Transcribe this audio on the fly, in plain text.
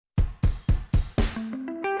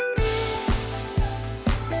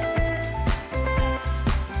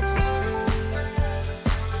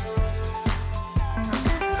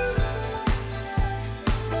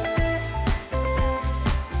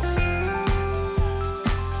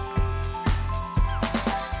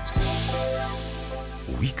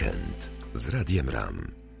Weekend z Radiem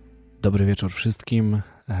RAM. Dobry wieczór wszystkim.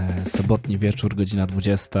 Sobotni wieczór, godzina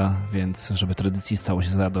 20, więc żeby tradycji stało się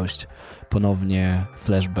zadość, ponownie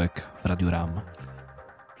Flashback w Radiu RAM.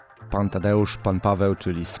 Pan Tadeusz, pan Paweł,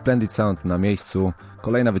 czyli Splendid Sound na miejscu.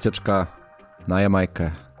 Kolejna wycieczka na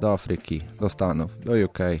Jamajkę, do Afryki, do Stanów, do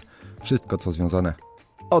UK. Wszystko, co związane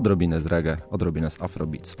odrobinę z reggae, odrobinę z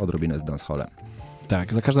afrobeats, odrobinę z dancehallem.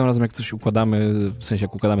 Tak, za każdym razem jak coś układamy, w sensie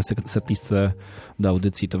jak układamy setlistę do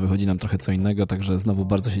audycji, to wychodzi nam trochę co innego, także znowu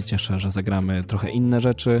bardzo się cieszę, że zagramy trochę inne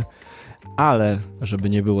rzeczy, ale żeby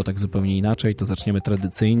nie było tak zupełnie inaczej, to zaczniemy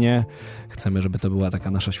tradycyjnie. Chcemy, żeby to była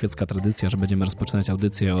taka nasza świecka tradycja, że będziemy rozpoczynać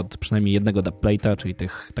audycję od przynajmniej jednego dubplate'a, czyli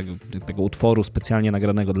tego utworu specjalnie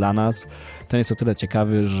nagranego dla nas. Ten jest o tyle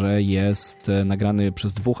ciekawy, że jest nagrany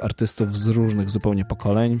przez dwóch artystów z różnych zupełnie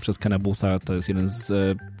pokoleń. Przez Kena Bootha, to jest jeden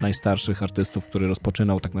z najstarszych artystów, który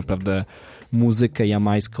rozpoczynał tak naprawdę muzykę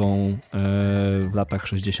jamańską w latach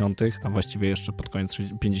 60., a właściwie jeszcze pod koniec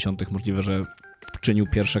 50. możliwe, że czynił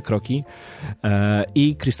pierwsze kroki,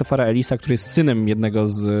 i Christophera Ellisa, który jest synem jednego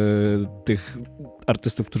z tych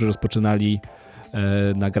artystów, którzy rozpoczynali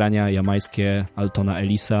nagrania jamańskie Altona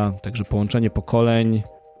Ellisa, także połączenie pokoleń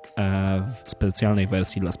w specjalnej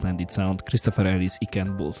wersji dla Splendid Sound. Christopher Ellis i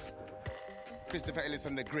Ken Booth. Christopher Ellis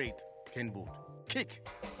and the great Ken Booth. Kick!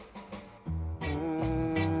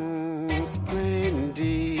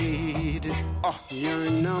 Splendid,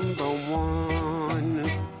 you're number one.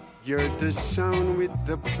 You're the sound with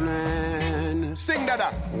the plan. Sing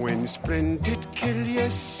that. When Splendid kill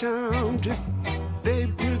your sound, they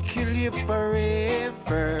will kill you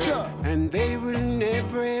forever. Sure. And they will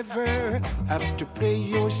never ever have to play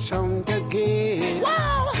your sound again.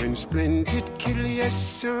 Wow. When Splendid kill your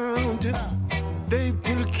sound, they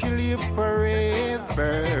will kill you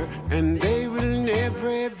forever. And they will never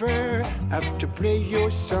ever have to play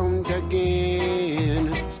your sound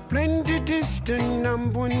again. Splendid is the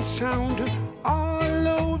number one sound all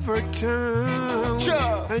over town.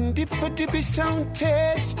 Sure. And if a DB sound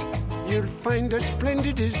test, you'll find that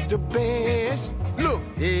Splendid is the best. Look,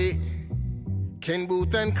 hey, Ken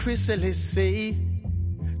Booth and Chris Ellis say,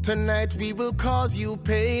 tonight we will cause you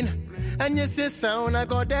pain. And yes, your sound, I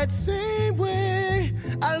got that same way.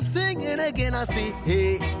 I'll sing it again, I say,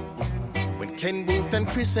 hey. When Ken Booth and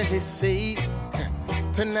Chris Ellis say,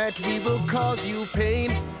 tonight we will cause you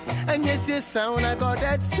pain. And yes, your sound, I got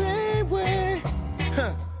that same way.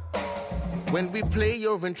 Huh. When we play,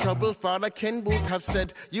 you're in trouble. Father Ken Booth have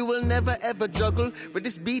said, you will never ever juggle with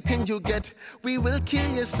this beating you get. We will kill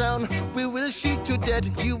your sound, we will shoot you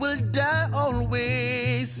dead. You will die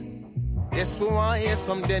always. Yes, we want hear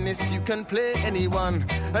some Dennis, you can play anyone.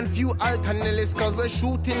 And few alternatives, cause we're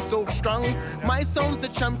shooting so strong. My sound's the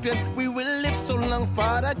champion, we will live so long.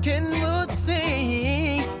 Father Ken would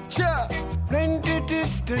sing. Sure. Splendid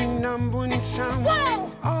is the number one sound.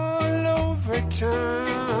 Wow. All over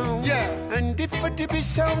town. Yeah. And if a DB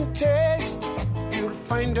sound test, you'll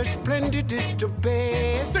find that Splendid is the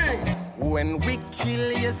best. Sing. When we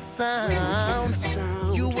kill your sound,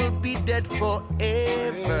 you will be dead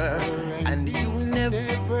forever. And you'll never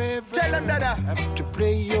ever tell them that have to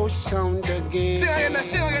play your sound again.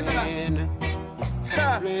 Sing again.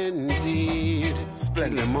 Ha. Splendid.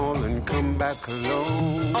 Kill them all and come back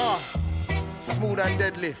alone. Smooth and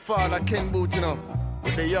deadly, Father Ken Booth, you know,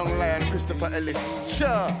 with the young lion Christopher Ellis.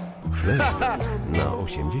 Sure. Na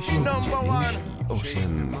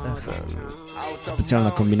 89,8 FM.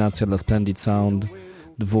 Specjalna kombinacja dla Splendid Sound,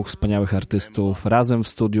 dwóch wspaniałych artystów razem w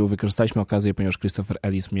studiu. Wykorzystaliśmy okazję, ponieważ Christopher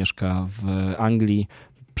Ellis mieszka w Anglii,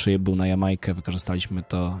 przybył na Jamajkę, wykorzystaliśmy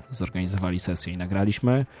to, zorganizowali sesję i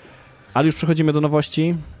nagraliśmy. Ale już przechodzimy do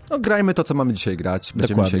nowości. No grajmy to, co mamy dzisiaj grać. Będziemy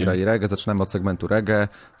Dokładnie. dzisiaj grali reggae, zaczynamy od segmentu reggae.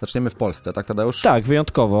 Zaczniemy w Polsce, tak Tadeusz? Tak,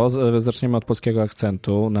 wyjątkowo. Zaczniemy od polskiego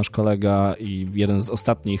akcentu. Nasz kolega i jeden z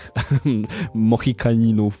ostatnich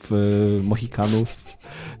Mohikanów,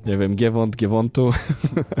 nie wiem, Giewontu.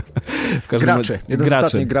 Graczy. Jeden z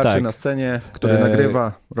ostatnich graczy tak. na scenie, który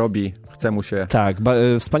nagrywa, robi, chce mu się. Tak,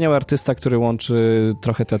 wspaniały artysta, który łączy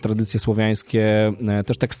trochę te tradycje słowiańskie,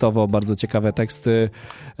 też tekstowo bardzo ciekawe teksty,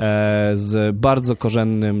 z bardzo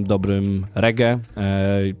korzennym, dobrym reggae.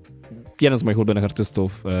 Jeden z moich ulubionych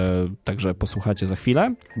artystów, także posłuchacie za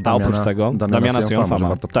chwilę. A oprócz tego Damiana Syjonfama.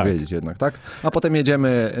 Warto powiedzieć jednak, tak? A potem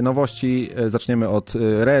jedziemy nowości. Zaczniemy od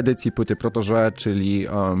reedycji płyty Protoże, czyli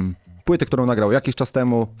płyty, którą nagrał jakiś czas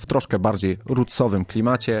temu w troszkę bardziej rootsowym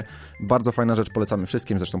klimacie. Bardzo fajna rzecz, polecamy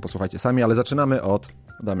wszystkim, zresztą posłuchajcie sami, ale zaczynamy od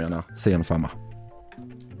Damiana Syjonfama.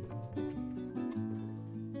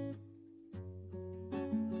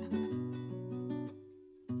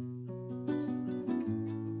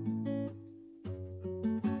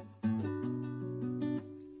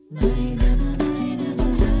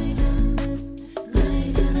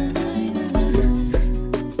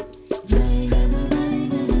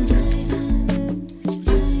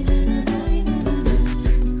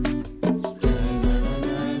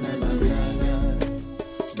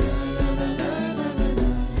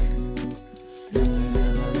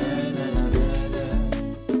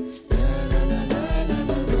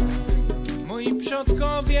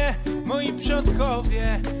 moi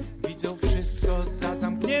przodkowie widzą wszystko zza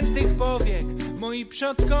zamkniętych powiek. Moi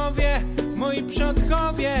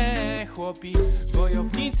przodkowie, chłopi,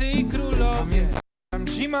 wojownicy i królowie.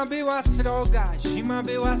 Zima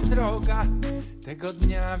była sroga, tego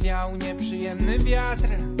dnia wiał nieprzyjemny wiatr.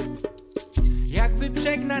 Jakby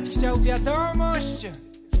przegnać chciał wiadomość,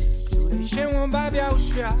 której się obawiał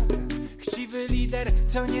świat. Chciwy lider,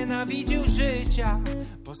 co nienawidził życia,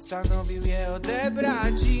 postanowił je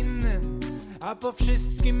odebrać innym. A po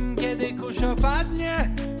wszystkim, kiedy kurz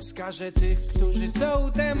opadnie, wskaże tych, którzy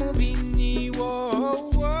są temu winni.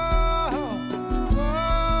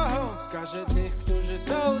 Wskaże tych, którzy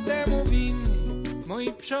są temu winni.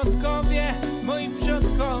 Moi przodkowie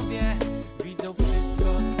widzą wszystko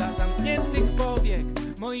zza zamkniętych powiek.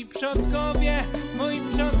 Moi przodkowie,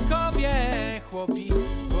 chłopi,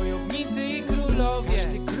 wojownicy i królowie.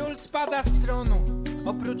 Każdy król spada z tronu,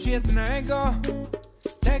 oprócz jednego,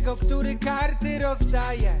 tego, który karty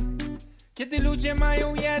rozdaje. Kiedy ludzie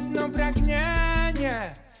mają jedno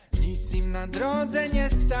pragnienie, nic im na drodze nie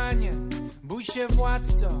stanie. Bój się,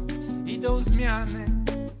 władco, idą zmiany.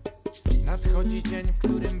 Nadchodzi dzień, w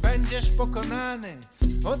którym będziesz pokonany.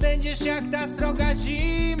 Odejdziesz jak ta sroga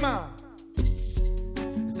zima,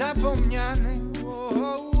 zapomniany.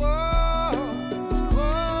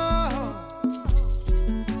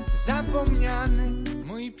 Zapomniany.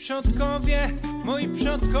 Moi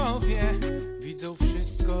przodkowie widzą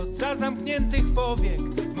wszystko zza zamkniętych powiek.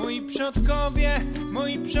 Moi przodkowie,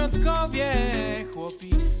 chłopi,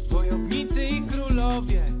 wojownicy i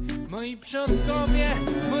królowie. Moi przodkowie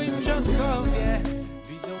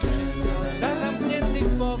widzą wszystko zza zamkniętych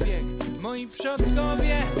powiek. Moi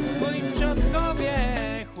przodkowie,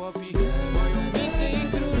 chłopi, wojownicy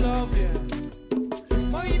i królowie.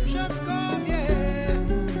 Moi przodkowie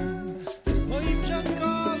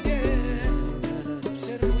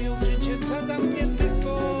obserwują życie zza zamkniętych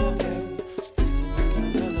powiek.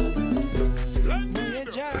 Moje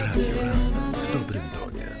dziady W dobrym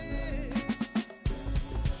tonie.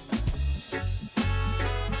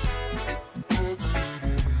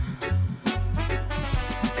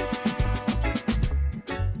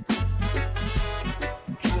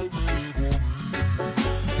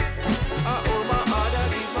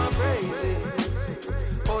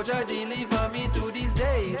 Deliver me through these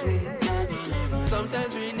days.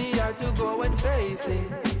 Sometimes really hard to go and face it.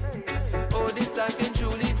 Oh, this life can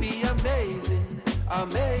truly be amazing,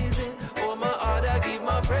 amazing. Oh, my heart, I give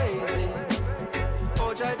my praises.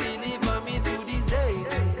 Oh, Jah deliver me through these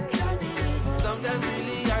days. Sometimes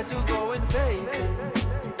really hard to go and face it.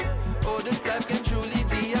 Oh, this life can truly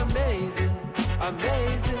be amazing,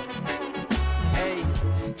 amazing. Hey,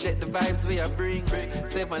 check the vibes we I bring.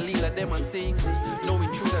 Seven Lila, them I sing. No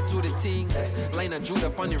intruder to the thing. Line of Judah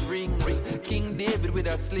upon the ring. King David with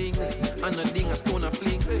a sling. And a ding, a stone, a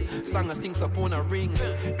fling. Song I sing, so phone a ring.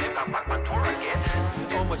 Them got back my tour again.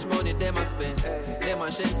 How much money them I spend? Them I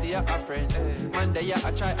Shensi, a friend. Monday,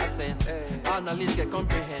 I try to send. All knowledge get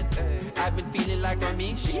comprehend. I've been feeling like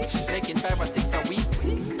Ramesh. Making 5 or 6 a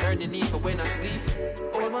week. Earning even when I sleep.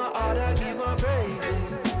 Oh, my heart, I give my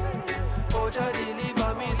praises. Oh, Jah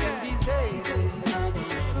deliver me through these days.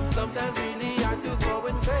 Sometimes really hard to go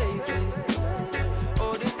and face it.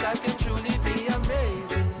 Oh, this life can truly be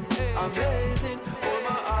amazing, amazing. Oh,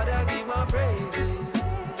 my heart, I give my praises.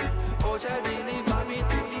 Oh, Jah deliver me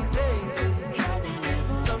through these days.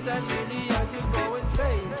 Sometimes really hard to go and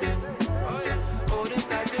face it. Oh, this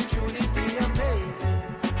life can truly be amazing,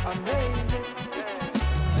 amazing.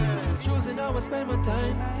 Choosing how I spend my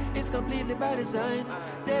time, it's completely by design.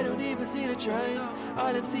 They don't even see the trying,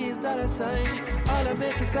 all them see is dollar sign. All I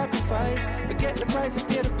make is sacrifice, forget the price and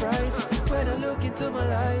pay the price. When I look into my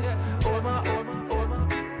life, oh my, oh my, oh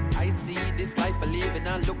my, I see this life I live and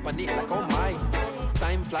I look on it like oh my.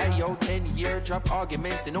 Time fly, yo, 10 year drop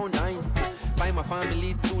arguments in 09. Find my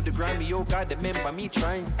family to the Grammy, oh God, remember me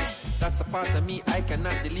trying. That's a part of me I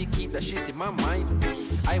cannot delete, keep that shit in my mind.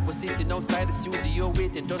 I was sitting outside the studio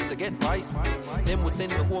waiting just to get twice. Them would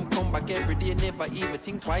send me home, come back every day, never even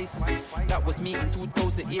think twice. That was me in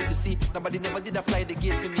 2008, you see. Nobody never did a fly the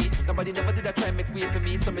gate for me. Nobody never did a try make way for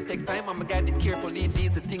me. So me take time, I'ma guide it carefully.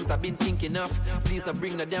 These are things I've been thinking of. Please don't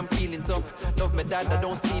bring the damn feelings up. Love my dad, I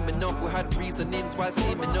don't see me enough. We had reasonings while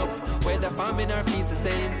steaming up. Whether farming or feels the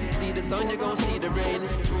same. See the sun, you're gonna see the rain.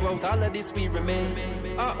 Throughout all of this we remain.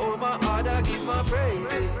 Oh my heart, I give my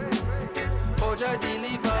praises. Oh, Jah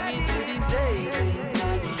deliver me through these days.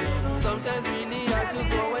 Sometimes really hard to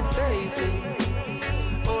go and face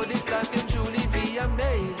it. Oh, this life can truly be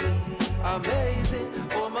amazing, amazing.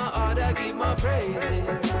 Oh, my heart, I give my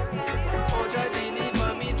praises. Oh, Jah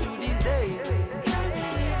deliver me through these days.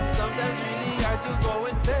 to go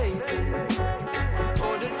and face it.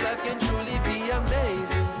 Oh, this life can truly be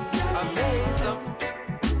amazing, amazing.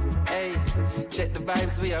 Hey, check the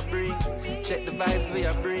vibes we are bring, check the vibes we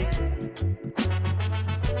are bring.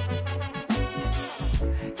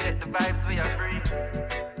 Check the vibes we are bring.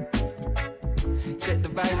 Check the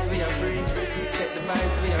vibes we are bring, check the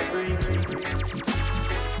vibes we are bring.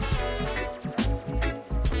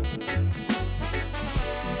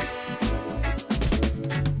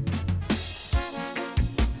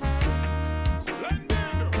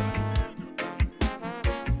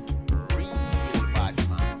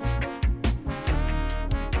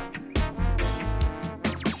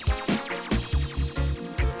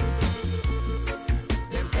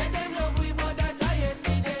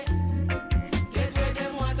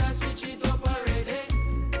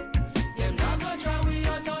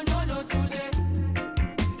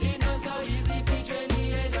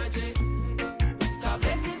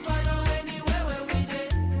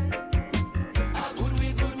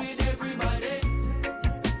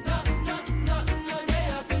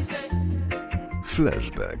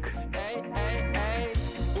 Flashback. Hey, hey, hey.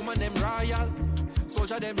 Woman them royal,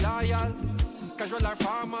 soldier them loyal, casual or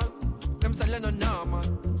formal, them selling no normal.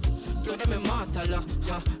 Flow them immortal,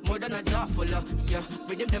 more than a jawful, yeah.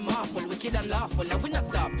 Rhythm them awful, wicked and lawful, we not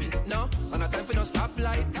stopping, no. And a time for no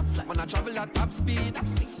stoplight, when I travel at top speed,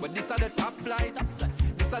 but this are the top flight,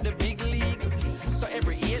 this are the big league. So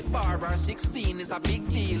every 8 bar or 16 is a big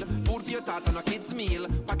deal. Food for your thought on a kid's meal.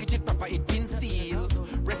 Package it proper, it been sealed.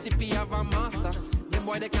 Recipe of a master. Them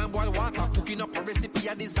boy they can't boil water. Cooking up a recipe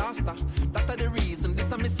a disaster. That's the reason,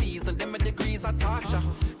 this is my season. Them degrees are torture.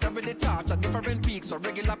 Carry the torch at different peaks so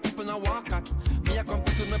regular people now walk at. Me I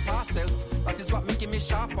compete with my past self. That is what making me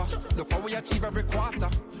sharper. Look how we achieve every quarter.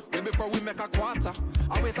 Way before we make a quarter.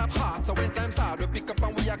 Always have heart, so when times hard we pick up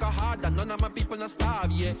and we a go harder. None of my people not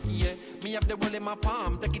starve, yeah, yeah. Me have the world in my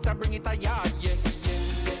palm, take it and bring it a yard, yeah, yeah,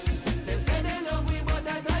 yeah. Them say they love we, but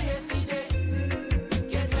that I yesterday.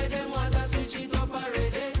 Get where them want to switch it up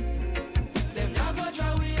already. Them now go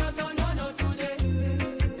try we out on no today.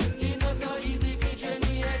 It not so easy if you train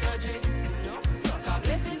the energy. No, sir. God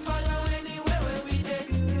blessings follow anywhere where we dey.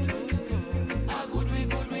 How good we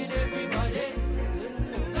good with everybody.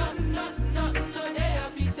 No, they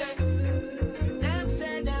have to say. Them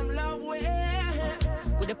say them love we.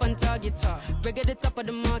 Good up on target, reggae the top of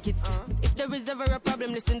the market. If there is ever a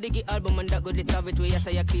problem, listen to the album and that go solve it. Where you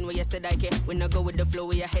say you clean, where you said I care. When I go with the flow,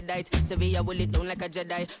 where your head height. Sevilla will it down like a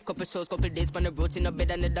Jedi. Couple shows, couple days, pan the roads in the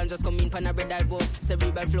bed and the dancers come in, pan a red eye go.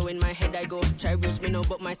 Cerebral flow in my head I go. Try reach me now,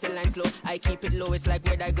 but my cell line slow. I keep it low, it's like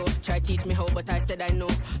where I go. Try teach me how, but I said I know.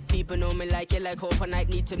 People know me like it, like hope, and I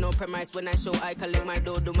need to know premise when I show. I collect my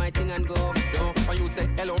dough, do my thing and go. Yo, when you say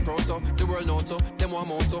hello pronto, the world noto, them one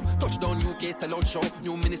moto. Touchdown UK, sell out show.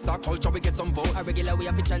 New minister culture, we get some vote. A regular we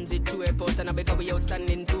have to transit through airport, and I beg we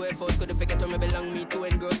outstanding to a force. Could forget where me belong, me to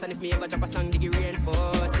engross. And if me ever drop a song, dig it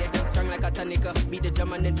reinforce. Yeah, strong like a tonica. Beat the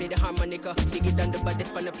drum and then play the harmonica. Dig it down the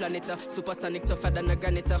baddest on the planet. Supersonic, tougher than a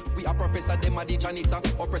granite. We are professor, them are the janitor.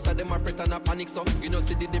 Oppressor, them are fret and a panic. So you know,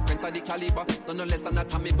 see the difference of the caliber. No less than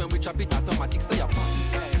atomic when we drop it automatic. So you're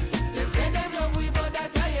them say them love we, but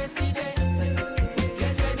that I yesterday.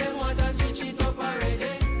 Get where them want to switch it up already.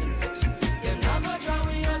 Them now go try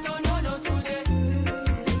we out on no today.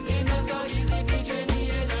 It not so easy if you drain the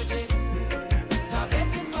energy. God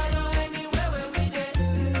blessings follow anywhere where we dey.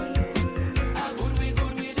 How good we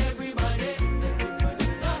good with everybody.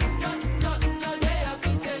 No, they have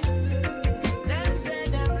to say. Them say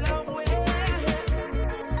them love we.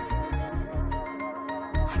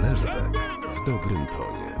 Flashback w dobrym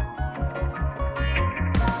tonie.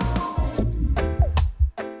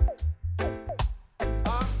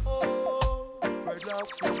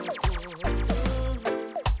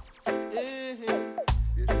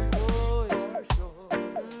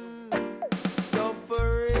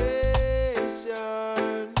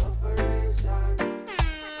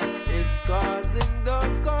 It's causing the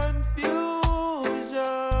confusion.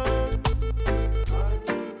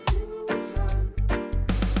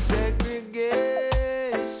 Segregation.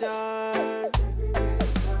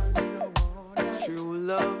 True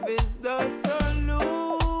love is the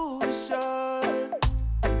solution.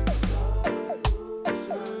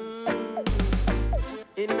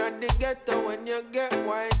 In the ghetto when you get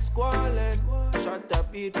white squalling. Shot a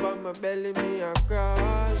beat from my belly, me a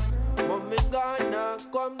crawl. Mommy gonna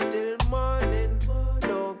come till morning.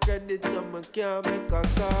 No credit, so I can't make a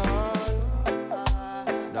call.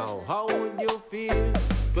 Now how would you feel?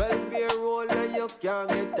 12-year-old and you can't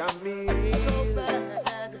get a meal.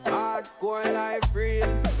 Hardcore life real.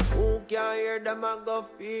 Who can hear them and go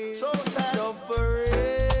feel? Sufferation.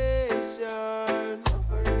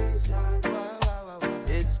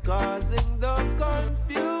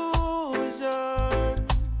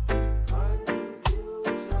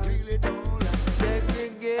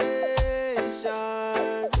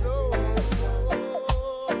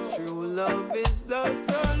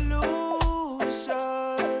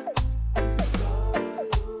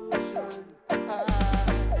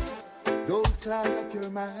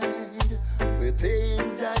 your mind with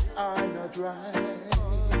things that are not right.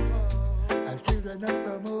 As children of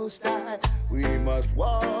the Most High, we must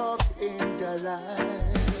walk in the light.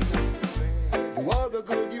 Do all the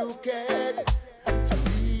good you can to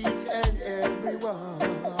each and everyone.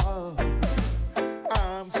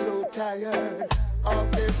 I'm so tired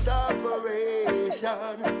of this separation.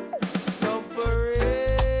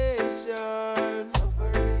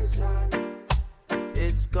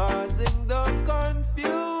 It's causing the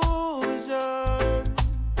confusion.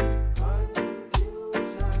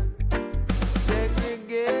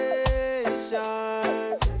 Segregation.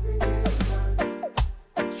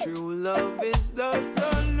 True love is the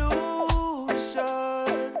solution.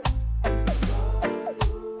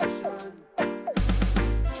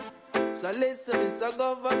 So listen, Mr.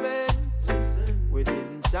 Government, we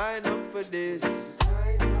didn't sign up for this.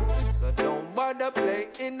 So don't bother play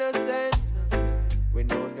innocent. We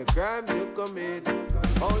know the crimes you commit.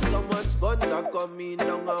 Oh, so much guns are coming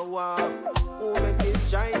down a wharf. Who make it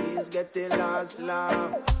Chinese get the last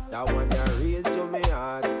laugh? That one ya real to me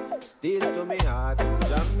heart, still to me heart.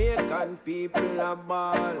 Jamaican people are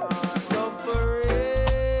ball. Sufferation.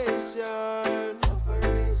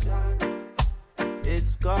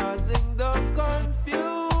 It's causing the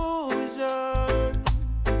confusion.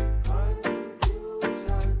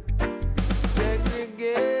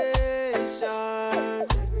 Segregation.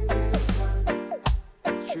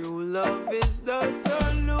 True love is the solution.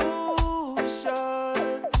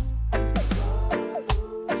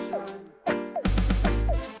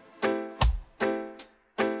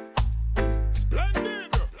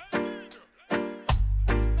 Splendid.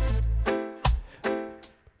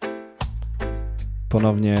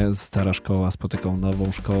 Ponownie stara szkoła spotykał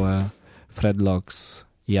nową szkołę. Fredlocks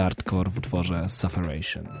i hardcore w utworze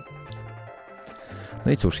Sufferation.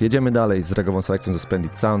 No i cóż, jedziemy dalej z regową selekcją ze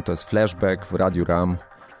Splendid Sound, to jest Flashback w Radiu RAM.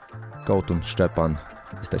 Kołtun, Szczepan,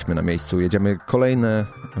 jesteśmy na miejscu. Jedziemy kolejne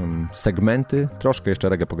segmenty, troszkę jeszcze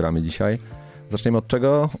reggae pogramy dzisiaj. Zaczniemy od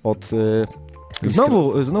czego?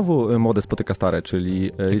 Znowu młode spotyka stare,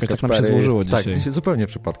 czyli Liska tak nam się złożyło dzisiaj. Tak, dzisiaj zupełnie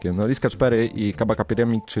przypadkiem. No, Liska 4 i Kabaka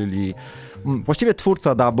Pyramid, czyli właściwie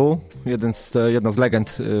twórca dubu, jedna z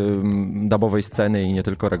legend dubowej sceny i nie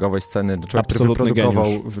tylko reggae'owej sceny. Człowiek, który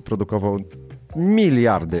wyprodukował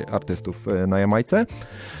miliardy artystów na Jamajce.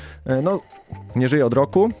 No, nie żyje od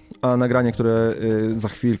roku, a nagranie, które za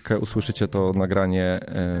chwilkę usłyszycie, to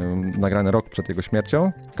nagrane rok przed jego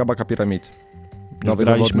śmiercią. Kabaka Pyramid.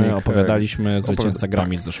 Opowiadaliśmy zwycięzca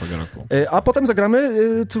Grammy z zeszłego roku. A potem zagramy,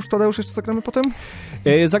 cóż Tadeusz jeszcze zagramy potem?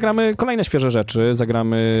 Zagramy kolejne świeże rzeczy,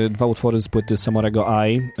 zagramy 2 utwory z płyty Samorego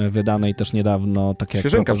Eye, wydanej też niedawno. Tak jak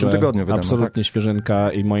świeżynka w tym tygodniu wydana. Absolutnie tak?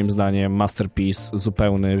 Świeżynka i moim zdaniem masterpiece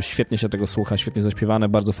zupełny, świetnie się tego słucha, świetnie zaśpiewane,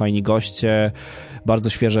 bardzo fajni goście, bardzo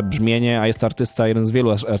świeże brzmienie, a jest to artysta, jeden z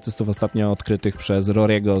wielu artystów ostatnio odkrytych przez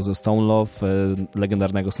Rory'ego ze Stone Love,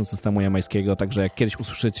 legendarnego systemu jamańskiego, także jak kiedyś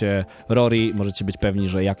usłyszycie Rory, możecie być pewni,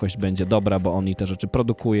 że jakość będzie dobra, bo on i te rzeczy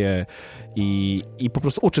produkuje i po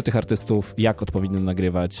prostu uczy tych artystów, jak odpowiednio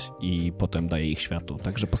nagrywać i potem daje ich światu.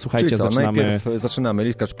 Także posłuchajcie, czyli co, zaczynamy. Najpierw zaczynamy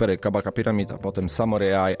Liska 4, Kabaka Pyramid, a potem Samurai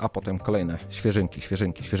Eye, a potem kolejne świeżynki.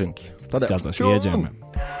 Tadeusz. Zgadza się, jedziemy.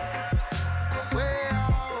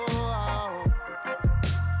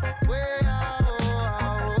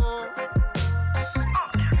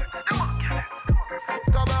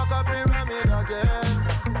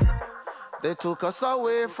 They took us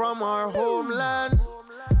away from our homeland,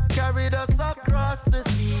 carried us across the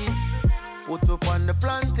seas, put up on the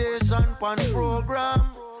plantation program,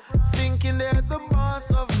 thinking they're the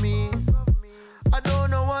boss of me. I don't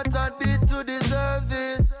know what I did to deserve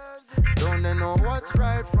this. Don't they know what's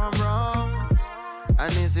right from wrong?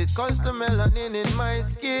 And is it 'cause the melanin in my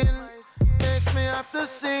skin makes me have to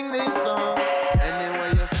sing this song?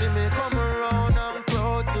 Anyway you see me come around, I'm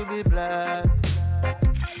proud to be black.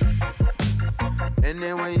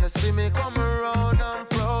 Anyway you see me come around, I'm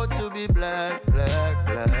proud to be black, black,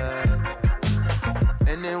 black.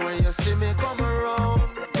 Anyway you see me come around,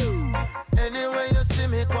 anyway you see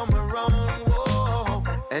me come around, whoa.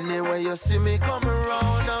 Anyway you see me come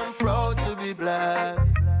around, I'm proud to be black.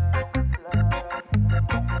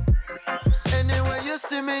 Anyway you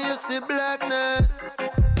see me, you see blackness.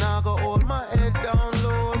 Now go hold my head down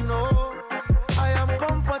low, no. I am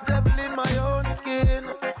comfortable in my own skin.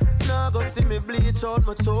 Now go see me bleach out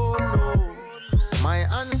my tone, no. My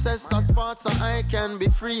ancestors fought so I can be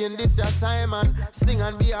free in this your time and sing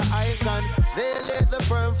and be an icon. They laid the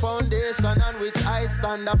firm foundation on which I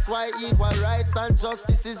stand. That's why equal rights and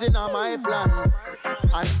justice is in my plans.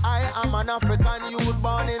 And I am an African youth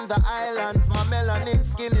born in the islands. My melanin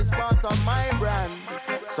skin is part of my brand.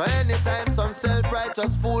 So anytime some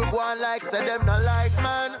self-righteous fool go on like say them not like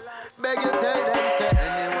man, beg you tell them say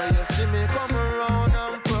anyway you see me come around,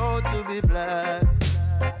 I'm proud to be black.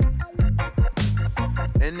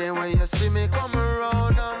 Anyway you see me come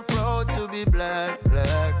around, I'm proud to be black,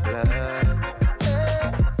 black, black.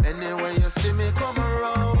 Anyway you see me come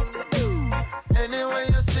around, anyway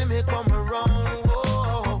you see me come around,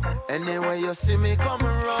 whoa. Anyway you see me come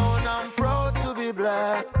around, I'm proud to be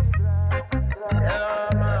black.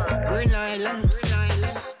 Green Island,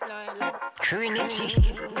 Trinity,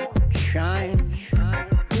 shine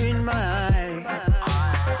in my eye.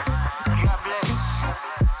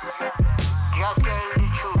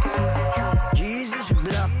 Jesus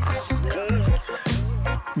black,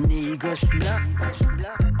 Negus black,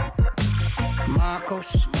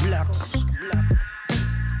 Marcus black.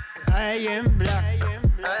 I am black,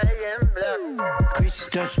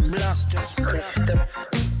 Christus black,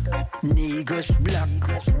 Negus black,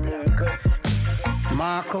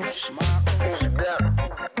 Marcus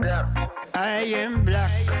I am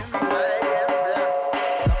black.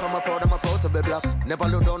 I'm proud to be black. Never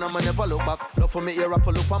look down, I'ma never look back. Love for me ear, I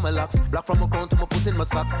pull up on my locks. Black from my crown to my put in my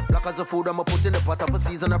socks. Black as a food, I'ma put in the pot. Up a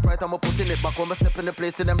season of pride, I'ma put in it back. When I step in the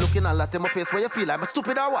place, and I'm looking a lot in my face. Where you feel like I'm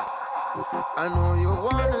stupid or what? I know you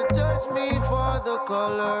wanna judge me for the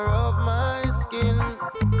color of my skin.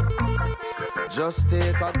 Just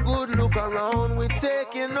take a good look around, we're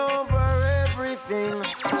taking over everything.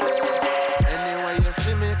 Anyway you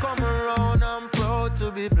see me come around, I'm proud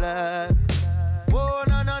to be black. Oh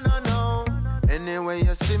no no no no. Anyway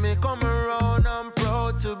you see me come around, I'm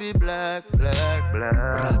proud to be black, black,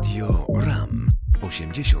 black. Radio RAM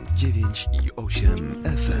 89,8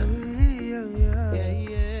 FM.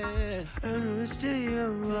 And we stay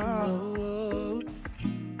around.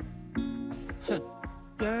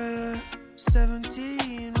 Yeah,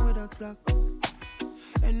 17 with a clock.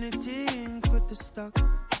 Anything for the stock.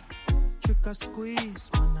 Trick or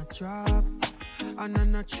squeeze, man a drop. And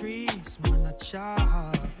on the trees, man a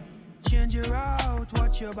chop. Change your route,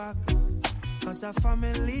 watch your back. Cause a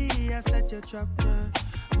family, I set your trap there.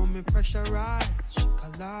 When me pressurize, she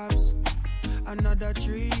collapse. Another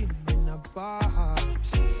dream in a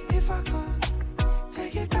box. If I could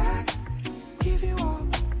take it back, give you all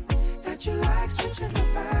that you like, switching the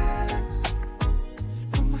balance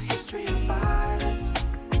from a history of violence,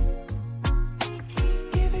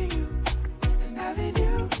 giving you and having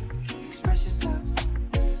you express yourself,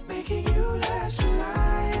 making you less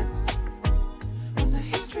reliant on the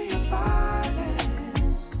history of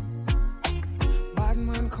violence. Bad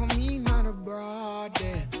man come in on a broad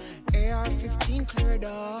day. AR-15 cleared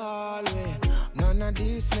all way. None of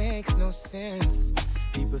this makes no sense.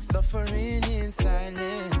 People suffering in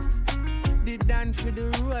silence. The dance for the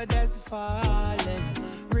road has fallen.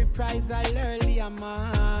 Reprisal early a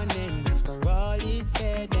morning. After all is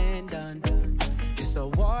said and done, it's a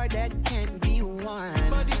war that can't be won.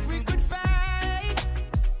 But if we could fight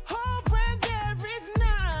hope when there is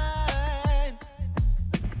none,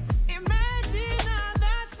 imagine all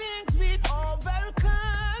the things we'd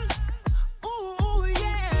overcome. Ooh,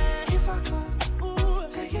 yeah. If I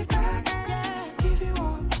could take it back, yeah. Give you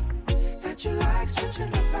all that you like, switching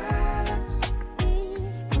the balance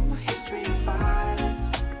from a history of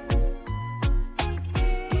violence,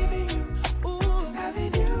 giving you and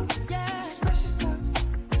having you express yourself,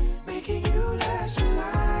 making you less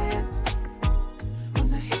reliant on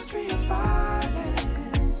the history of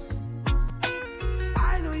violence.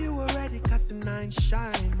 I know you already got the night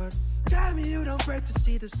shine, but tell me you don't break to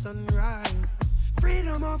see the sunrise.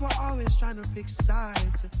 Freedom over always trying to pick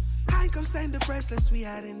sides. Handcuffs and the bracelets we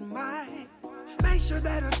had in mind. Make sure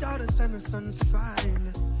that our daughters and our sons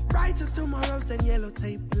find brightest tomorrows than yellow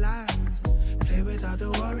tape lines. Play without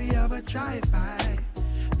the worry of a drive-by.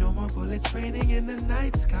 No more bullets raining in the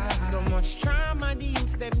night sky. So much trauma, the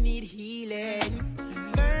youths them need healing.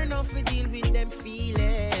 Learn how to deal with them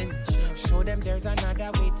feelings. Show them there's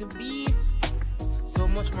another way to be. So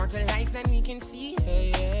much more to life than we can see.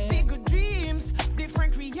 Bigger dreams,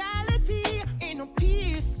 different reality. Ain't no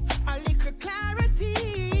peace, a little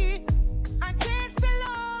clarity. I taste the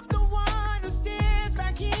love, the one who stares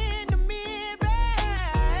back in the mirror.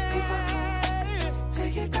 If I could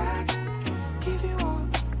take it back, give you all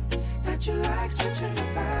that you like, switching the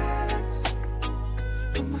balance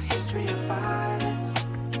from a history of violence,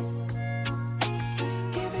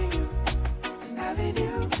 giving you and having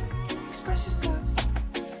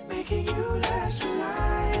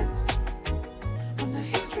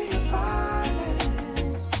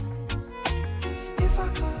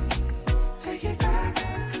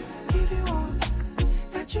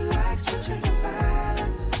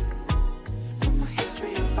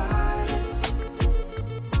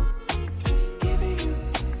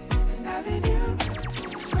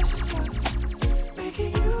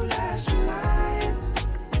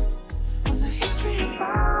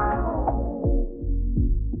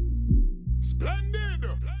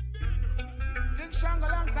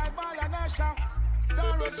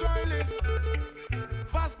Yes, Riley.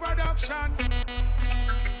 Fast production.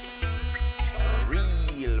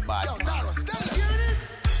 Real bad. Yo, Taros, tell it.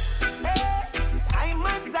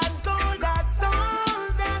 Diamonds and gold, that's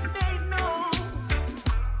all that they know.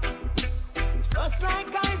 Just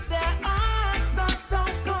like ice, their hearts are so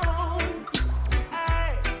cold.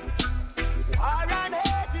 Hey, war and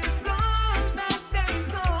hate is all that they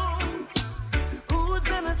sow. Who's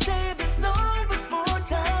gonna save the soul before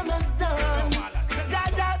time is done?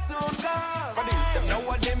 Jaja soon come. But if them know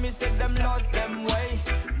what they miss, them lost them way.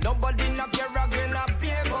 Nobody not care again, a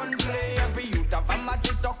beer gun play. Every youth of a mat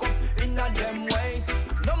to talk up in a them ways.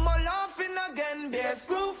 No more laughing again, be a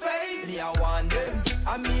screw face. Me I want them,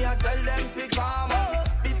 and me I tell them fi come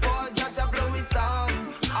before judge a blow his song.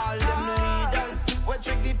 All them leaders, we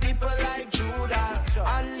trick the people like Judas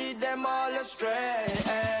and lead them all astray.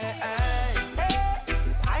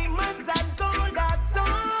 Diamonds and gold, that's all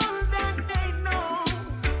that they know.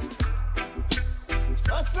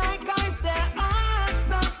 Just like ice, their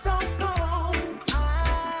hearts are so cold.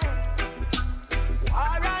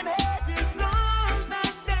 War and hate is all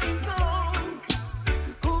that they sow.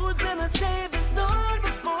 Who's gonna save the soul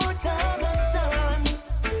before time is done?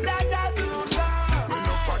 Jaja soon come.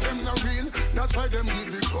 Enough of them not real, that's why them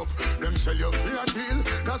give it up. Them sell you for a deal,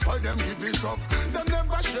 that's why them give it up. Them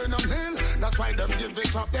never share no meal, that's why them give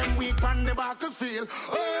it up. Them weak on the battlefield.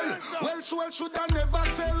 Well, should I never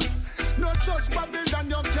sell? Not just Babylon,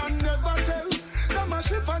 you can never tell. Them a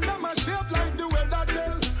ship and them a shape like the weather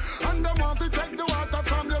tell. And them want to take the water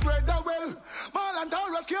from the brother well. Mal and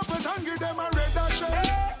Taurus keep it and give them a redder shell.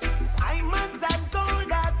 Diamonds and gold,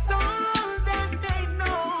 that's all that they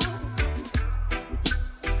know.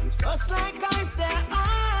 Just like ice, their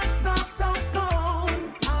hearts are so cold.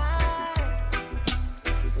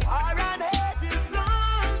 War and hate is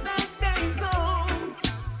all that they sow.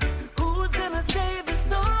 Who's gonna save the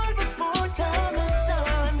soul before time is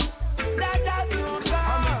done? Jaja soon I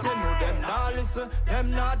say no, them not listen, them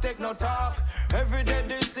not take no talk. Every day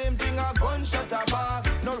the same thing, a gunshot a back.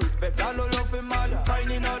 No respect and no love for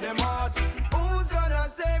mankind in all them heart. Who's gonna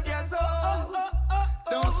save their soul?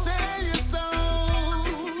 Don't sell your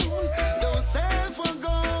soul, don't sell for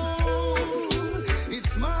gold.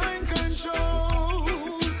 It's mind control,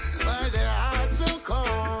 by the heart so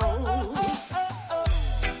cold.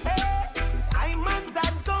 Diamonds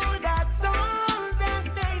and gold, that's all that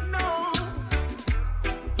they know.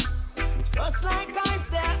 Just like ice,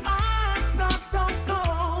 their hearts are so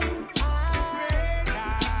cold.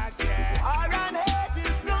 War and hate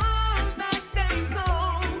is all that they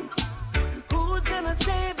sow. Who's gonna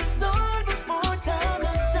save the soul before time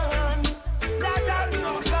is done? Jaja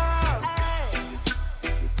soon come.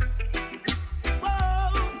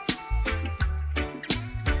 Whoa.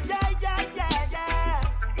 Yeah, yeah, yeah, yeah.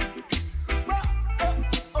 Whoa,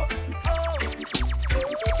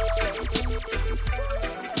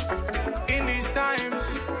 In these times,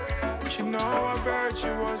 you know a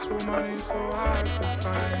virtuous woman is so hard to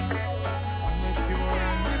find. And if you are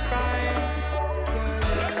undefined,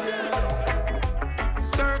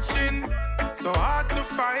 searching, so hard to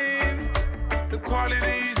find the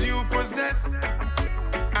qualities you possess.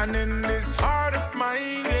 And in this heart of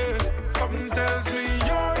mine, something tells me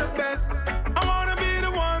you're the best. I wanna be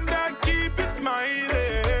the one that keep you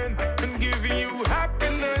smiling and giving you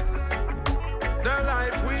happiness. The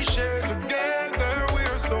life we share together,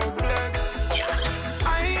 we're so blessed.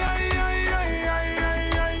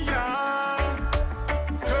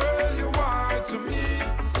 Girl, you are to me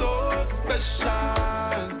so special.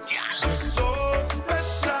 You're so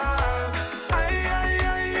special.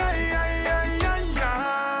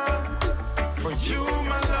 For you,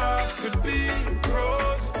 my love could be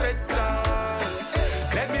rose petal.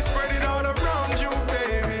 Let me spread it all around you,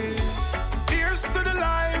 baby. Here's to the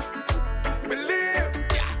life we live,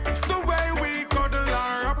 the way we cuddle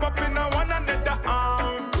and wrap up in a one another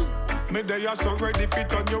arms. Me they are so ready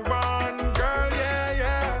fit on your one, girl, yeah,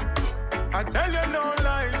 yeah. I tell you no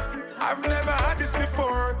lies, I've never had this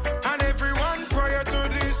before. And everyone prior to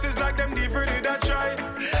this is like them never did I try.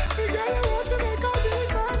 The girl I want to make a big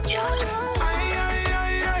man cry.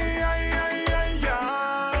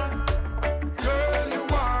 Girl, you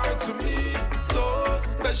are to me so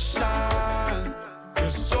special. You're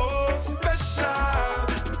so special.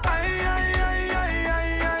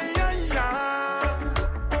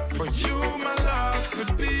 For you, my love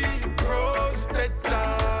could be rose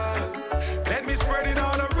petals. Let me spread it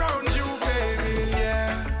all around you, baby,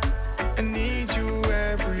 yeah. I need you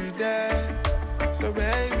every day. So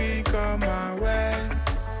baby, come my way.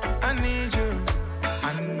 I need you.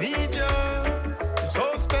 I need you. You're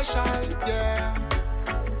so special, yeah.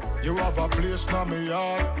 You have a place now me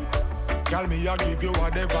yard. Girl, me I give you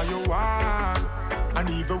whatever you want. And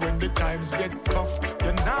even when the times get tough,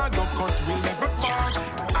 you nah go cut, we'll never part.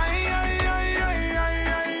 Ay, ay, ay, ay, ay,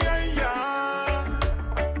 ay, ay, ay.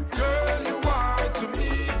 Girl, you are to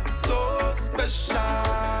me so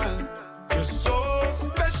special. You're so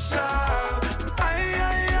special. Ay,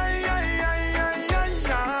 ay, ay, ay, ay, ay, ay,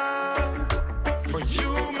 ay. For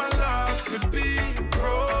you, my love could be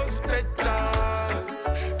rose petals.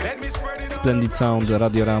 Let me spread it. Splendid Sound,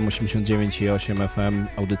 Radio RAM 89,8 FM,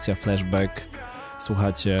 audycja Flashback.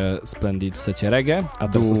 Słuchacie Splendid w secie reggae, a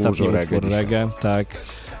to jest ostatni utwór reggae, tak,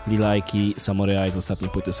 Lilajki, Samurai z ostatniej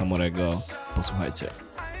płyty Samorego. Posłuchajcie.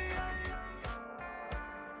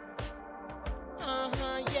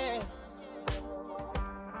 Yeah.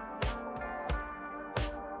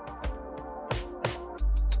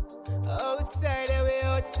 Outside, away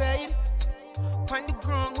outside. On the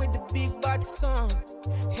ground with the big bad sun.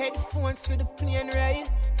 Headphones to the plane ride.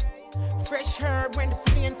 Fresh herb when the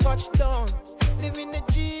plane touched down. Living the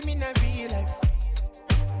dream in a real life.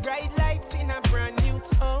 Bright lights in a brand new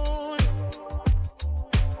town.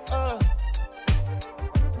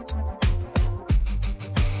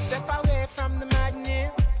 Step away from the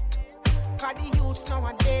madness. Cause the youths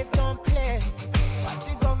nowadays don't play. Watch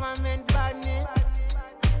the government badness.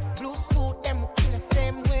 Blue suit, them will kill the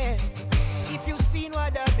same way. If you seen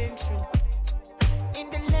what I've been through. In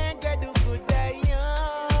the land where the good die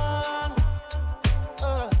young.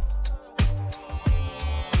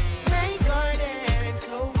 My garden is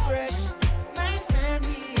so fresh. My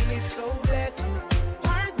family is so blessed.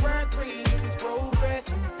 Hard work brings progress.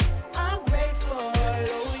 I'm grateful,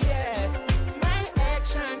 oh yes. My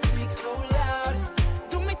actions speak so loud.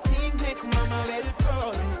 Do my thing, make mama well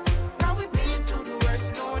proud. Now we've been through the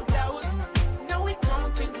worst, no doubt. Now we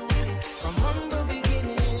counting the winnings from humble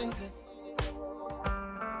beginnings.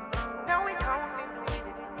 Now we counting the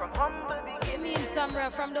winnings from humble beginnings. Give me in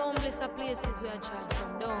Samra from the humblest of places where I tried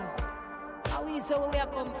from down. How we say where I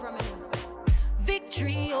come from now.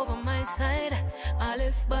 Victory over my side. I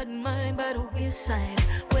left bad mind by the wayside.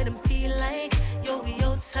 Where them feel like, yo, we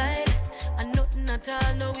outside. And nothing at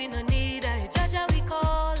all, no, we no need I. Jaja, we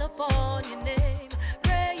call upon your name.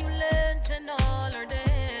 Pray you learn to all our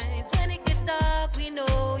days. When it gets dark, we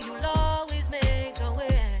know you'll always make a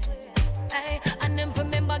way. Aye. And then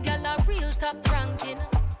remember, girl, a real top ranking.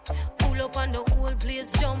 Pull up on the whole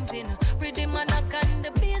place jumping. Rhythm and knock and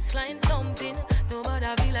the bassline thumping. Nobody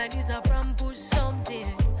feel like this a prom push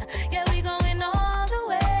something. Yeah, we going all the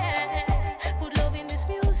way. Put love in this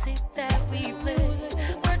music that we play.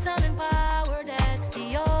 Words on and power, that's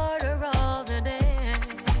the order of the day.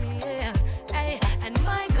 Yeah. Hey, and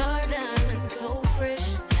my garden is so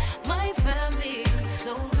fresh. My family is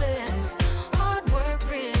so blessed. Hard work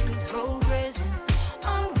brings progress.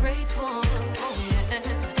 I'm grateful, oh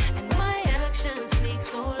yes. And my actions speak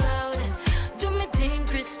so loud. Do me thing,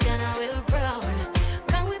 Christian, I will proud.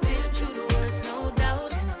 Can we been through the worst, no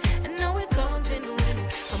doubt. And now we're counting the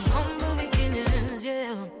winnings from humble beginnings,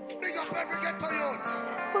 yeah. Big up every ghetto youths.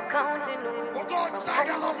 We're counting the winnings. We'll go outside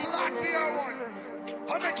and hustle out for your one.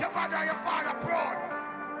 I'll make your mother and your father proud.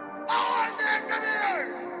 All name them here.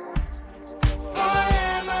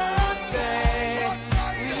 Forever outside.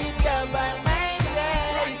 Reach out by my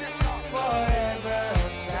side. Forever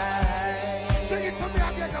outside. Sing it to me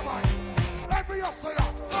again, man. Every hustler.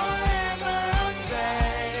 Forever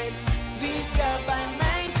outside. Reach out by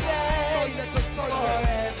my side.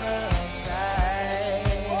 Forever outside.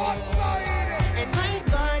 Outside. And my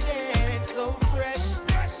garden is so fresh.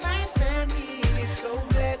 My family is so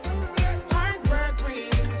blessed. Hard work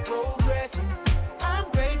brings progress. I'm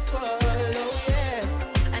grateful, oh yes.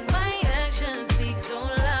 And my actions speak so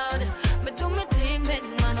loud. But do me thing, make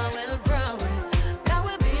mama well proud. God,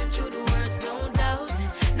 we've been through the worst, no doubt.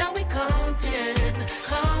 Now we counting,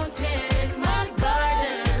 counting. My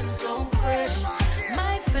garden so fresh.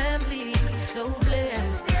 My family so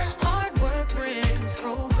blessed. Hard work brings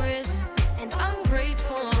progress. And I'm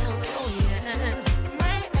grateful, oh yes.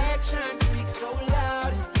 My actions speak so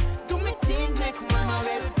loud. Do me thing, make mama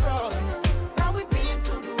well proud. Now we been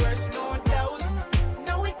through the worst, no doubt.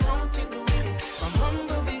 Now we counting the winnings from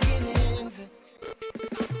humble beginnings.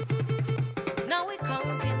 Now we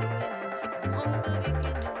counting the winnings from humble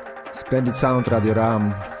beginnings. Splendid Sound, Radio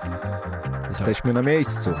RAM. Jesteśmy na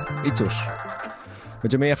miejscu. I cóż,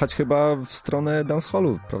 będziemy jechać chyba w stronę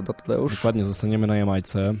dancehallu, prawda, Tadeusz? Dokładnie, zostaniemy na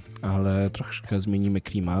Jamajce, ale troszkę zmienimy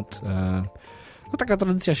klimat. No taka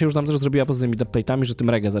tradycja się już nam też zrobiła poza tymi dubplate'ami, że tym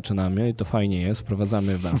reggae zaczynamy i to fajnie jest,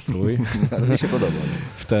 wprowadzamy w nastrój. Ale mi się podoba.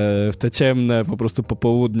 W te ciemne po prostu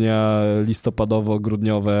popołudnia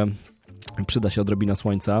listopadowo-grudniowe, przyda się odrobina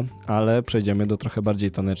słońca, ale przejdziemy do trochę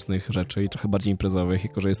bardziej tanecznych rzeczy i trochę bardziej imprezowych,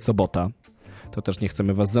 jako że jest sobota. To też nie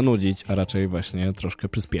chcemy was zanudzić, a raczej właśnie troszkę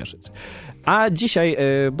przyspieszyć. A dzisiaj,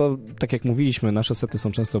 bo tak jak mówiliśmy, nasze sety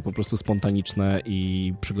są często po prostu spontaniczne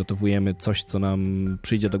i przygotowujemy coś, co nam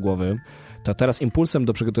przyjdzie do głowy, to teraz impulsem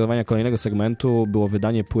do przygotowania kolejnego segmentu było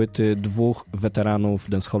wydanie płyty 2 weteranów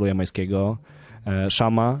dancehallu jamańskiego,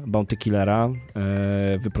 Shama, Bounty Killera,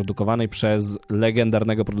 wyprodukowanej przez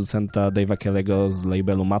legendarnego producenta Dave'a Kelly'ego z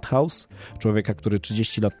labelu Madhouse, człowieka, który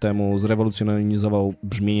 30 lat temu zrewolucjonizował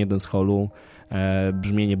brzmienie dancehallu,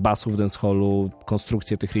 brzmienie basów dancehallu,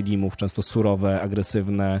 konstrukcję tych rhythmów, często surowe,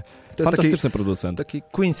 agresywne. To fantastyczny producent. Taki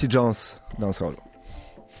Quincy Jones dancehallu.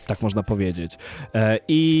 Tak można powiedzieć.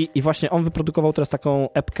 I właśnie on wyprodukował teraz taką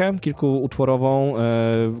epkę kilkuutworową,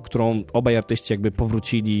 którą obaj artyści jakby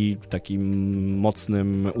powrócili takim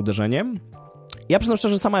mocnym uderzeniem. Ja przyznam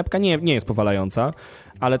szczerze, że sama epka nie jest powalająca,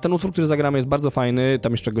 ale ten utwór, który zagramy, jest bardzo fajny.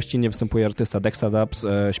 Tam jeszcze gościnnie występuje artysta Dexta Dubs,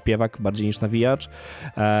 śpiewak bardziej niż nawijacz.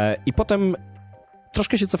 I potem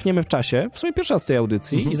troszkę się cofniemy w czasie, w sumie pierwszy raz tej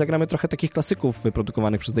audycji i zagramy trochę takich klasyków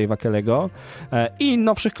wyprodukowanych przez Dave'a Kelly'ego i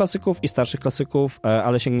nowszych klasyków i starszych klasyków,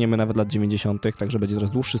 ale sięgniemy nawet lat 90., także będzie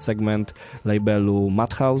teraz dłuższy segment labelu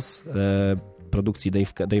Madhouse, produkcji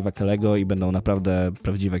Dave'a Kelly'ego i będą naprawdę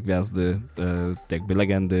prawdziwe gwiazdy, jakby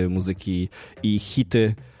legendy muzyki i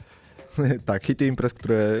hity. Tak, hity imprez,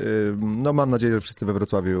 które no mam nadzieję, że wszyscy we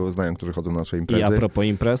Wrocławiu znają, którzy chodzą na nasze imprezy. I a propos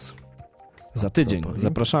imprez, za tydzień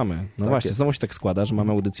zapraszamy. No tak właśnie, jest. Znowu się tak składa, że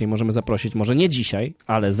mamy audycję i możemy zaprosić, może nie dzisiaj,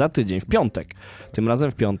 ale za tydzień, w piątek. Tym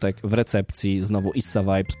razem w piątek w recepcji znowu Issa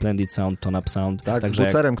Vibe, Splendid Sound, Tone Up Sound. Tak, z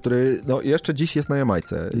Bucerem, który no, jeszcze dziś jest na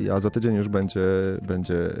Jamajce, a za tydzień już będzie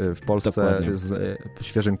w Polsce dokładnie. Z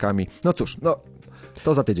świeżynkami. No cóż, no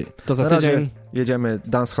to za tydzień. To za tydzień. Jedziemy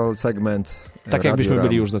dancehall segment. Tak jakbyśmy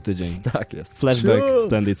byli już za tydzień. Tak jest. Flashback,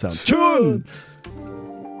 Splendid Sound. Tune!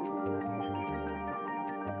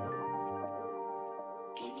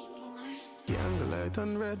 Candlelight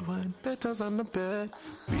and red wine, letters on the bed.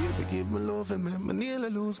 Baby, give me love and make me nearly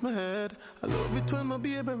lose my head. I love it when my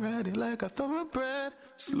baby ride it like a thoroughbred.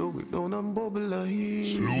 Slow it down and bubble like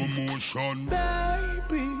slow motion.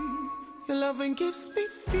 Baby, your loving gives me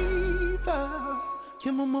fever.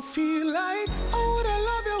 Your mama feel like, oh, would I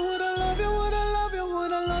love you, would I love you, would I love you,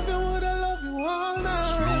 would I love you, would I love you all night.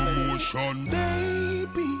 Slow motion.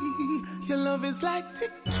 Baby, your love is like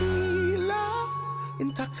tequila.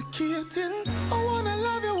 Intoxicating. I wanna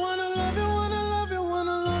love you, wanna love you, wanna love you,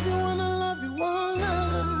 wanna love you, wanna love you all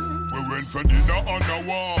night. We went for dinner on the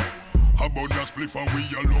wall. How about the spliff and we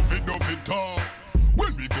all love it all.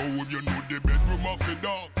 When we go home, you know the bedroom off it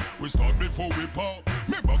off. We start before we pop.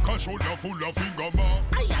 Me back a shoulder full of finger mark.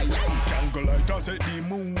 Aye, aye, aye. Candlelight has set the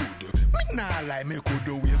mood. Me nah lie, me could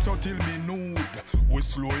wait until me nude. We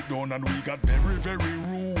slow it down and we got very, very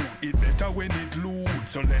rude. It better when it lewd.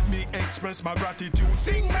 So let me express my gratitude.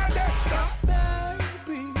 Sing my Dexter.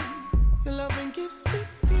 Baby, your loving gives me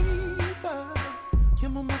fever.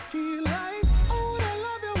 Your mama feel like, oh, would I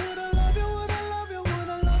love you, would I love you, would I love you, would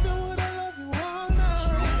I love you, would I love you all night.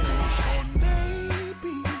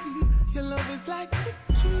 Baby, your love is like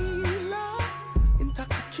tequila,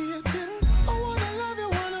 intoxicating. I wanna love you,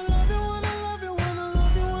 wanna love you, wanna love you, wanna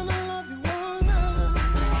love you, wanna love you all night.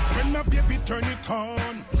 When my baby turn it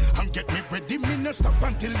on and get me ready, me no stop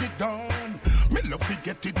until the dawn. Me love to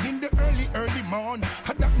get it in the early morn.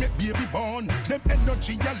 Had that make baby born. Them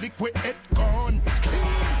energy a liquid it gone.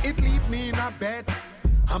 It leave me in a bed.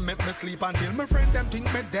 I make me sleep until my friend them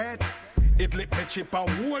think me dead. It lick me chip a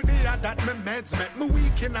whole day that me meds make me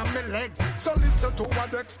weak in my legs. So listen to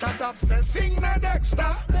what Dexter Dub says. Sing na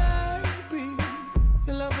Dexter. Baby,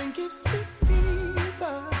 your loving gives me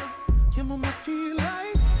fever. Your mama feel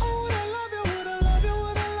like, oh, would I love you, would I love you,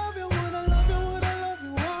 would I love you, would I love you, would I love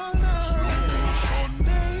you all night.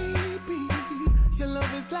 Baby, your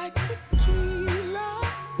love is like tequila,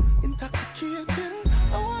 intoxicating.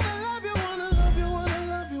 I wanna love you, wanna love you, wanna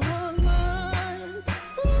love you all night.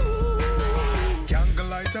 Ooh.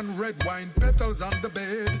 Candlelight and red wine, petals on the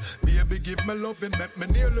bed. Baby, give me love and make me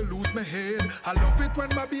nearly lose my head. I love it when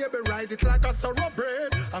my baby ride it like a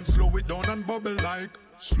thoroughbred and slow it down and bubble like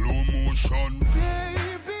slow motion.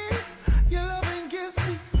 Baby, your loving gives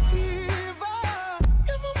me fever.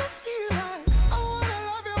 Your mama feel like, I wanna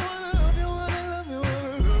love you, wanna love you, wanna love you,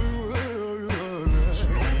 wanna love you.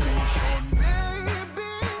 Slow motion.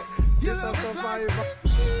 Baby, your love is like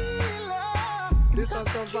tequila. This a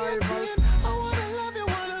survival. I wanna love you,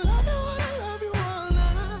 wanna love you, wanna love you all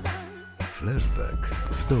night. Flashback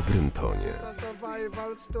w dobrym tonie. It's a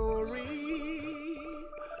survival story.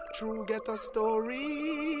 True get a story.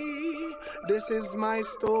 This is my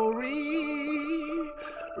story.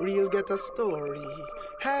 Real get a story.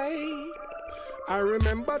 Hey. I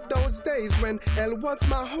remember those days when hell was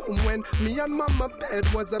my home, when me and mama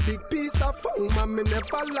bed was a big piece of foam, and me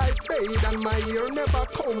never like bathe and my ear never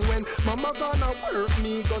comb. When mama gonna work,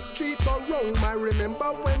 me go street or roam. I remember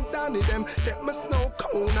when Danny them take my snow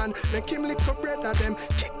cone and make him little brother them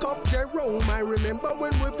kick up Jerome. I remember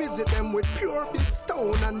when we visit them with pure big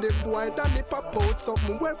stone, and the boy Danny pop out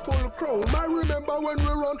something we're full chrome. I remember when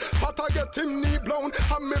we run, but I get him knee blown,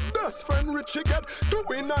 and my best friend Richie get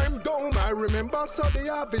doing I'm down. I remember so the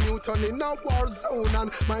avenue turn in a war zone,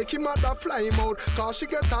 and Mikey mother fly him out cause she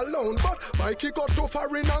get alone. But Mikey got too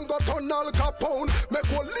foreign and got on Al Capone. Make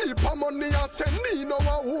one leap of money and send me no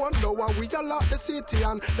one. Now we all lock the city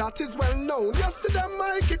and that is well known. Yesterday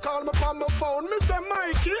Mikey called me from my phone. Me say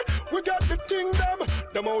Mikey, we got the thing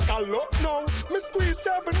them out a lot now. Me squeeze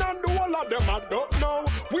 7 and the whole of them I don't know.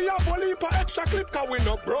 We have a leap of extra clip cause we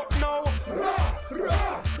not broke now. Rah,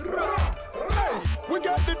 rah, rah. Hey, we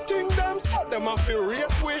got the thing them so them a feel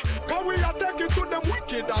rate we. Cause we are taking to them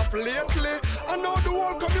wicked off lately. And now the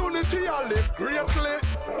whole community a live greatly.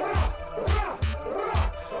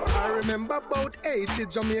 I remember about 80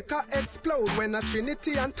 Jamaica explode when a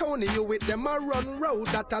Trinity and Tony you with them a run road.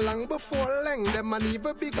 That along before Leng them an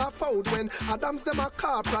even bigger fold. When Adams them a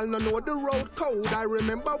corporal no know the road code. I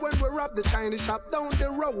remember when we robbed the Chinese shop down the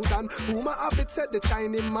road, and rumor of it said the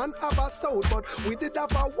Chinese man have a soul, but we did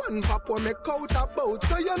have a one pop when me coat a boat.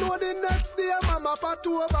 So you know the next day mama part to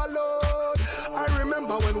overload. I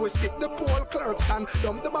remember when we stick the poll clerks and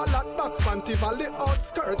dump the ballot box Fanti Valley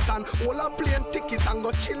outskirts, and all a plane ticket and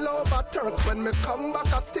go chill over Turks. When me come back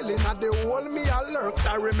a still in a the whole me a lurks.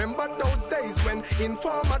 I remember those days when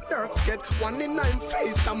informer Turks get 1 in 9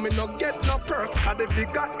 face and me no get no perks. Had the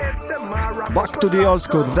bigger head them are Back to the old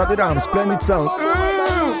school, Daddy Ram, Splendid sound.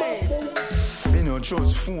 Me no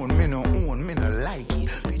trust phone, me no own, me no like it.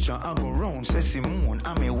 Picture I go round, say Simone,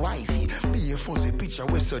 I'm a wifey. Be a fuzzy picture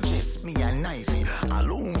we suggest me a knifey.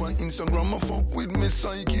 All over Instagram I fuck with me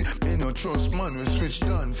psyche. Me no trust man we switch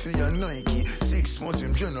down for your Nike. 6 months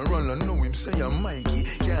him general I know him say I'm Mikey.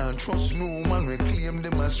 Can't trust no man we claim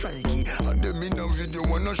them as strikey. And them in a video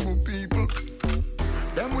wanna show people.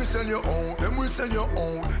 Them we sell your own, them we sell your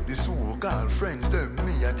own. The so-called friends, them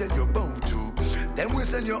me I tell you about to. Them we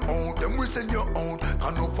sell your own, them we sell your own.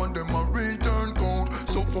 Can't no find them a return code.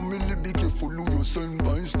 So family be careful who you send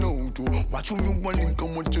vice now to. Watch who you want link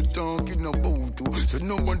and what you talking about to. So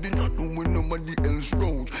nobody not know when nobody else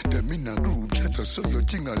wrote. Them in a group chat so your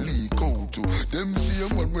thing a leak out to. Them see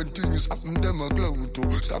a man when things happen them a glow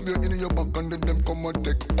to. Stab you in your back and then them come and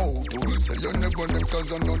take out to. Say you never them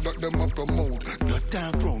cause I know that them a promote. Not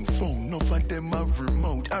dark round phone, no for them have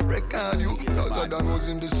remote. I record you, cause I done was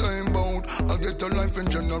in the same boat. I get a life in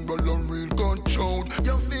general and real control.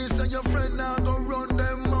 Your face and your friend now go run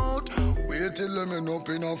them out. Wait till them end up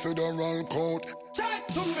in a federal court.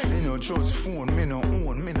 Me no trust phone, me no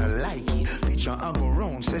own, me no like it. Picture I go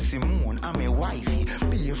round, say Simone, I'm a wifey.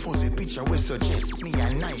 Be a fuzzy picture we suggest me a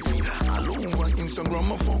knifey. All over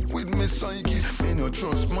Instagram I fuck with me psyche. Me no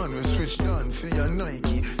trust man we switch down for your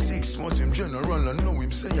Nike. 6 months him general I know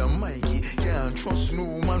him say I'm Mikey. Can't trust no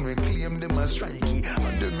man we claim them as strikey.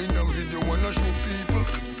 And them in a video wanna show people.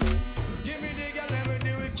 Give me the girl and with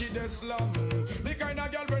the wickedest slum. The kind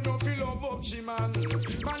of girl we no feel love up she man.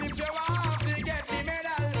 Man if you want to get the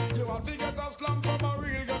medal, you want to get a slum from a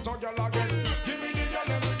real ghetto girl again. Give me the girl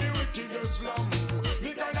and with the wickedest slum.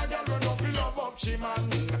 The kind of girl we no feel love up she man.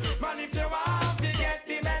 Man if you want to get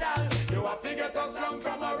the medal, you want to get a slum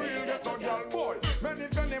from a real ghetto girl. Boy, man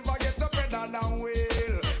if you never get a pedal down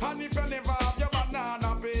wheel, and if you never have your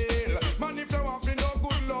banana peel, man if you want to no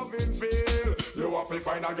good loving feel, you want to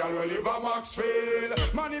find a girl who live a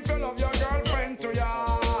Maxfield. Man if you love your girlfriend to ya,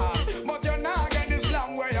 but you're not get the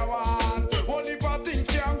slam where you want. Only for things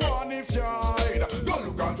can go on if you hide. Go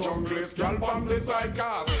look at junglist, girl on the side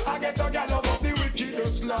cars. I get a girl love up the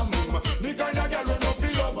wickedest slum. The kind of girl who no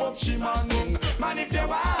feel love up she man. Man if you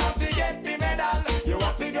want to get the medal, you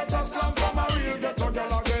want to get a slum from a real ghetto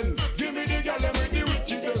girl again. Give me the girl with the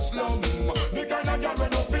wickedest slum. The kind of girl who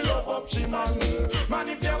no feel love up she man. Man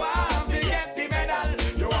if you want to get the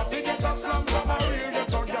medal, you want to get a slum from a real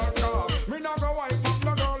ghetto girl. Me not go wife up,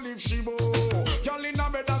 no girl leave she bow. Girl in a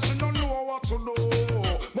bed that she don't know what to do.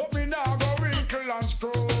 But me not go wrinkle and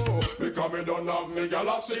screw. Because me don't have me girl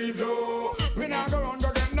a see you. Me not go run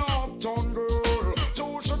go get no uptown girl.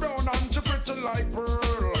 So she brown and she pretty like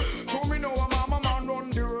pearl. So me know a mama man run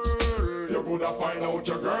the world. You coulda find out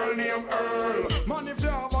your girl named Earl. Man if you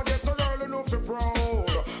ever get a girl you know fi proud.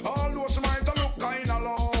 Although she might a look kinda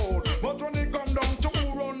loud, but when it come down to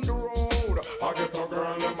who run the road,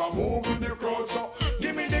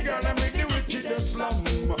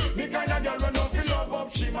 madam. Me kind of girl when no feel love up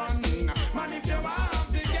she man. Man, if you want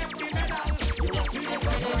to get the medal, you want to be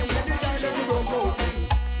first one. The guy let me go.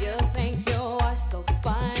 You think you are so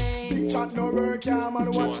fine. Big chat no work, yeah,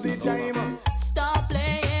 man, watch the time. Stop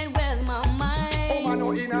playing with my mind. Oh, man,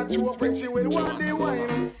 no in a joke when she will want the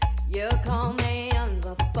wine. You call me on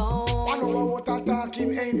the phone. I know what a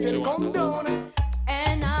talking angel come down.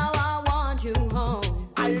 And now I want you home.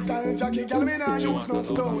 I tell Jackie, girl, me nah use no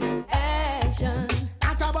stone. Action.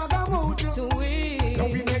 At a bag of mouth. Sweet. Now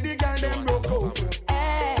we made the girl them broke out.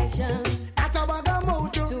 Action. At a bag of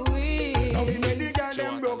mouth. Sweet. Now we made the girl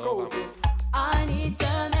them broke out. I need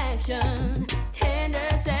some action.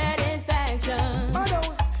 Tender satisfaction.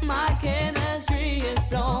 My chemistry is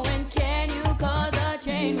flowing. Can you cause a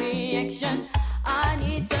chain reaction? I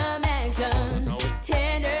need some action.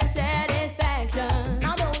 Tender satisfaction.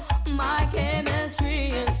 My chemistry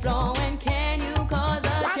is flowing. Can you cause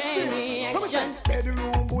a chain reaction?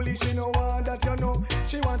 Bedroom bully, she no want that, you know.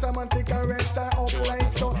 She want a man to caress her up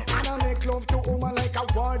like so. And I make love to woman like a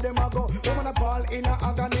war them a go. Woman a ball in a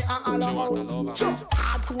agony and all out. Sure,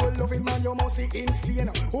 hardcore loving man, you must see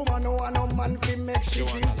insane. Woman no want no man to make she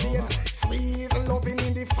feel pain. Sweet loving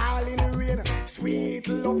in the falling rain. Sweet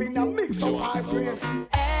loving a mix of our brain.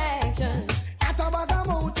 Action. At a bag of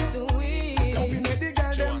mouth. Sweet. Now we make the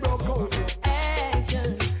girl them broke out.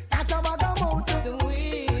 Action. At a bag of mouth.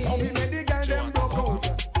 Sweet. Now we make the girl them broke out.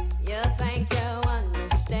 You think you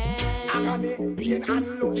understand? Agony, pain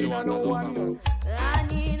and loving and no one. I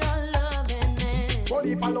need a loving man. But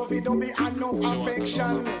if I love it, don't be enough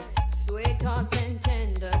affection. Sweet talks and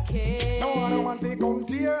tender kiss. No one want to come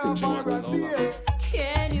tear up our Brazil.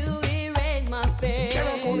 Can you erase my face?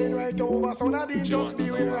 Never coming right over, so now they just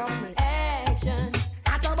beware of me. Action.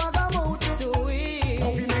 At a bag of mouth. Sweet. Now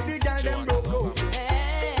we make the girl them broke out.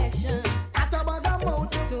 Action. At a bag of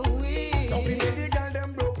mouth. Sweet. Now we make the girl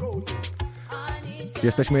them broke out.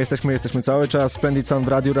 Jesteśmy cały czas. Splendid Sound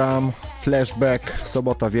Radio Ram, Flashback,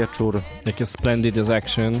 sobota wieczór. Jak jest Splendid is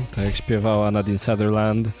Action, tak jak śpiewała Nadine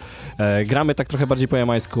Sutherland. Gramy tak trochę bardziej po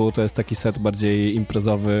jamańsku, to jest taki set bardziej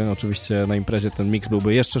imprezowy. Oczywiście na imprezie ten mix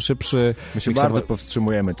byłby jeszcze szybszy. My się bardzo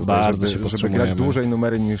powstrzymujemy tutaj, żeby grać dłużej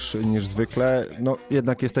numery niż zwykle. No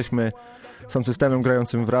jednak jesteśmy sound systemem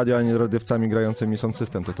grającym w radio, a nie radiowcami grającymi sound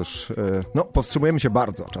system. To też, powstrzymujemy się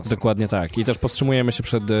bardzo czasem. Dokładnie tak. I też powstrzymujemy się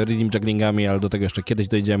przed rhythm jugglingami, ale do tego jeszcze kiedyś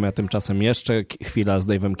dojdziemy, a tymczasem jeszcze chwila z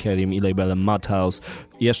Dave'em Kerrym i labelem Madhouse.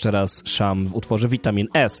 Jeszcze raz Sham w utworze Vitamin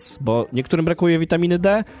S, bo niektórym brakuje witaminy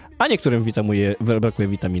D, a niektórym brakuje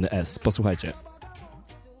witaminy S. Posłuchajcie.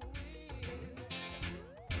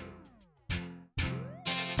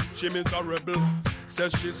 Jimmy's a rebel,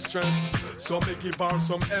 says she's stressed, so me give her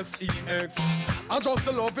some sex. I just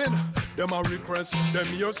loving them a request. Them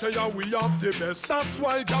here say we have the best. That's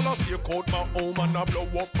why gyal stay out my home and I blow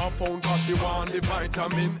up my phone 'cause she want the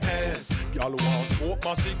vitamin S. Gyal want smoke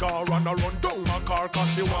my cigar and I run down my car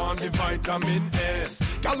 'cause she want the vitamin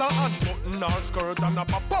S. Gyal a unbutton her skirt and I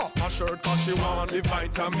pop off my shirt 'cause she want the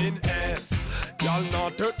vitamin S. Gyal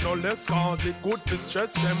not hurt no less 'cause it good for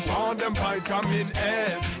stress. Them want them vitamin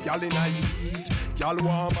S. Gyal in a heat, gyal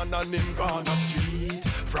warm and him gone a street.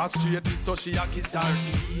 Frustrated so she a kiss her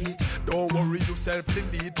teeth. Don't worry yourself,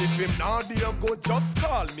 delete. If him not there go, just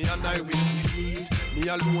call me and I will tweet. Me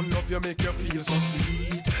alone love you, make you feel so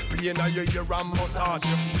sweet. Pain in your ear and massage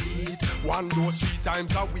your feet. One dose 3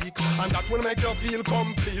 times a week, and that will make you feel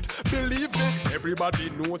complete. Believe me,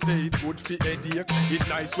 everybody knows say it good for headache. It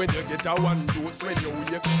nice when you get a one dose when you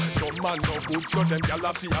wake. Some man no good, so them gyal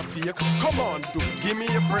a feel fake. Come on, dude, give me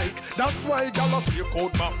a break. That's why gyal a stay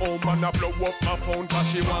out my home and I blow up my phone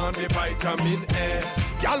 'cause she want the vitamin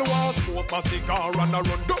S. Gyal want smoke my cigar and I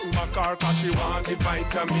run down my car 'cause she want the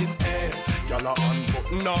vitamin S. Gyal a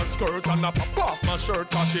unbutton her skirt and I pop off my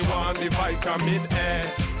shirt 'cause she want the vitamin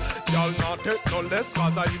S. Gyal not take no less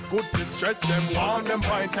 'cause I eat good for stress. Them want them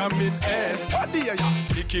vitamin S. What dear ya?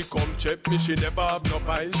 Nikki come check me, she never have no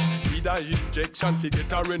vice. Need a injection fi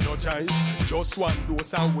get her energize. Just one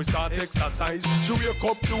dose and we start exercise. She wake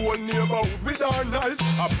up the whole neighborhood with her nice.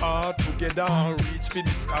 Apart together and reach for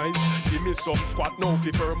the skies. Give me some squat now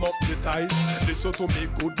fi firm up the ties. Listen to me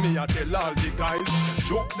good, me I tell all the guys.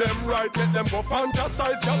 Joke them right, let them go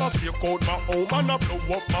fantasize. Y'all stay out my home and I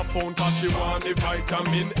blow up my phone 'cause she want the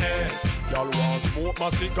vitamin S. Y'all want smoke my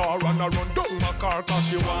cigar and I run down my car 'cause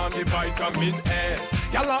she want the vitamin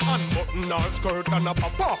S. Y'all unbutton her skirt and I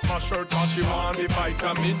pop off my shirt cause she want the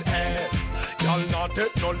vitamin S. Y'all not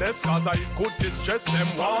take no less cause I could distress them,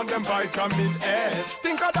 want them vitamin S.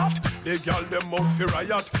 Think of that, the girl them out for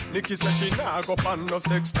riot. Nikki says she nah go pan no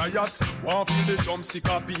sex diet. Want feel the drum stick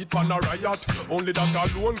a beat pan a riot. Only that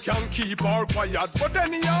alone can keep her quiet. But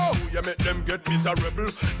anyhow, you make them get miserable.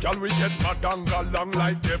 Girl we get mad and go long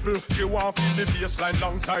like devil. She want feel the bassline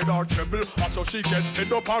alongside her treble. So she get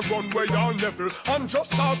fed up and run way on level. And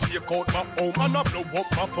just start take out my home and I blow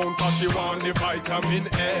up my phone cause she want the vitamin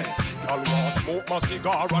S. Girl want smoke my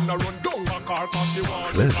cigar and I run down my car cause she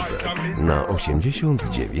want the Flashback vitamin na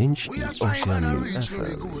 89,8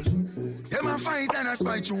 FM. Them a fight and a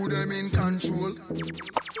spite through them in control.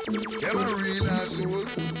 Them a real asshole.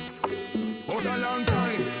 But a long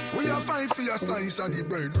time, we a fight for a slice of the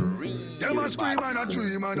bread. Them a scream and a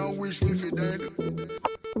dream and a wish we fi dead.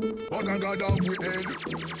 But I got down we head.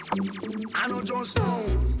 I know just now,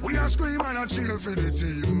 we a scream and a cheer for the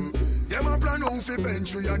team. Them a plan out fi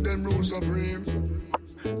bench we and them rule supreme.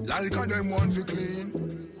 Like a them want fi clean.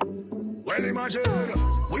 Well imagine,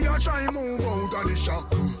 we a try move out of the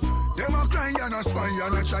shock. Them a cry and a spy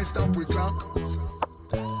and a try stop we clock.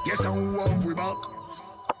 Guess how off we back.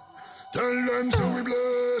 Tell them so we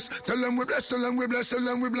bless. Tell them we bless, tell them we bless, tell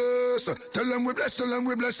them we bless. Tell them we bless, tell them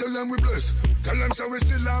we bless, tell them we bless. Tell them so we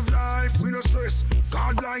still have life, we no stress.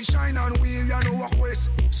 God light shine and we ya know what quest.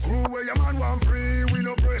 Screw where your man want pray, we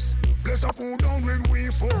no press. Bless up who down when we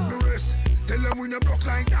fuck the rest. Tell them we no block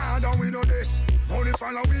like that and we know this. Only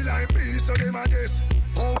follow we like peace so them a guess.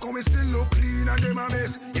 How come we still look clean and them a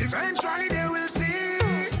mess? Eventually they will see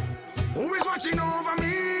who is watching over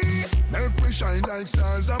me. Make we shine like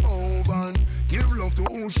stars above and give love to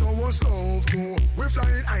who show us love to. We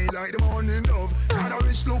flying high like the morning dove. Got a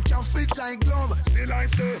rich look can fit like glove. See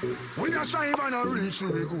life there. We a strive and a reach to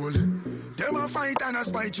the goal. Them a fight and a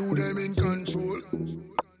spite through them in control.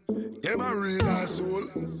 Them a real asshole.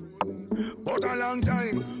 But a long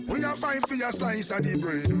time, we a fight for a slice of the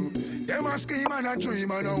bread. Them a scheme and a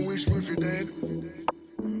dream and a wish we fi dead.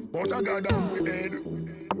 But I got down we head.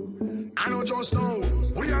 I know just now,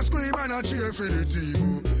 we a scream and a cheer for the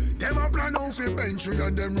team. Them a plan out for bench we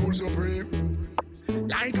and them rule supreme.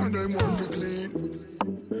 Like and them want for clean.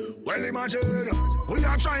 Well imagine, we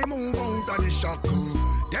a try move out of the shock.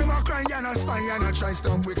 Them a cry and a spy and a try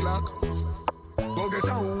stop we clock. But guess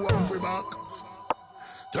how off we back.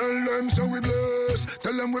 Tell them so we bless.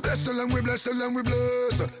 Tell them we bless, tell them we bless, tell them we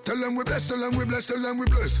bless. Tell them we bless, tell them we bless, tell them we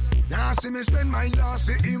bless. Now see me spend my last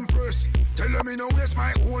to impress. Tell them me no waste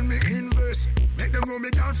my own, me invest. Make them know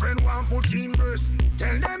me girlfriend want put in verse.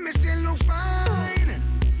 Tell them me still look fine.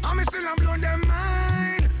 And me still am blown them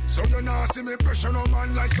mind. So you now see me pressure no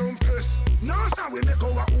man like some piss. Now so we make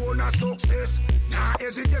our own a success. Now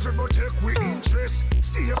hesitate but take we interest.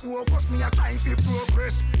 Stay focused, me a try fi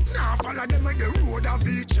progress. Now follow them like the road and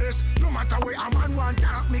beaches. No matter where a man want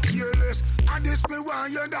talk, me careless. And this me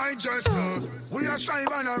want you digest. We a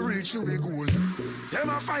strive and a reach to be goal. Them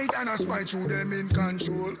a fight and a spite through them in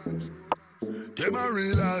control. Them a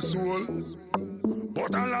real asshole.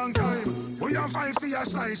 But a long time, we a fight for a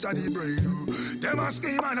slice of the bread. Them a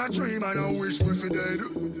scheme and a dream and a wish we fi dead.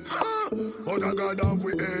 But I got off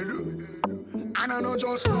we head. And I know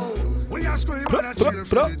just now, we a scream and a cheer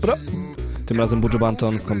for the team. Tym razem Buju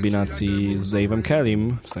Banton w kombinacji z Dave'em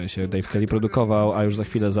Kellym, w sensie Dave Kelly produkował, a już za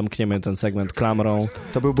chwilę zamkniemy ten segment klamrą.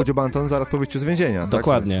 To był Buju Banton zaraz po wyjściu z więzienia,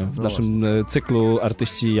 Dokładnie, tak? w naszym cyklu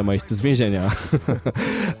artyści jamańscy z więzienia.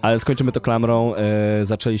 Ale skończymy to klamrą.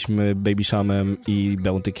 Zaczęliśmy Baby Shamem i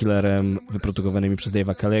Bounty Killerem wyprodukowanymi przez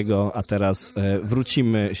Dave'a Kelly'ego, a teraz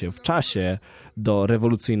wrócimy się w czasie do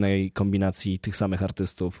rewolucyjnej kombinacji tych samych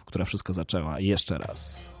artystów, która wszystko zaczęła. I jeszcze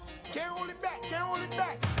raz.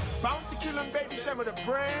 Baby Sham with a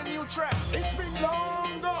brand new track. It's been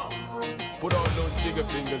long gone. Put all those jigger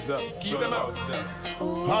fingers up. Keep them out.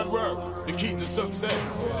 Hard work, the key to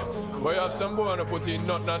success. Boy, have some boy to put in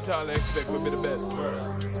nothing at all and expect we'll be the best.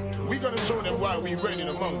 We gonna show them why we reigning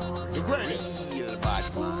among the greatest.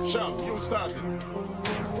 Sham, you started.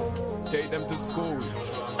 Take them to school.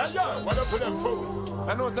 Hey yo, what up with them fool?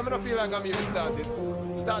 I know some of them feel like I'm even started.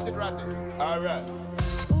 Started ratting. Alright.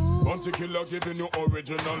 Bounty killer giving you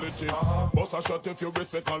originality. Boss a shot if you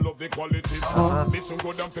respect and love the quality. Listen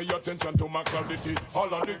good and pay attention to my clarity.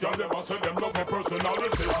 All of the girls them say them love my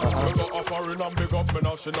personality. Me go offering and big up my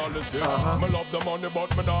nationality. Me love the money but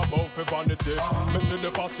me not bout for vanity. Me see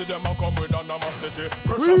the posse them a come with animosity.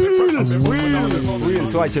 Will,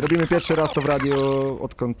 słuchajcie, robimy pierwszy raz to w radio,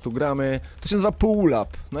 odkąd tu gramy. To się nazywa pull-up.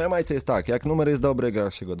 Na Jamajce jest tak, jak numer jest dobry,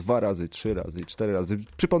 gra się go 2 razy, 3 razy, 4 razy.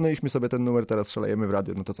 Przypomnieliśmy sobie ten numer, teraz szalejemy w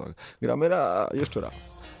radio, no to co? Gramy jeszcze raz.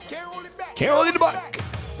 Can't hold it back.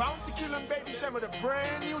 Bounty killing baby Shem with a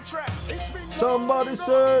brand new track. Somebody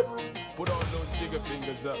said. Put all those jigger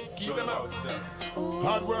fingers up. Keep them out.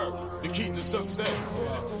 Hard work, the key to success.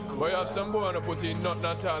 Boy, have some boy to put in nothing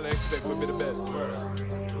at all and expect we'll be the best.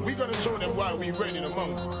 We gonna show them why we reigning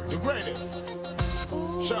among the greatest.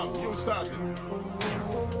 Shout, you started.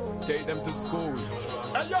 Take them to school.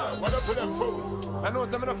 Hey yo, what up with them fool? I know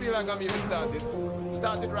some of them feel like I'm even started.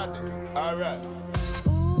 Started running. Alright.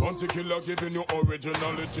 Bounty killer giving you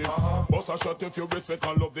originality. Boss a shot if you respect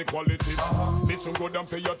and love the quality. Listen good and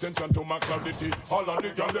pay attention to my clarity. All of the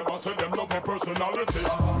girl them I say them love my personality.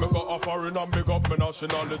 Me go a foreign and big up my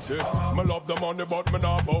nationality. Me love the money but me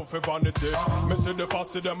not bow for vanity. Me see the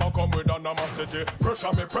fussy them a come with animosity. Pressure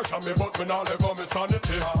me but me not let go me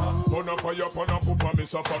sanity. Put up for your pun and poop on me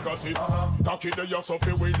suffocati. Cocky the yourself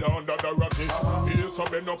you wheel under the ratty. Feel so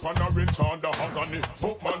bend up on a rich under agony.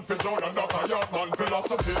 Book man for John and that a yard man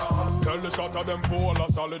philosophy. Tell the shot of them for all of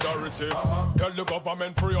solidarity. Tell the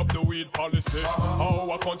government free up the weed policy. How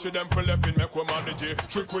a country them for left in make we manage it.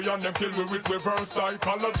 Trick we and them kill we with reverse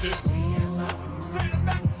psychology.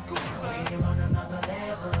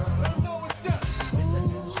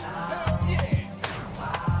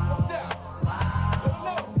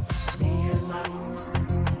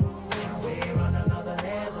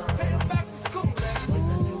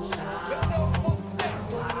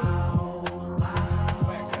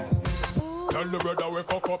 Tell the brother we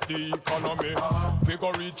fuck up the economy.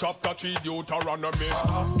 Figure reach chapter 3 Deuteronomy.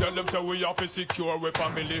 Tell them say we have to secure we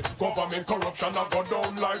family. Government corruption a go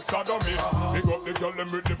down like sodomy. Big up the girl them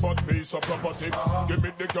with the fat piece of property. Give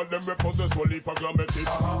me the girl them we possess will leave a glamity.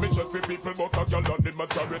 Me check for people but a girl on the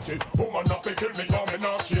majority. Woman not fi kill me now me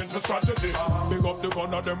not change the strategy. Big up the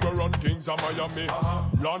gun of them we run things in Miami.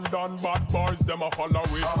 London bad boys them a follow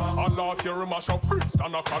we. And last year we mash up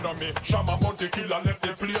Princeton Academy. Shama Monte killer left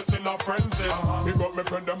the place in a frenzy. Big up me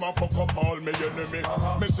friend them a fuck up all me enemy.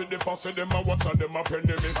 Me see the fussy them a watch and them a penny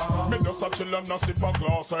me. Me just a chill and a sip a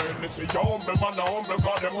glass of Hennessy. You humble man a humble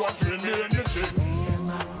God them watching me energy.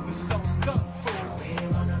 This is how it's done for.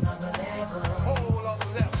 We're on another level. Whole other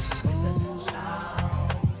level. With a new sound.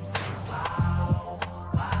 Wow.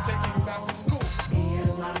 Taking you back to school. Me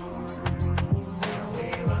and my crew.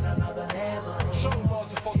 We're on another level. Show them all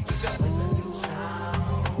supposed to do. With a new sound.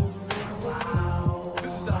 Wow.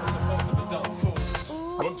 This is how it's supposed to be done for.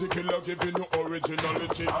 Bounty killer giving you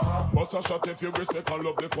originality. But a shot if you respect and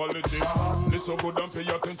love the quality. Listen good and pay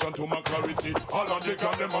attention to my clarity. All of the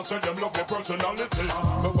girls them a say them love my personality.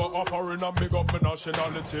 Me go up foreign and big up my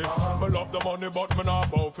nationality. Me love the money but me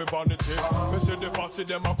not bow for vanity. Me see the fussy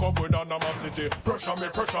them a come with animosity. Pressure me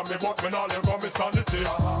but me not let go me sanity.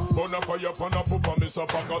 Burn up for your pan and poop on me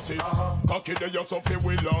suffocati. Cocky the yourself you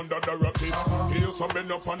will under the ratty. Feel some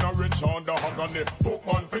bend up on a rich under agony. Book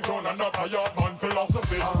man for John and not a yard man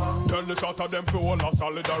philosophy. Tell the shot of them for all of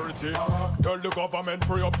solidarity. Tell the government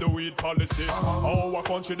free up the weed policy. How a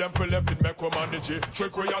country them for left it make we manage it.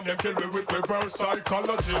 Trick we and them kill we with reverse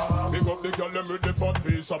psychology. Big up the girl them with the fat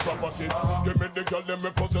piece of property. Give me the girl them we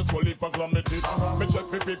possess will leave a calamity. Me check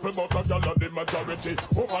for people but a girl of the majority.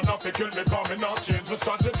 Woman have to kill me cause me not change the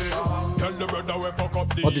strategy. Tell the brother we fuck up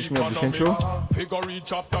the economy. Figure reach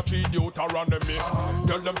chapter 3 Deuteronomy.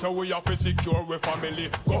 Tell them say we have to secure we family.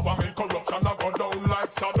 Government corruption a go down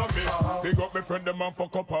like sodomy. Big up me friend them and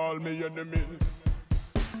fuck up all me enemies.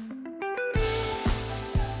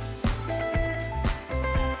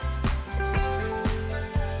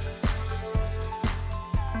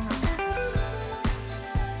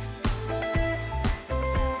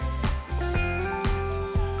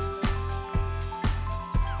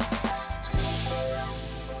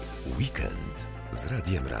 Weekend z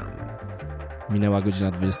Radiem Ram. Minęła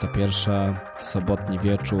godzina 21, sobotni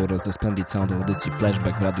wieczór ze Splendid Sound audycji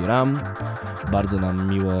Flashback w Radiu Ram. Bardzo nam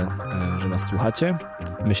miło, że nas słuchacie.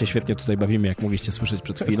 My się świetnie tutaj bawimy, jak mogliście słyszeć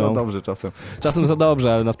przed chwilą. Za dobrze czasem. Czasem za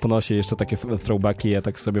dobrze, ale nas ponosi jeszcze takie throwbacki. Ja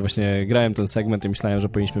tak sobie właśnie grałem ten segment i myślałem, że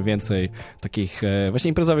powinniśmy więcej takich właśnie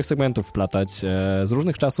imprezowych segmentów wplatać z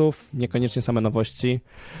różnych czasów, niekoniecznie same nowości,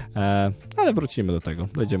 ale wrócimy do tego,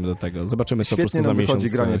 dojdziemy do tego. Zobaczymy, co po prostu za miesiąc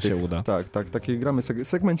się uda. Tak, takie gramy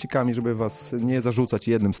segmencikami, żeby was nie zarzucać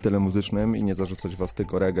jednym stylem muzycznym i nie zarzucać was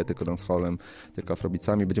tylko reggae, tylko dancehallem, tylko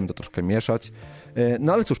afrobicami. Będziemy to troszkę mieszać.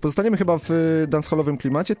 No ale cóż, pozostaniemy chyba w dancehallowym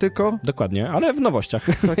klimacie, tylko... Dokładnie, ale w nowościach.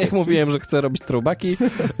 Tak jak mówiłem, że chcę robić throwbacki,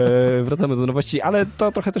 wracamy do nowości, ale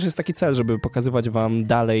to trochę też jest taki cel, żeby pokazywać wam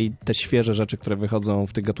dalej te świeże rzeczy, które wychodzą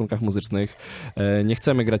w tych gatunkach muzycznych. Nie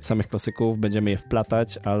chcemy grać samych klasyków, będziemy je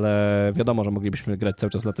wplatać, ale wiadomo, że moglibyśmy grać cały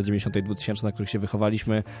czas lata 90. i 2000, na których się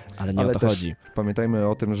wychowaliśmy, ale nie o to chodzi. Pamiętajmy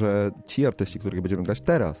o tym, że ci artyści, których będziemy grać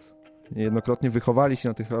teraz, niejednokrotnie wychowali się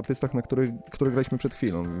na tych artystach, na których graliśmy przed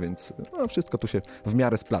chwilą, więc wszystko tu się w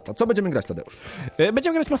miarę splata. Co będziemy grać, Tadeusz?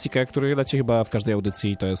 Będziemy grać Masikę, który leci chyba w każdej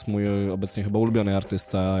audycji. To jest mój obecnie chyba ulubiony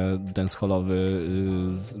artysta dancehallowy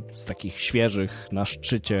z takich świeżych, na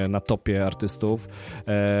szczycie, na topie artystów.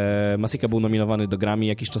 Masika był nominowany do Grammy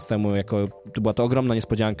jakiś czas temu. Była to ogromna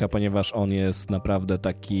niespodzianka, ponieważ on jest naprawdę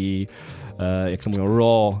taki, jak to mówią,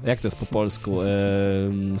 raw, jak to jest po polsku,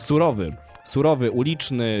 surowy,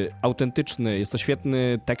 uliczny, autentyczny. Jest to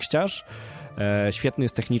świetny tekściarz. Świetny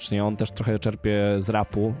jest technicznie, on też trochę czerpie z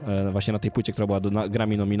rapu. Właśnie na tej płycie, która była do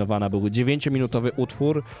Grammy nominowana, był 9-minutowy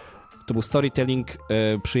utwór. To był storytelling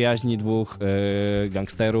przyjaźni dwóch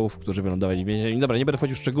gangsterów, którzy wylądowali w więzieniu. Dobra, nie będę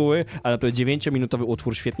wchodził w szczegóły, ale to jest 9-minutowy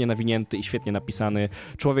utwór, świetnie nawinięty i świetnie napisany.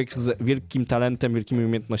 Człowiek z wielkim talentem, wielkimi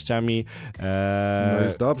umiejętnościami. No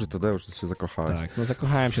już dobrze, Tadeusz, że się zakochałeś. Tak, no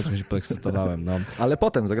zakochałem się, trochę się podekscytowałem. No. Ale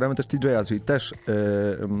potem zagramy też TJ'a, czyli też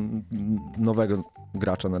nowego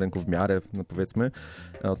gracza na rynku w miarę, no powiedzmy,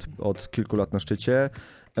 od kilku lat na szczycie.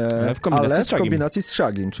 Ale w kombinacji z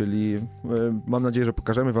Shagiem, czyli mam nadzieję, że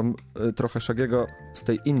pokażemy wam trochę Shagiego z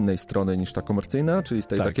tej innej strony niż ta komercyjna, czyli z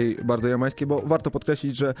tej takiej bardzo jamańskiej, bo warto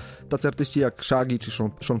podkreślić, że tacy artyści jak Shaggy czy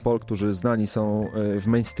Sean Paul, którzy znani są w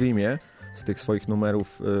mainstreamie z tych swoich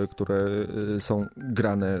numerów, które są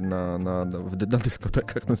grane na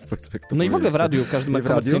dyskotekach. No i w ogóle w radiu, w każdym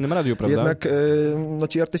komercyjnym radiu, prawda? Jednak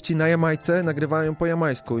ci artyści na Jamajce nagrywają po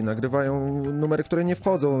jamańsku i nagrywają numery, które nie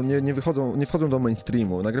wchodzą do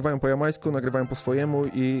mainstreamu. Nagrywają po jamańsku, nagrywają po swojemu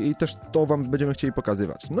i też to wam będziemy chcieli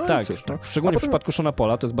pokazywać. No tak, i cóż, tak. Szczególnie w przypadku Seana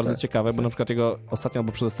Paula to jest bardzo ciekawe, bo na przykład jego ostatnia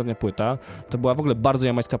albo przedostatnia płyta to była w ogóle bardzo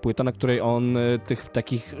jamańska płyta, na której on tych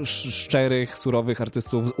takich szczerych, surowych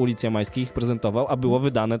artystów z ulic jamańskich prezentował, a było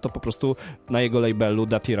wydane to po prostu na jego labelu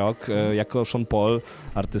Dirty Rock jako Sean Paul,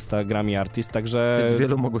 artysta, Grammy artist, także... Więc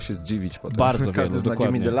wielu mogło się zdziwić potem. Bardzo Każdy wielu, zna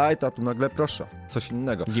dokładnie. Gimme the Light, a tu nagle proszę, coś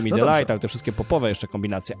innego. Gimme the Light, ale te wszystkie popowe jeszcze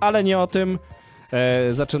kombinacje, ale nie o tym.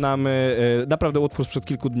 Zaczynamy naprawdę utwór sprzed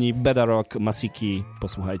kilku dni, Beda Rock, Masiki,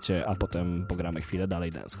 posłuchajcie, a potem pogramy chwilę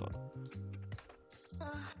dalej dancehall.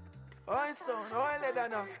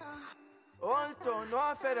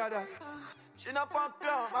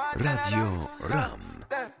 Radio Ram.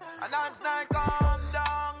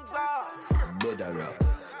 Beda Rock.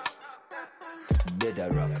 Beda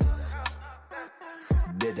Rock.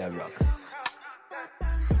 Beda Rock.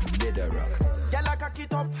 Beda Rock. Girl, I cock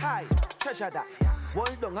it up high, treasure that.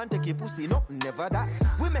 Hold on and take your pussy, no, never that.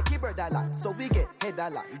 We make it bird a lot, so we get head a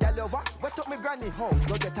lot. Girl, you what? Wet up me granny house,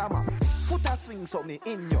 go get a map. Foot a swing, so me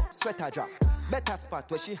in your sweater drop. Better spot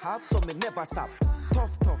where she have, so me never stop.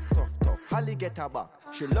 Tough, tough, tough, tough. Holly get her back.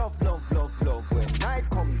 She love, love, love, love when night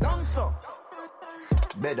come down, so.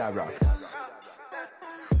 Beda Rock.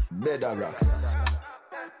 Beda Rock.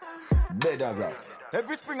 Beda Rock.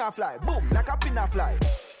 Every spring I fly, boom, like a pin I fly.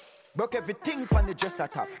 Broke everything on the dresser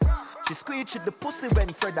top. She squeeze the pussy when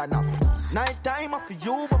Fred and up. Night time after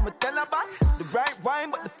you when me tell her back. The right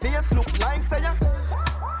rhyme but the face look like say ya.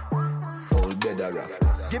 Old Beda Rock.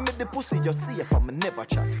 Give me the pussy you see if I'm never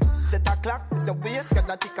chat. Set a clock with the waist got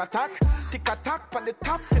a tick attack. Tick attack on the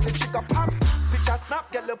top till the trigger pop. Picture snap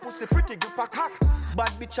get the pussy pretty grip a cock.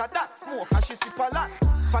 Bad bitch a that smoke and she sip a lot.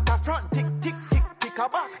 Fat a front tick tick tick tick a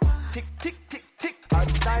back. Tick tick tick tick as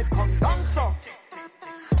night come down so.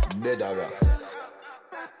 Beda Rock.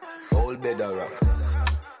 Old Beda Rock.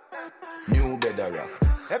 New Beda Rock.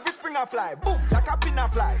 Every spring I fly, boom, like a pin I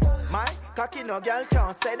fly. My cocky no girl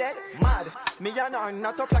can't say that. Mad, me and her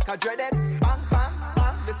not up like a dreaded. Bang, bang,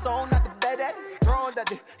 bang, the sound of the deadhead. Thrown at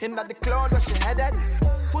the, in the cloud where she headed.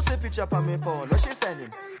 Pussy picture on me phone, where she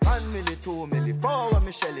sending. 1 milli, 2 milli, 4 when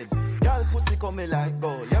me shelling. Girl pussy come me like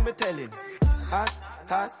gold, yeah me telling. Has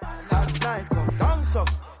night come down so.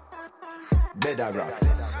 Beda Rock.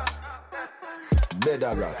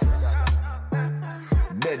 Beda Rock.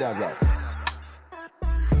 Beda Rock.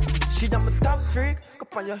 She done my top freak,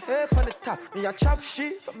 cup on your head on the top. Me a chop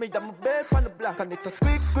shit, for me done my bed on the block. And it a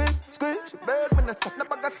squeak, squeak, squeak. She bird when I stop. No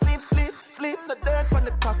bag of sleep, sleep, sleep. No dirt on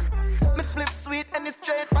the cock. Me split sweet and it's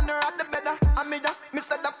straight from the rock the better. I me da, me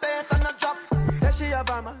set the pace and a drop. Say she have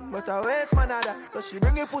a man, but her waist man a that. So she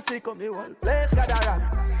bring a pussy, come the whole place got a rock.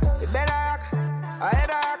 It better rock, I head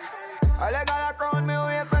rock. I leg a rock round me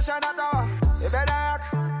waist, pressure that tower. It better rock,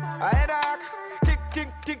 I head rock. Tick, tick,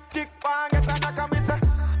 tick, tick, bang, get a knock on me say.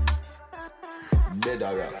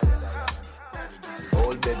 Beda Rock.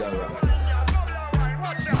 Old Beda Rock.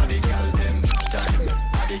 Body girl them time.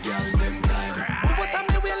 Body girl them time. What am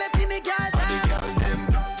I letting the girl time? Body girl them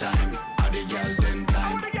time. Body girl them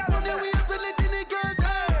time. What am I letting the girl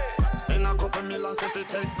time? Send a couple millions if you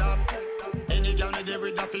take that. Any girl me there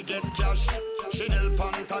with that fi get cash. She help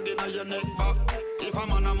on tag in your neck back. If a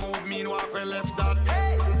man a move, mean walk we left that.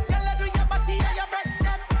 Hey, girl, I do your body and your breast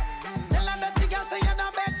them. Tell her that the girl say you're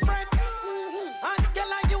not best friend. And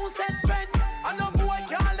girl, I you said trend. And no boy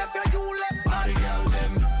can't left you left. Body girl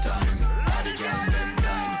them time, body girl them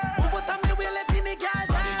time. Move out of me, we let in the girl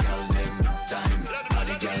time. Body girl them time,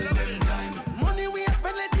 body girl them time. Money we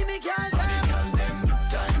spend, let in the girl time. Body girl them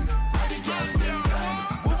time, body girl them time.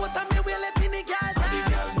 Move out of me, we let in the girl time. Body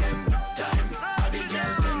girl them time, body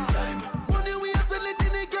girl them time. Money we spend, let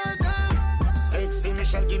in the girl time. Sexy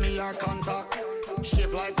Michelle, give me your contact.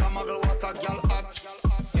 Shape like a muggle, what a girl act.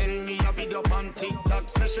 Send me a video on TikTok.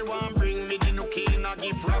 Say she want bring me the nookie in a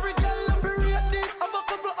gift wrap. Every girl love to rate this. Have a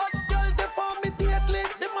couple hot girls they on me date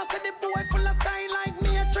list. They must say the boy full of style like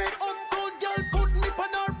Matrix. Uptown girl put me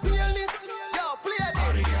on our playlist. Yo, play this.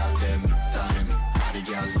 Body girl them time, body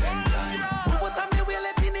girl them time. Move out of me, we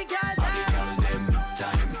let in the girl time. Body girl them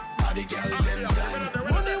time, body girl them time.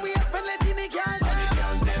 Money we spend, let in the girl time. Body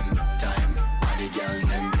girl them time, body girl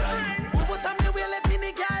them time. Move out of me, we let in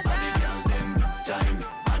the girl time. Body girl them time,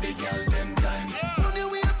 body girl them time. Money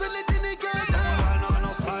we spend, let in the girl time. Someone on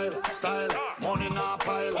no style, money na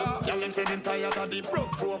pile. Girl them say them tired of the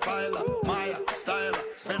broke profile. My style,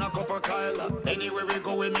 spend a couple Kyle. Anywhere we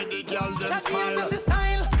go, we make the girl them smile. Just the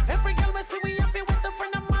style. Every girl we see we have it with a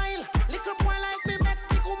friend of mine. Liquor boy like me, make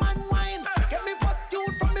the woman wine. Get me first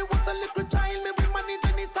youth from me was a little child. Me we manage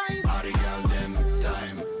any size. Body girl them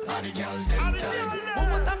time, body girl them time.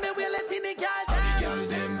 Move out of me, we let in the girl time. Body girl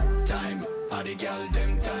them time, body girl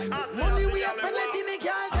them time. Money we spend, let in the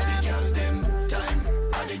girl time. Body girl them time,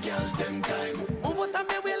 body girl them time. Move out of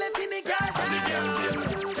me, we let in the girl Body time. girl them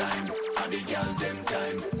time, body girl them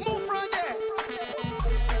time. Move from there.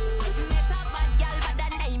 Met a bad girl, but the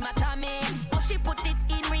name of Tommy. Oh, she put it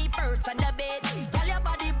in reverse on the bed. Girl, your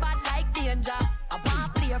body bad like danger. I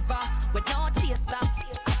want flavor with no chaser.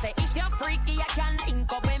 I say if you're freaky, I can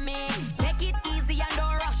link up with me. Take it easy and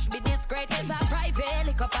don't rush me. This great is a private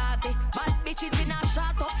liquor party. Bad bitches in a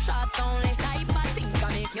shot up shots only. Type of things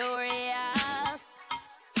got me curious.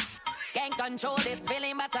 Can't control this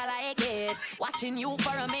feeling, but I like it. Watching you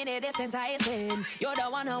for a minute is enticing. You're the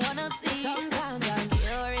one I wanna see. Sometimes I'm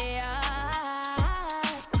curious.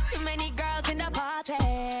 Too many girls in the party.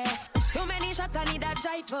 Too many shots, I need a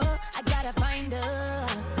driver. I gotta find her.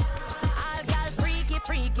 All girls freaky,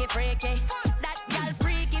 freaky, freaky. That girl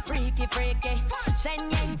freaky, freaky, freaky.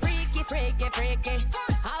 Shen Yang freaky, freaky, freaky.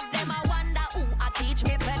 Have them I wonder who I teach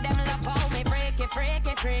me. Say them love how me freaky,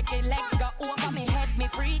 freaky, freaky. Legs go over me head, me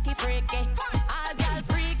freaky, freaky. All girls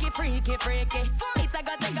freaky, freaky, freaky. It's a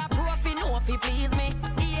got take a profi, no fi please me.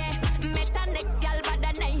 Yeah, met a next girl by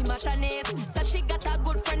the name of Shanice. So she got a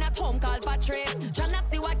good friend at home called Patrice. Tryna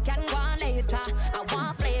see what can go on later. I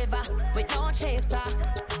want flavor with no chaser.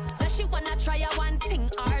 So she wanna try a one thing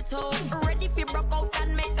or two. Ready fi broke out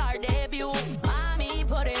and make her debut. Mommy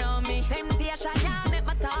put it on me. Temptation, yeah, make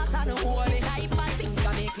my thoughts on the whole. Type of things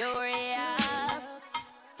got me curious.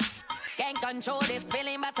 Can't control this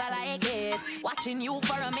feeling, but I like it. Watching you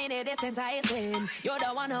for a minute is enticing. You're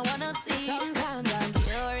the one I wanna see. Sometimes I'm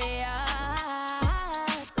curious.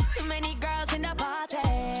 Too many girls in the party.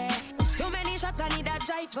 Too many shots, I need a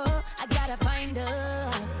driver. I gotta find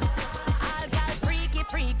her. All girls freaky,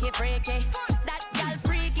 freaky, freaky. That girl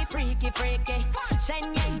freaky, freaky, freaky.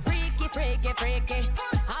 Shen Yang freaky, freaky, freaky.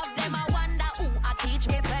 Have them I wonder who I teach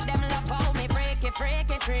me. Say them love how me freaky,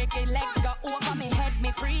 freaky, freaky. Legs go over me head,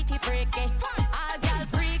 me freaky, freaky. All girls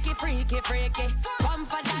freaky, freaky, freaky. Come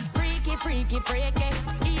for that freaky, freaky, freaky.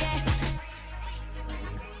 Yeah.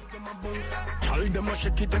 Tell them I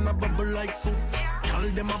shake it and I bubble like soup. Tell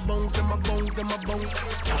them I bounce, them I bounce, them I bounce.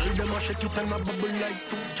 Tell them I shake it and I bubble like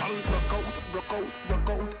soup. Tell rock out, rock out, rock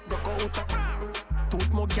out, rock out.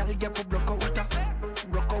 Tout mon gal get pour block out.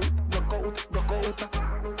 Rock out, rock out, rock out.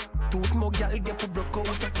 Tout mon gal get pour block out.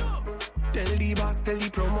 Tell the boss, tell the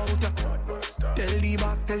promoter. Tell the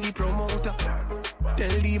boss, tell the promoter.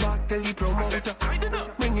 Tell the boss, tell the promoter.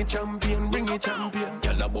 Bring it champion, bring it champion.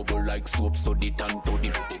 Gyal a bubble like soap, so the tan to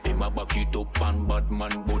the. Him a back it up and bad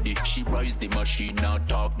man body. She rise the machine, now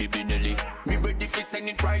talk the Benelli. Me ready fi send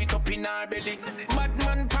it right up in her belly. Bad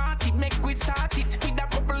man party, make we start it. With a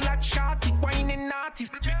couple of shot it, whining naughty.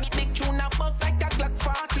 Big tune a bust like a Glock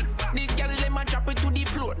 40. The gyal dem a drop it to the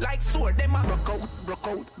floor like sword. Dem a rock out, rock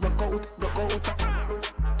out, rock out, rock out.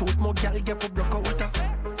 Tout mon gal get pour block out.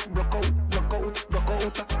 Rock out, rock out, rock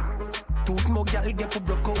out. Tout mon gal get pour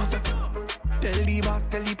block out. Tell the boss,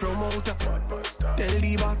 tell the promoter. Tell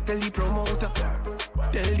the boss, tell the promoter.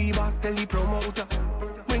 Tell the boss, tell the promoter.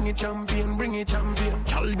 Bring it champion, bring it champion.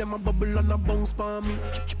 Tell them a bubble and a bounce for me.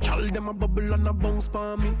 Tell them a bubble and a bounce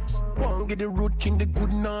for me. Won't get the road king, the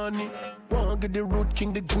good nanny. Won't get the road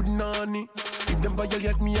king, the good nanny. If them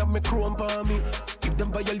violate me, have me chrome for me. If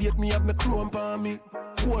them violate me, have me chrome for me.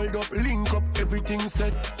 Hold up, link up, everything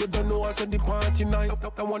set. You don't know what's at the party night.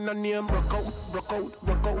 I wanna name rock out, rock out,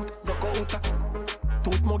 rock out, rock out.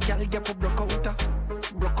 Tout mon gal get for rock out.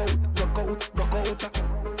 Rock out, rock out, rock out.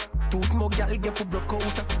 Tout mon gal get for rock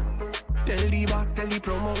out. Tell the boss, tell the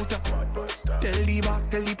promoter. Tell the boss,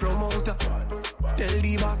 tell the promoter. Tell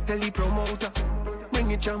the boss, tell the promoter.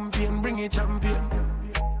 Bring it champion, bring it champion.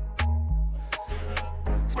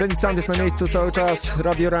 Splendid Sound jest na miejscu cały czas.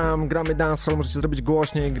 Radio Ram, gramy dancehall, możecie zrobić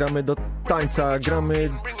głośniej, gramy do tańca, gramy...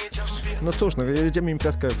 No cóż, no jedziemy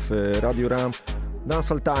imprezkę w Radio Ram.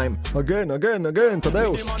 Dancehall time. Again, again, again.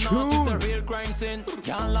 Tadeusz. Tune.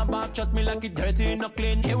 Can't back chat me like it dirty, no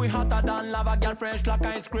clean. Here we hotter than lava, girl fresh like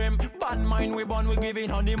ice cream. Bad mind we born, we giving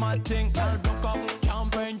honey mad thing. Girl broke up,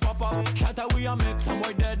 champagne pop up. Shatter we a make some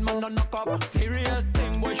boy dead man don't knock up. Serious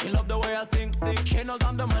thing, boy she love the way I sing. She knows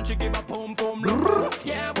I'm the man, she give a boom boom look.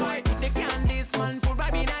 Yeah boy, they can't this man food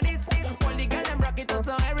vibing at this. All the girl them rock it up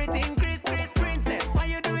so everything crisp. Princess, what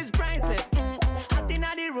you do is priceless. Hot in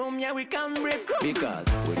the room, yeah we can breathe. Because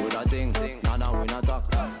we do that thing, nah we not talk.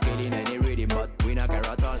 Killing any rhythm, but we not care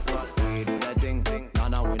at all. We do that thing,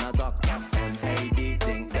 nah we not talk. M.A.D.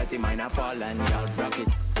 thing, dirty mind a fall and y'all rock it,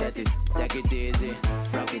 set it, take it easy.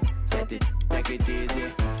 Rock it, set it, take it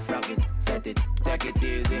easy. Rock it, set it, take it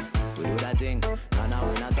easy. We do that thing, nah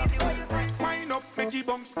we not talk. Wind up, make it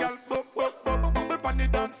bounce, girl, bop, bop, bop. Bubble on the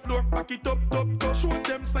dance floor, back it up, top, top. Show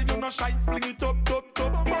them say you no shy, fling it up, top,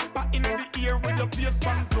 top. Bumper in the ear with your face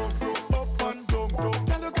pan, drum, up and down, down.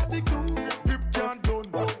 Tell us that it cool, grip can't done.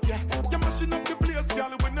 Yeah, you're mashing up the place,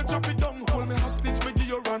 girl, when you drop it down. Hold me hostage, make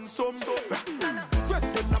you ransom. Red,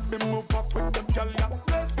 then I be move off with them, girl, yeah.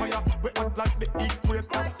 Bless fire, we act like the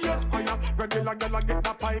equator. Yes, fire, regular, girl, I get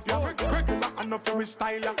that pipe, yeah. Regular, enough for we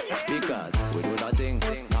style, yeah. Because we do that thing,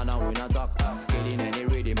 nah we not talk. Killing any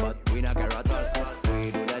rhythm, but we not care at all.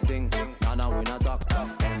 We do that thing, nah we not talk.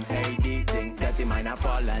 M.A.D. thing, dirty mind a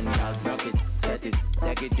fall and y'all rock it, set it,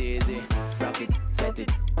 take it easy. Rock it, set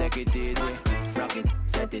it, take it easy. Rock it,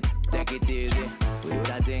 set it, take it easy. We do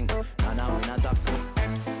that thing, nah we not talk.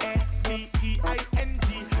 M.A.D.T.I.N.G.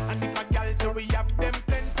 And if a girl so we have them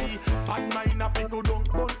plenty. Bad mind a fi go down,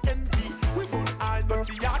 gun envy. We burn all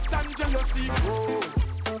dirty heart and jealousy. Oh,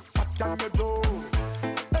 what can you do?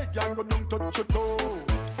 Hey, girl, go down, touch your toe.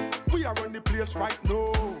 We are on the place right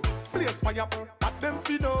now. Place fire, that them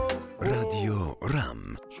fi know. Radio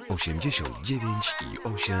Ram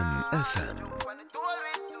 89,8 FM.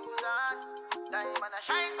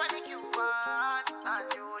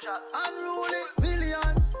 Unruly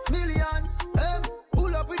millions, millions.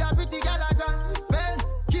 Pull up with a pretty gal I grand spend.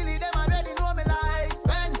 Kill it, them already know me like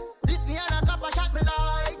spend. This me and a copper shot me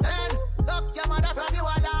like send. Suck your mother from you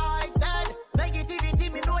and like send. Negativity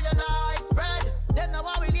me know you like spread. Them know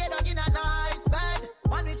why we lay down in a nice bed.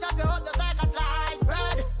 Man we chop your heart just like a sliced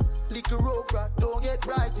bread. Little rope rat, don't get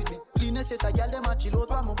bright with me. Cleanest set a gal them a chill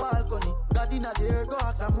out on my balcony. God inna the air, go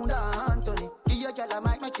ask Amunda Anthony. Give your gal a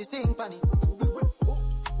mic, make she sing panny.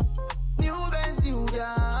 New Benz, new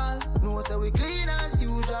gal. No say we clean as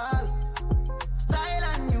usual. Style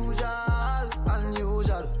unusual,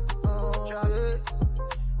 unusual. Oh yeah.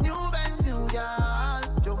 New Benz, new gal.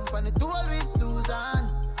 Jump on the tour with Susan.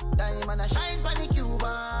 Diamond a shine pan the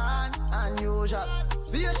Cuban. Unusual.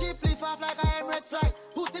 Spaceship lift off like a Emirates flight.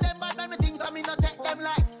 Pussy them bad man, me things I me not take them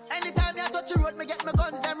light. Anytime me I touch the road, me get my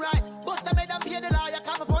guns them right. Bust them head and pay the lawyer,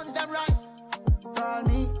 come my funds them right. Call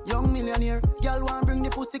me young millionaire. Girl want bring the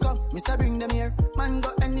pussy come, me say bring them here. Man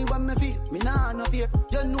got anyone me feel, me nah no fear.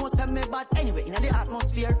 You know say me bad anyway in the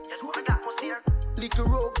atmosphere. Just what the atmosphere. Little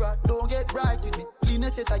rope rat, don't get bright with me.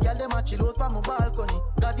 Cleanest set a girl them a chill out on my balcony.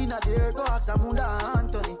 God inna the air, go ask Amunda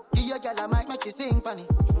Anthony. Give your girl a mic, make she sing panny.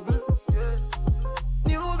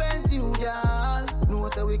 New Benz, new girl. No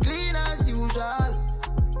say we clean as usual.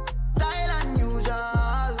 Style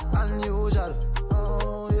unusual, unusual.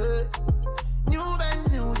 Oh yeah. New Benz,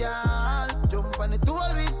 new girl. Jump on the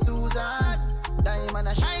tour with Susan. Diamond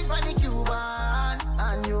a shine on the Cuban.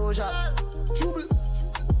 Unusual. Trouble.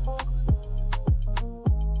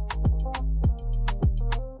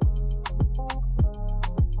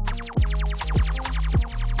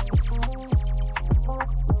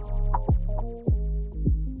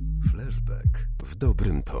 Flashback w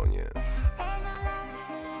dobrym tonie.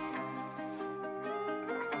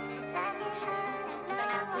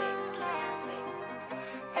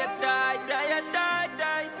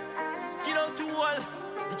 Die. Kill out to all.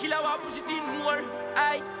 The killer want push it in more.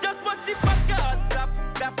 I just want it back up. Clap,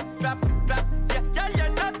 clap, clap, clap. Yeah, yeah,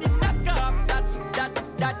 you're not the knockoff.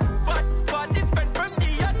 That for different from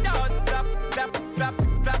the others. Clap, clap, clap,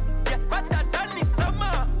 clap. Yeah, better than the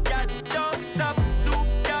summer. Yeah, don't stop, do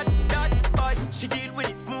that, but she deal with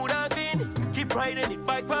it smooth and clean. Keep riding it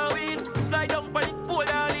bike per wheel. Slide down on it, pull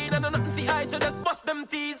all in. And nothing for eye, so just bust them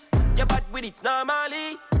teeth. Yeah, bad with it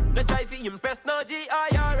normally. No try to impress, no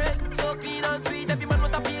G-I-R-L. So clean and sweet, every man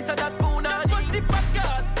with a piece of that punani. What's it back,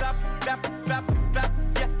 clap, clap, clap, clap.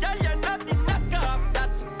 Yeah, yeah, you're not the knockoff.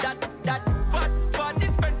 That for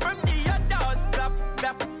different from the others. Clap,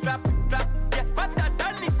 clap, clap, clap. Yeah, better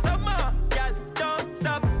than the summer. Yeah, don't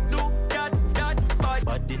stop, do that,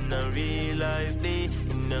 but in a real life,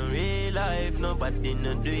 in a real life, nobody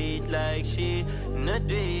no do it like she. No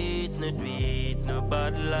do it,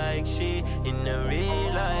 nobody like she. In a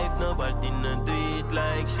real life, nobody no do it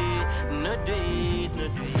like she. No do it.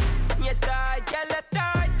 You tight, girl, you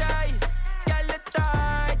tight. Girl, you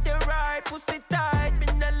tight, you right, pussy tight. Me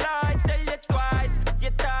no lie, tell you twice.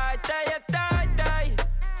 You tight.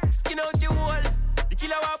 Skin out your hole, the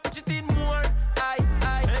killer will put it in more. I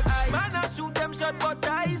man, I shoot them shot, but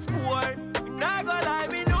I score. Me nah go lie,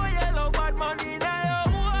 me know yellow, bad money in your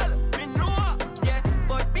hole. Me know, yeah,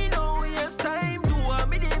 but me know waste time. Do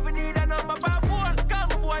me even need a number for phone.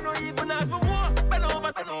 Come boy, no even ask for more. Bend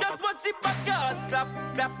over, just watch it back, clap,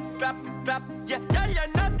 clap, clap, clap. Yeah, yeah,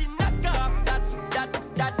 you're not the knockoff.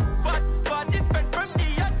 That for different from the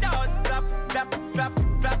others. Clap, clap, clap,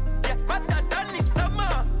 clap. Yeah, better than the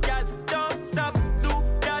summer. Yeah, don't stop, do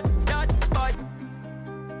that, but.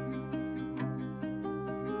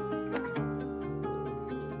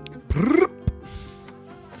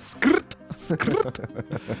 Skrt.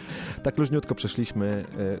 Tak luźniutko przeszliśmy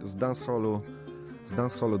z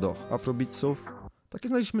dancehallu do afrobeatsów. Taki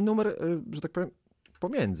znaleźliśmy numer, że tak powiem,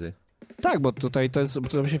 pomiędzy. Tak, bo tutaj to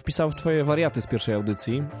się wpisało w twoje wariaty z pierwszej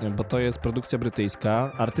audycji, bo to jest produkcja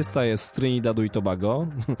brytyjska, artysta jest z Trinidadu i Tobago,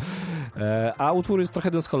 a utwór jest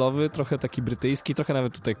trochę dancehallowy, trochę taki brytyjski, trochę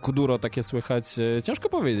nawet tutaj kuduro takie słychać. Ciężko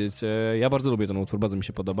powiedzieć. Ja bardzo lubię ten utwór, bardzo mi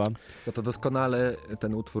się podoba. Za to doskonale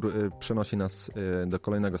ten utwór przenosi nas do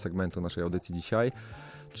kolejnego segmentu naszej audycji dzisiaj,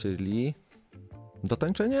 czyli do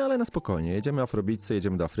tańczenia, ale na spokojnie. Jedziemy afrobeatsy,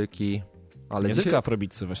 jedziemy do Afryki. Ale nie tylko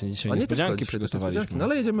afrobeatsy, właśnie dzisiaj niespodzianki przygotowaliśmy. No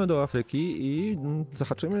ale jedziemy do Afryki i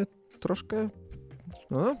zahaczymy troszkę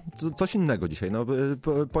coś innego dzisiaj. No,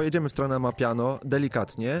 pojedziemy w stronę Amapiano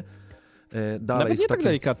delikatnie. Dalej nawet nie tak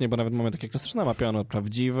delikatnie, bo nawet mamy takie klasyczne Amapiano,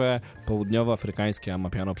 prawdziwe, południowoafrykańskie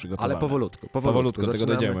Amapiano przygotowane. Ale powolutku do tego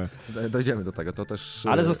dojdziemy. Dojdziemy do tego, to też...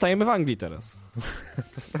 Ale zostajemy w Anglii teraz.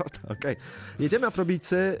 Prawda, okej. Jedziemy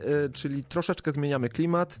afrobeatsy, czyli troszeczkę zmieniamy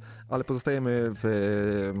klimat, ale pozostajemy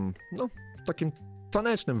w takim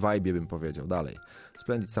tanecznym vibe'ie, bym powiedział. Dalej.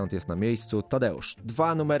 Splendid Sound jest na miejscu. Tadeusz,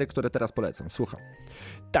 2 numery, które teraz polecam. Słucham.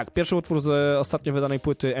 Tak, pierwszy utwór z ostatnio wydanej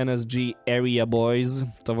płyty NSG Area Boys.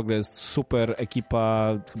 To w ogóle jest super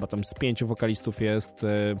ekipa, chyba tam z 5 wokalistów jest.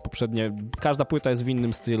 Poprzednie, każda płyta jest w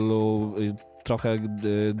innym stylu, trochę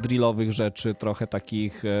drillowych rzeczy, trochę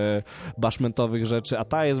takich bashmentowych rzeczy, a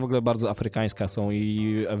ta jest w ogóle bardzo afrykańska. Są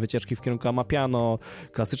i wycieczki w kierunku Amapiano,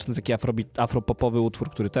 klasyczny taki afropopowy utwór,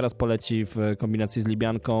 który teraz poleci w kombinacji z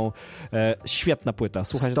Libianką. Świetna płyta,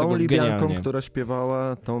 słuchajcie tego genialnie. Z tą Libianką, która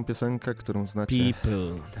śpiewała tą piosenkę, którą znacie.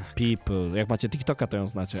 People. Jak macie TikToka, to ją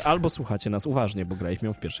znacie. Albo słuchacie nas uważnie, bo graliśmy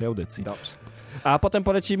ją w pierwszej audycji. Dobrze. A potem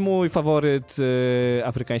poleci mój faworyt,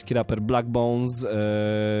 afrykański raper Black Bones,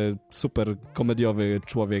 super komediowy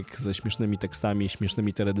człowiek ze śmiesznymi tekstami,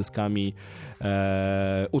 śmiesznymi teledyskami.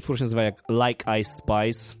 Utwór się nazywa jak Like Ice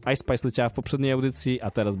Spice. Ice Spice leciała w poprzedniej audycji,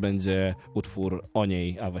 a teraz będzie utwór o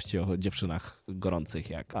niej, a właściwie o dziewczynach gorących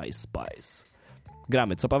jak Ice Spice.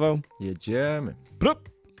 Gramy, co Paweł? Jedziemy. Prup.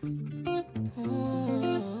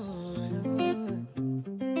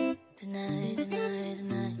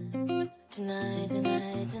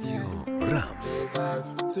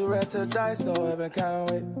 Too red to die, so heaven can't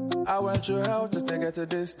wait. I went through hell just to get to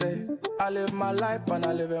this state. I live my life and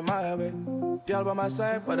I live it my way. Girl by my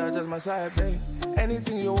side, but I just my side, babe.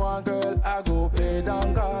 Anything you want, girl, I go pay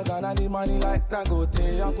down gaga. And I need money like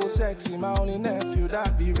Dangote. Uncle Sexy, my only nephew,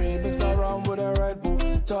 that be Ray. Mixed around with a Red Bull,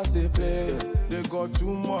 just they play. They got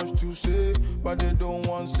too much to say, but they don't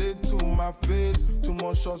want to say to my face. Too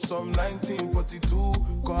much shots of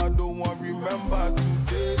 1942, cause I don't want to remember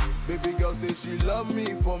today. Baby girl say she love me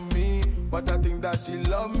for me, but I think that she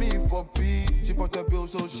love me for peace. She put a pill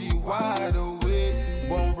so she wide awake.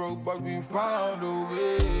 Born broke but we found a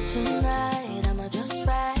way. Tonight I'ma just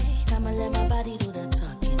ride, I'ma let my body do the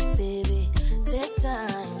talking, baby. Take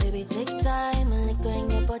time, baby, take time. And liquor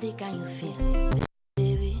in your body, can you feel it,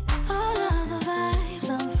 baby? All of the vibes.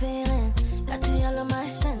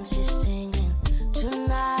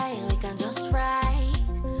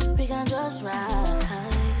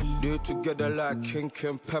 together like King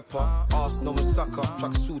Pepper. Arsenal and sucker,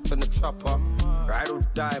 track suit and the trapper. Ride or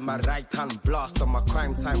die, my right hand blaster. My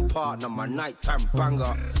crime time partner, my nighttime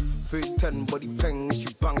banger. Face 10, body peng, she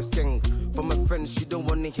bang a skeng. For my friends, she don't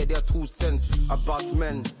wanna hear their 2 cents. About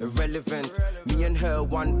men, irrelevant. Me and her,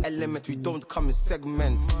 one element, we don't come in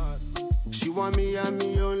segments. She want me and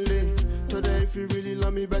me only. Told her if you really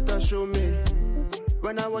love me, better show me.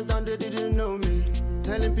 When I was down, they didn't know me.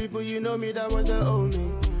 Telling people you know me, that was the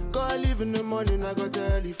only. Go leave in the morning, I got the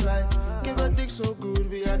early flight. Give a dick so good,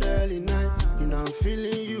 we had the early night. You know I'm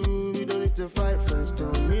feeling you, we don't need to fight. Friends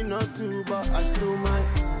tell me not to, but I still might.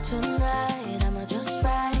 Tonight, I'ma just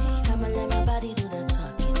ride. I'ma let my body do the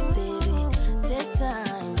talking, baby. Take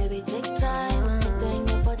time, baby, take time. Look in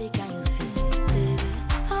your body, can you feel it, baby?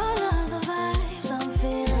 All of the vibes I'm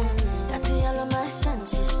feeling. Got to yell on my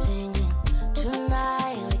senses singing.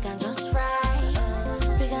 Tonight, we can just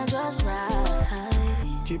ride. We can just ride.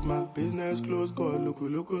 Keep my business close, God, look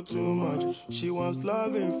too much. She wants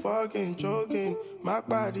loving, fucking, choking. My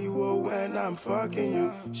body will when I'm fucking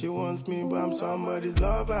you. She wants me, but I'm somebody's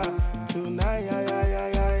lover. Tonight,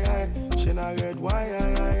 she not red wine,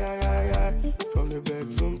 from the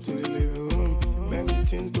bedroom to the living room. Many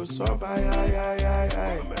things go so by, I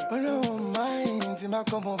don't mind, till I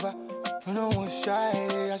come over. I don't want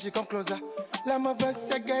shy, I should come closer. Like my best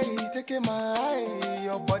gay, taking my eye.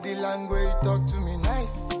 Your body language, talk to me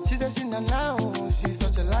nice. She said she not now, she's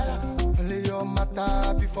such a liar. Only your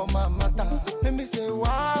matter before my matter. Let me say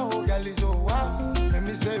wow, girl is so wow. Let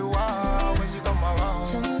me say wow, when she come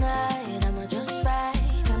around. Tonight, I'ma just ride.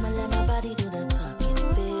 I'ma let my body do the talking,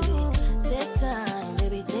 baby. Take time,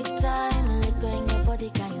 baby, take time. Let go in your body,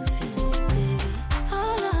 can you feel it, baby?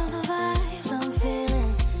 All of the vibes I'm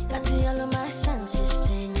feeling. Got to yell on my senses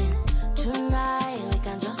singing. Tonight, we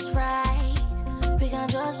can just ride. We can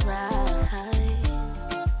just ride.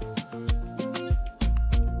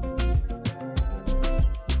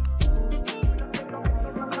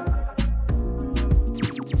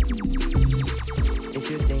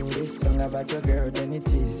 About your girl, then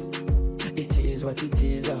it is what it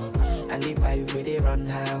is, oh. And the pipe where they run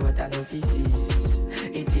high, what I know this is.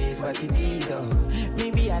 It is what it is, oh.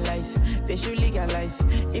 Maybe I lies, they should legalize.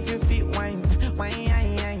 If you feel wine,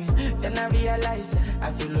 then I realize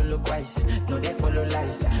I solo look wise, no they follow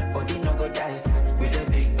lies. Body no go die, with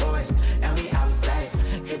the big boys, and we outside,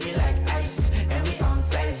 dripping like ice, and we on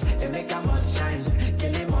side. They make a must shine,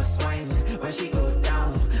 kill him must wine. When she go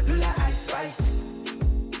down, Lula ice spice.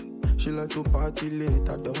 She like to party late,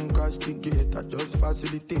 I don't castigate, I just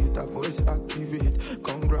facilitate, her voice activate,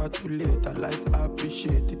 congratulate, her life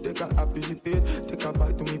appreciate, it take her participate, take her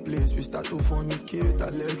back to me place, we start to fornicate, her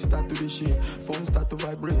legs start to be shake, phone start to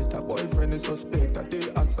vibrate, her boyfriend is suspect, I they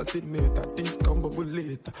assassinate, her things come bubble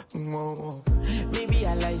later. Maybe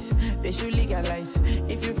I lies, they should legalize,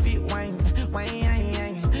 if you feel wine,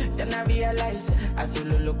 then I realize, I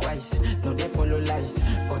solo look wise, no they follow lies,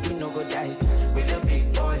 body no go die, with the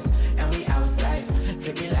big boys. And we outside,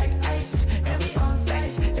 dripping like ice. And we on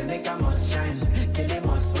side, they make a must shine. Kill them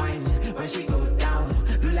must wine. When she go down,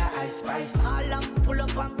 Lula ice spice. All I'm pull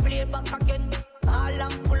up and play back again. All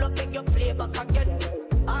I'm pull up, make you play back again.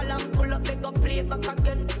 All I'm pull up, make you play back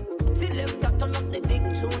again. Select that turn up the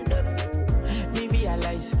big tune them. Maybe I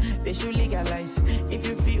lies, they should legalize. If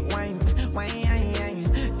you feel wine,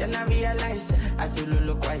 then I realize I solo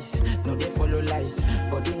look wise. No they follow lies,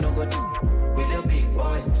 body no go with the big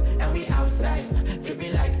boys. And we outside,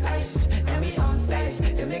 dripping like ice. And we on side,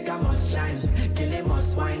 they make a must shine. Kill them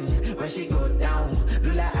must wine. When she go down,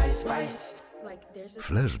 Lula ice spice.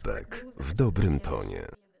 Flashback w dobrym tonie.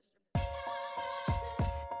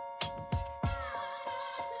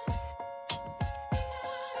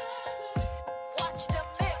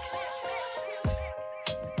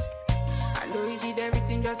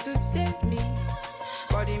 Everything just to save me,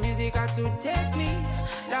 but the music had to take me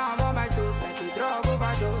down on my toes like a drug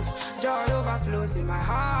overdose. Joy overflows in my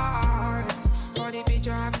heart. For the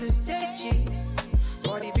picture have to say cheese,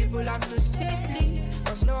 for the people have to say please,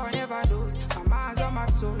 cause no one ever knows my mind's on my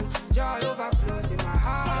soul. Joy overflows in my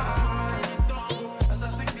heart. As I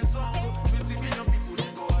sing this song, 20 million people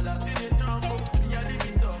they go all last in the jungle. Me I live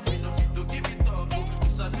it up, me no fit to give it up.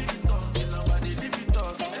 It's a live it up, me nobody live it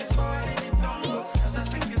up. So let's go ahead. As I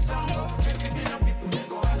sing this song, 20 million people they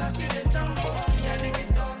go all last in the jungle. Me I live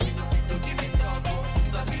it up, me no fit to give it up.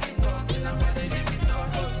 It's a live it up, me nobody live it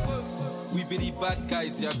up. We be the bad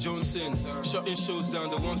guys, yeah, Johnson. Shutting shows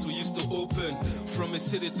down, the ones who used to open. From a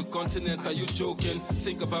city to continents, are you joking?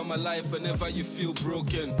 Think about my life whenever you feel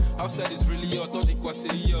broken. Outside is really hot, all the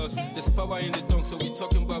serious. There's power in the tongue, so we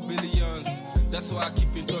talking about billions. That's why I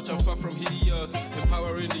keep in touch, I'm far from hideous.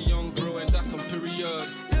 Empowering the young bro, and that's on period.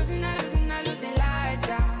 Losing light,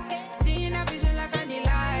 yeah. Seeing a vision like an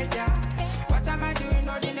Elijah. What am I doing,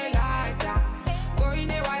 not in Elijah?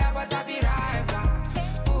 Going a wire, but I be right back.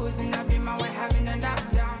 Oozing up in my way, having a nap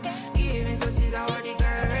down. Giving to Caesar what the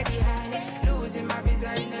girl already has. Losing my visa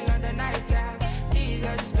in the London nightcap. These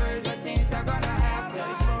are just girls, that things are gonna happen.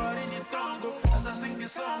 There is power in the tango, as I sing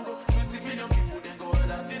this song. 20 million people, then go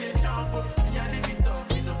all out, see they jump. Me I live it up,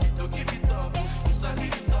 me no fit to give it up. You sabi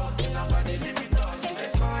the talk, and nobody live it up. So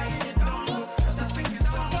there's power in the tango, as I sing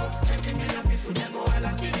this song. 20 million people, then go all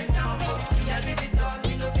out, see they jump. Me I live it up,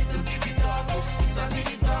 me no fit to give it up. You sabi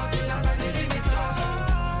the talk, and nobody live it up.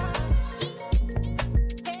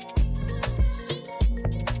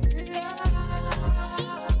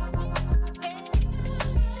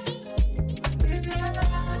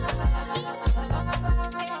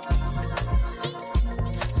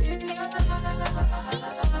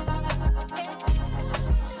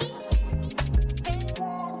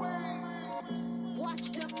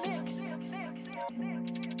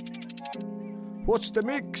 Watch the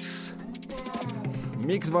mix!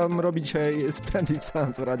 Mix wam robi dzisiaj Splendid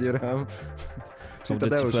Sound w Radio Ram. Czyli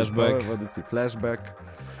Tadeusz Flashback. W audycji Flashback.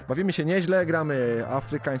 Bawimy się nieźle, gramy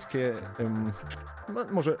afrykańskie,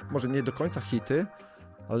 może nie do końca hity,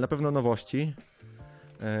 ale na pewno nowości.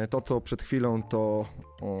 To, co przed chwilą, to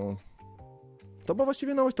była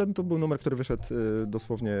właściwie nowość. To był numer, który wyszedł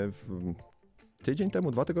dosłownie tydzień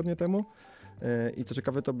temu, 2 tygodnie temu. I co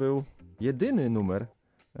ciekawe, to był jedyny numer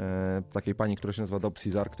takiej pani, która się nazywa Dob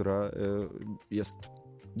Caesar, która jest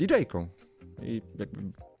DJ-ką i jakby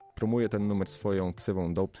promuje ten numer swoją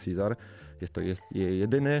ksywą Dob Caesar. To jest jej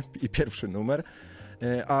jedyny i pierwszy numer.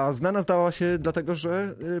 A znana zdała się dlatego,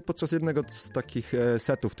 że podczas jednego z takich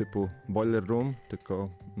setów typu Boiler Room, tylko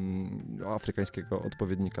afrykańskiego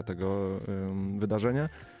odpowiednika tego wydarzenia,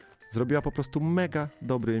 zrobiła po prostu mega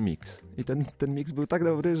dobry mix. I ten mix był tak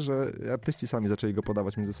dobry, że artyści sami zaczęli go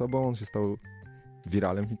podawać między sobą. On się stał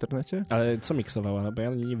wiralem w internecie. Ale co miksowała? Bo ja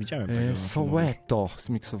nie widziałem tego. Soweto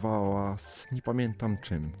zmiksowała nie pamiętam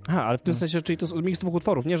czym. Ale w tym sensie, czyli to miks 2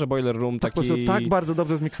 utworów, nie, że Boiler Room tak, taki... Po prostu tak bardzo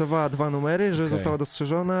dobrze zmiksowała 2 numery, że została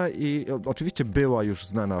dostrzeżona i oczywiście była już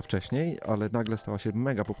znana wcześniej, ale nagle stała się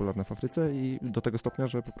mega popularna w Afryce i do tego stopnia,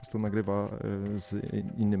 że po prostu nagrywa z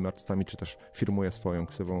innymi artystami, czy też firmuje swoją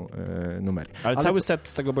ksywą numery. Ale cały set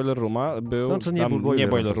z tego Boiler Rooma był... No to nie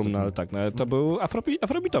Boiler Room, ale tak, to był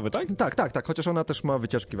afrobitowy, tak? Tak, chociaż ona też ma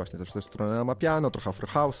wycieczki właśnie też w stronę amapiano, trochę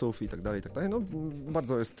afrohouse'ów i tak dalej. No,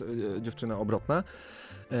 bardzo jest dziewczyna obrotna,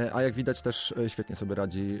 a jak widać też świetnie sobie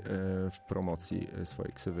radzi w promocji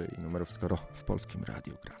swojej ksywy i numerów, skoro w polskim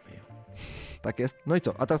radiu gramy ją. Tak jest. No i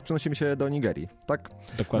co? A teraz przenosimy się do Nigerii, tak?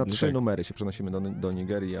 Dokładnie. Na 3 numery się przenosimy do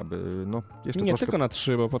Nigerii, aby jeszcze nie troszkę... tylko na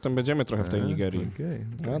 3, bo potem będziemy trochę w tej Nigerii. Okay.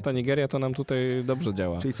 No, ta Nigeria to nam tutaj dobrze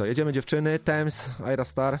działa. Czyli co? Jedziemy dziewczyny, Thames, Ira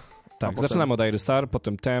Star. Tak, zaczynamy od Ira Star,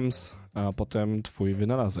 potem Thames, a potem twój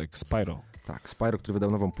wynalazek, Spyro. Tak, Spyro, który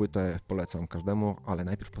wydał nową płytę, polecam każdemu, ale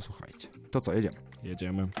najpierw posłuchajcie. To co, jedziemy?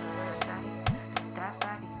 Jedziemy.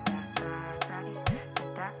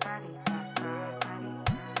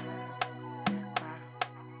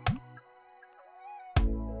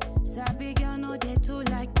 Sabi girl no dey too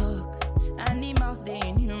like talk. Animals dey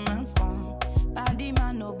in human form. Body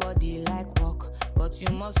man nobody like work, but you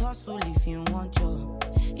must hustle if you want job.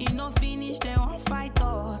 E no finish dem wan fight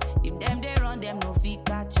us. If dem dey run dem no fit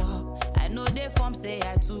catch up. I know dey form say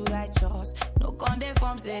I too righteous. No con dey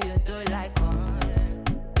form say you too like us.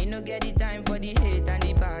 Me no get the time for the hate and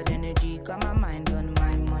the bad energy. Got my mind on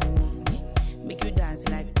my money. Make you dance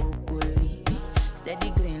like broccoli.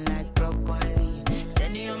 Steady green like broccoli.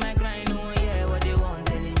 Steady on my grind, oh yeah, what they want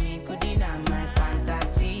telling me could deny my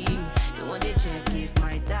fantasy. They want to check if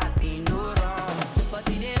my tap be no wrong. But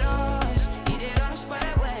it dey rush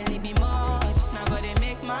well, it be much. Now gotta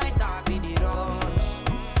make my tap be the rush.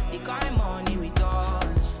 The kind money we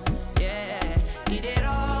touch, yeah. It dey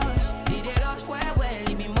rush well,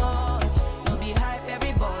 it be much. No be hype,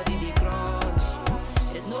 everybody they crush.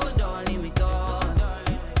 There's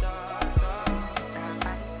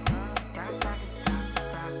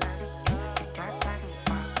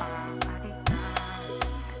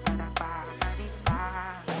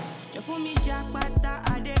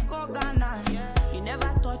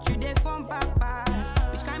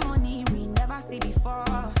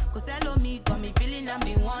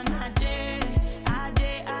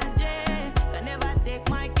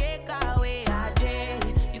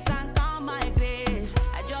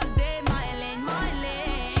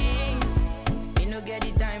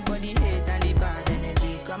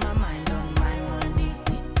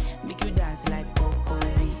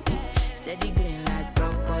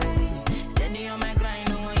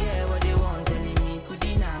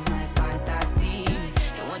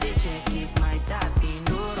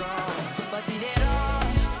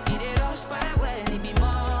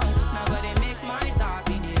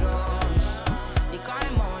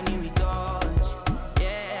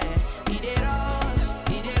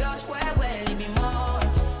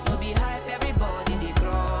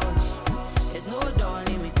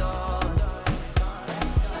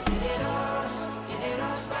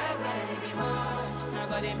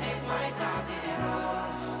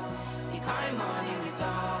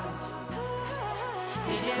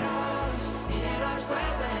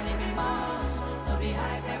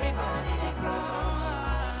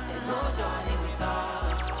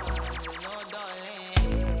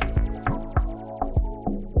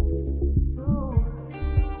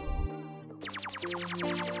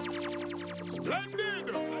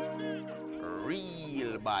Splendid.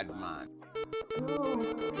 Real bad man.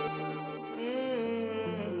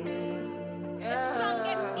 The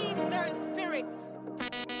strongest Eastern spirit.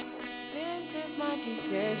 This is my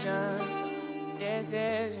decision.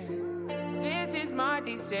 This is my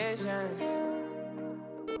decision.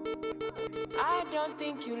 I don't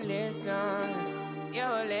think you listen. You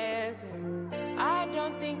listen. I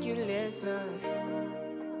don't think you listen.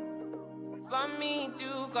 For me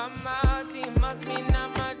to come out, it must mean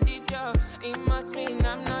I'm a teacher. It must mean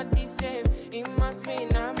I'm not the same. It must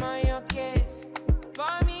mean I'm on your case.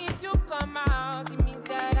 For me to come out, it means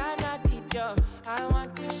that I'm not teacher. I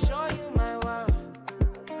want to show you my world.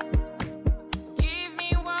 Give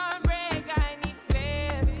me one break, I need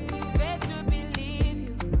faith. Faith to believe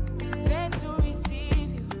you, faith to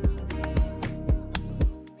receive you.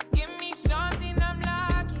 Give me something I'm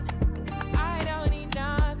lacking. I don't need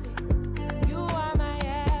nothing. You are my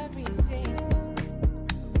everything.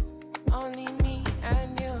 Only me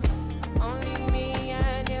and you. Only me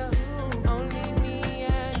and you. Only me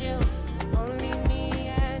and you. Only me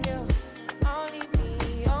and you. Only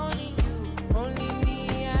me, only you. Only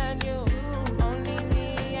me and you. Only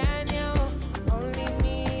me and you. Only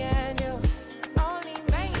me and you. Only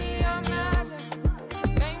make me your matter.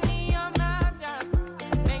 Make me your matter.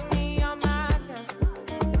 Make me your matter.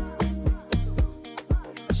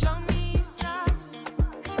 Show me substance.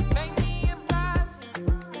 Make me a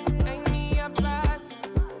person. Make me a person.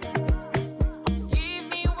 Give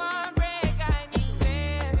me one break, I need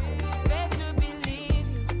faith. Faith to believe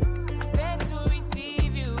you. Faith to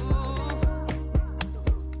receive you.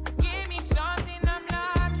 Give me something I'm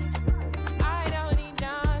lacking. I don't need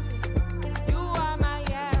nothing. You are my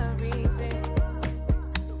everything.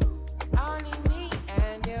 Only me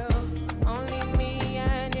and you. Only me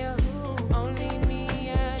and you. Only me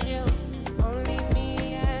and you. Only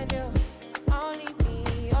me and you. Only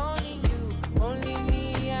me, only you. Only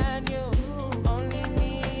me and you. Only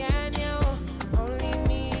me and you.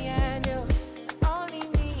 Only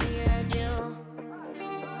me and you. Only me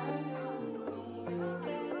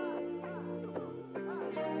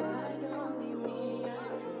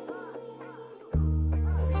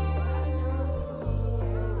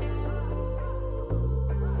and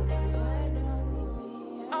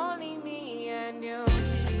you. Only me and you.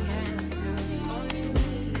 Only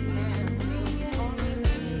me and you. Only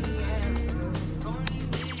me and you. Only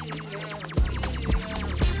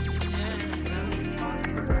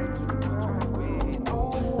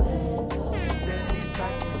Steady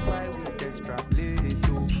satisfied with extra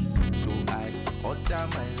play-doh. So I order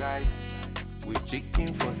my rice with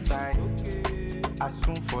chicken for side,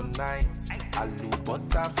 asun for night,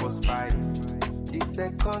 alubosa for spice. This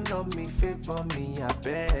economy favor me, I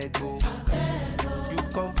beg oh. You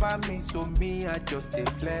confirm me, so me I just a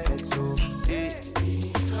flex so hey.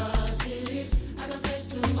 Because he lives, I can face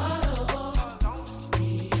tomorrow.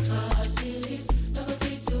 Because he lives, I can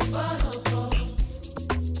fit to borrow.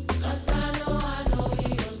 Cause I know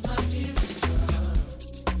he owns my future.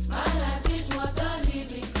 My life is what I live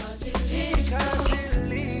because he lives. Because he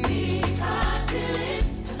lives, Because he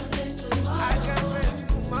lives, I can face tomorrow. I can face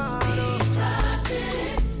tomorrow. Because he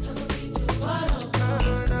lives, I can fit to borrow.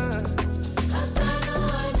 Cause I know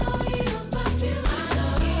he owns my future.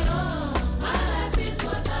 My life is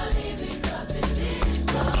what I live because he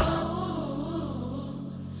lives. Oh,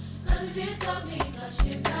 nothing can stop me cause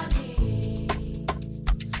you got me.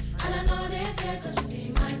 And I know they fear cause you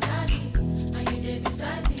be my daddy. And you there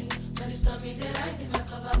beside me. When it's stormy, they rise in my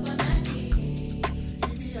cover for 90.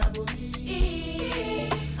 I will be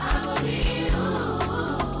you.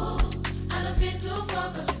 I don't feel too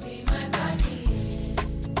far cause you be my body.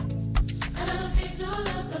 And I don't feel too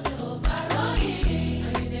lost cause you overall me.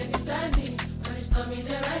 And you there beside me. When it's stormy,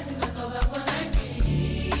 they rise in my cover for 90.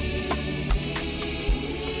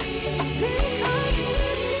 Because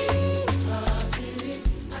he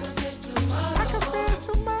lives, I can face tomorrow. I can face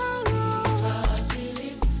tomorrow. Because he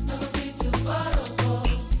lives, I can fit to borrow.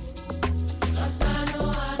 Cause I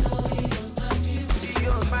know he owns my future. He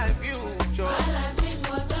owns my future. My life is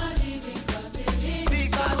what I live because he lives.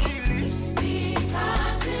 Because he lives.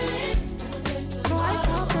 Because he lives, I can face So I tomorrow.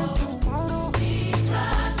 can face tomorrow.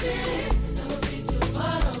 Because he lives, I can fit to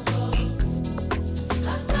borrow.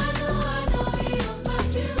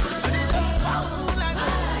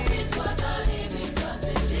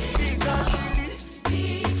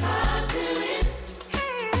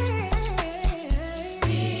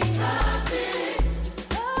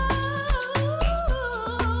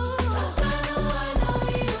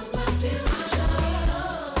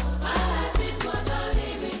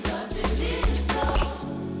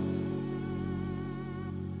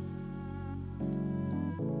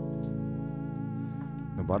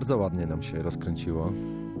 Bardzo ładnie nam się rozkręciło.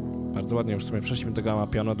 Bardzo ładnie, już w sumie przeszliśmy do tego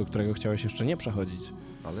amapiano, do którego chciałeś jeszcze nie przechodzić.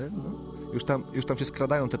 Ale no, już tam się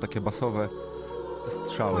skradają te takie basowe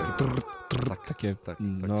strzały. Takie,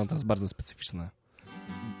 no to jest bardzo specyficzne.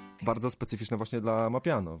 Bardzo specyficzne właśnie dla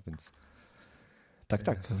amapiano, więc...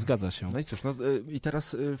 Tak, zgadza się. No i cóż, i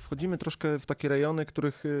teraz wchodzimy troszkę w takie rejony,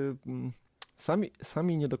 których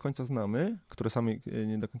sami nie do końca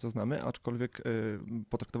znamy, aczkolwiek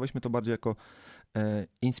potraktowaliśmy to bardziej jako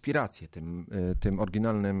inspirację tym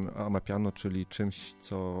oryginalnym amapiano, czyli czymś,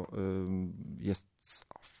 co jest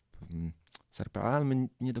z RPA, ale my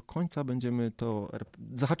nie do końca będziemy to...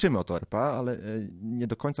 Zahaczymy o to RPA, ale nie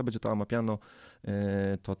do końca będzie to amapiano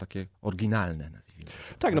to takie oryginalne, nazwijmy.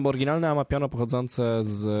 Tak, no bo oryginalne amapiano pochodzące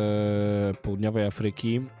z południowej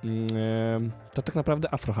Afryki to tak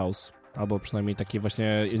naprawdę Afro House. Albo przynajmniej takie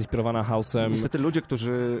właśnie inspirowana house'em. Niestety ludzie,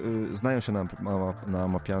 którzy znają się na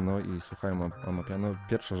amapiano i słuchają amapiano,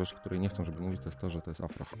 pierwsza rzecz, której nie chcą, żeby mówić, to jest to, że to jest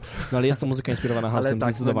Afro House. No ale jest to muzyka inspirowana house'em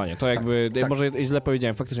zdecydowanie. To jakby, tak. może źle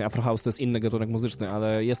powiedziałem, faktycznie Afro House to jest inny gatunek muzyczny,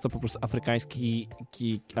 ale jest to po prostu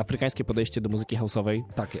afrykańskie podejście do muzyki house'owej.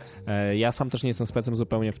 Tak jest. Ja sam też nie jestem specem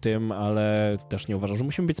zupełnie w tym, ale też nie uważam, że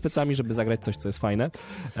musimy być specami, żeby zagrać coś, co jest fajne.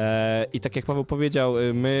 I tak jak Paweł powiedział,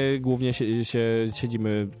 my głównie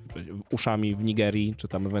siedzimy uszami w Nigerii, czy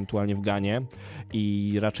tam ewentualnie w Ganie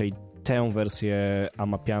i raczej tę wersję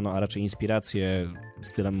amapiano, a raczej inspirację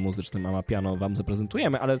stylem muzycznym amapiano wam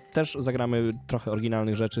zaprezentujemy, ale też zagramy trochę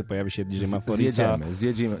oryginalnych rzeczy, pojawi się DJ Maforisa.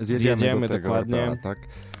 Zjedziemy do tego, dokładnie. Tak.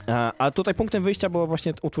 A tutaj punktem wyjścia był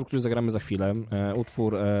właśnie utwór, który zagramy za chwilę.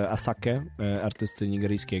 Utwór Asake, artysty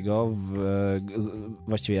nigeryjskiego,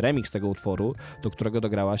 właściwie remix tego utworu, do którego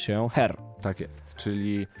dograła się Her. Tak jest,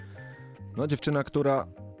 czyli dziewczyna, która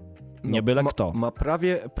nie byle kto. Ma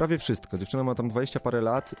prawie wszystko. Dziewczyna ma tam 20 parę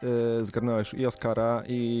lat, zgarnęła już i Oscara,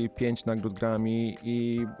 i 5 nagród Grammy,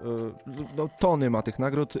 i tony ma tych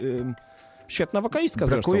nagród. Świetna wokalistka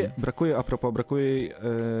Brakuje jej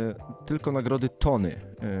tylko nagrody Tony,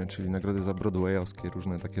 czyli nagrody za broadwayowskie,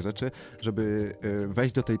 różne takie rzeczy, żeby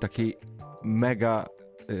wejść do tej takiej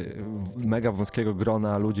mega wąskiego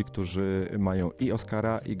grona ludzi, którzy mają i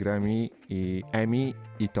Oscara, i Grammy, i Emmy,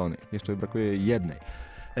 i Tony. Jeszcze brakuje jednej.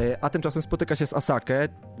 A tymczasem spotyka się z Asake.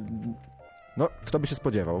 Kto by się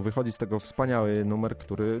spodziewał? Wychodzi z tego wspaniały numer,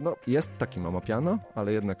 który jest takim amapiano,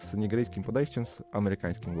 ale jednak z nigeryjskim podejściem, z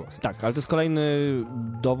amerykańskim głosem. Tak, ale to jest kolejny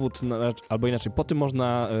dowód, albo inaczej, po tym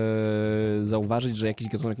można zauważyć, że jakiś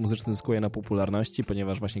gatunek muzyczny zyskuje na popularności,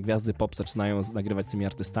 ponieważ właśnie gwiazdy pop zaczynają nagrywać z tymi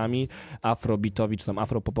artystami. Afrobeatowi czy tam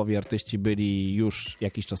afropopowi artyści byli już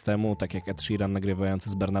jakiś czas temu, tak jak Ed Sheeran nagrywający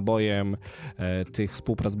z Burna Boyem. Tych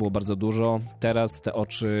współprac było bardzo dużo. Teraz te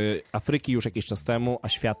oczy Afryki już jakiś czas temu, a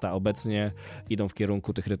świata obecnie idą w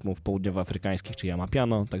kierunku tych rytmów południowoafrykańskich, czyli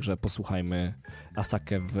amapiano, także posłuchajmy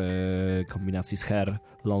Asake w kombinacji z Her,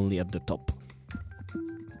 Lonely at the Top.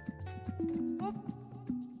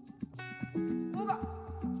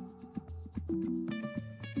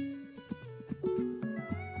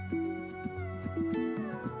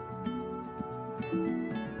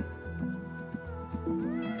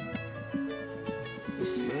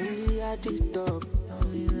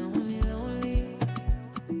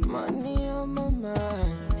 Money on my mind.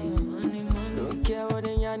 Don't care what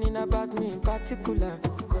they yarning about me in particular.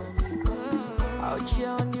 Out here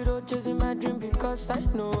on the road chasing my dream because I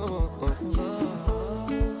know.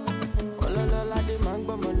 Ololola de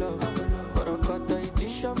mango my love. Borokoto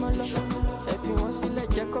idisho my love. If you want to let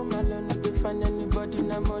Jack come alone, you find anybody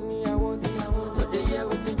na money I want. But they hear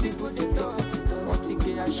what the people they talk. Want to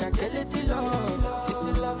get a shakeleti love. This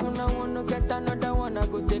is love and I wanna get another one. I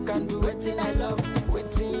go take and do waiting I love.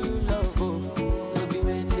 Waiting you love, no be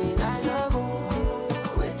waiting I love,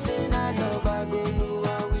 waiting I love. I go do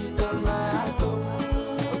what with all my heart,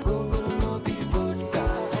 go no be vodka.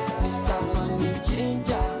 Mr. Money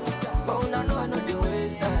Ginger, but I know the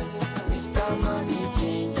waste time. Mr. Money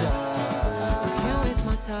Ginger. I can't waste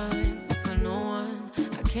my time for no one.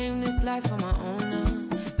 I came this life on my own now.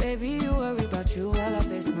 Baby, you worry about you while I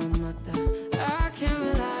face my mother. I can't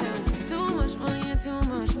rely on too much money and too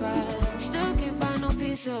much pride. Still can't buy no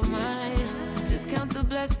peace of mind. Just count the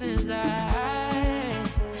blessings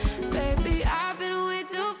Baby, I've been way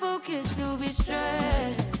too focused to be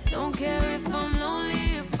stressed. Don't care if I'm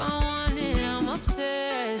lonely, if I want it, I'm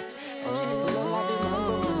obsessed.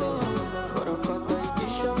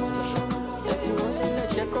 If you want to let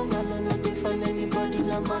Jack come alone, you don't find anybody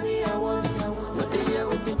na money I want. No, they hear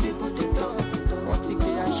what the people they talk. Want to get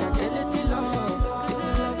a shakeleti love. This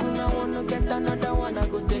is love and I wanna get another one. I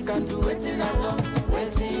go take and do waiting I love.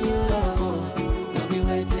 Waiting you love, no be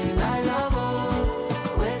waiting I love.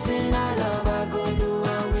 Waiting I love, I go do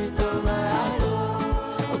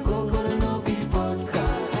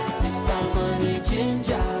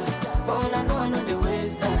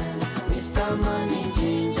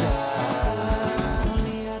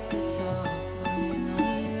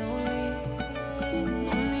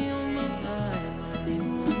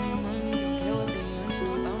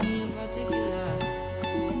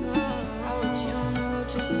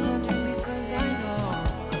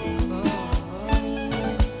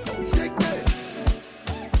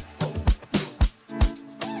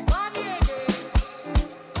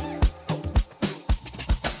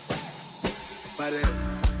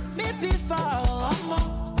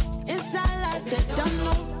they don't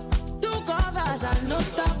know. 2 covers and no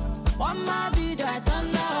stop. On my video, I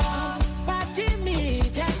don't know. Party me,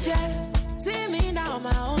 jeje. See me now,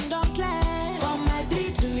 my own don't clear. From my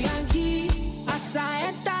 3 to Yankee. As I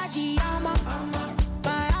enter the Yama.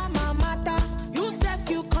 My alma mater. You said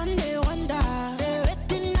you can't they wonder. Say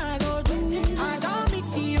everything I go do. I don't meet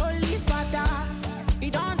the only father.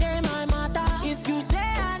 It don't day my matter. If you say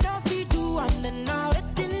I don't fit do, I'm then now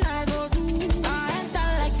everything I go do. I enter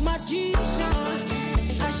like magician.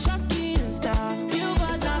 I shock the Insta. You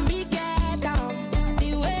got on me get down.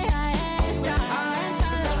 The way I enter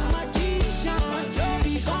like magician. Don't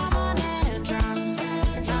become an entrance.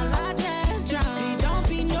 Now large entrance. It don't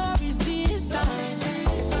be no resistance.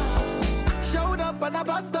 Showed up on a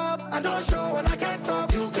bus stop. I don't show when I can't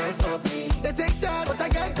stop. You can't stop me. They take shots, but I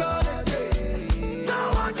can't go. No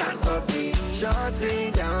one can stop me.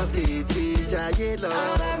 Shutting down city, Jayelo.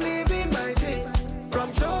 And I'm living my dreams from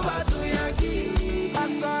Shoba to Yankee.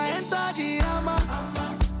 As I enter the Hammer,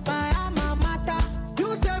 My alma mater.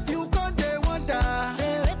 you say you can't they wonder.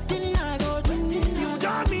 Say everything I go do. You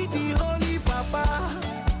don't meet the holy papa.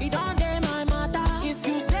 It don't day my matter. If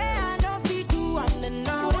you say I don't fit do, I'm then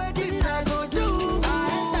now everything I go do. I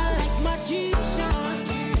enter like magician.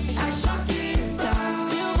 I shock it star.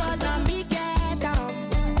 You got on me get down.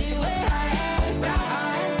 The way I enter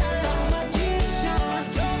like magician.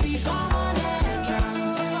 Don't become an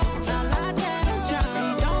entrance. Now large entrance.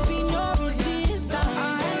 It don't be no resistance.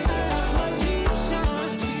 I enter like magician.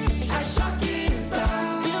 I shock it star.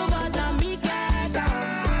 You got on me get down.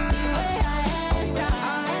 The way I enter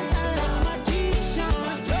like magician.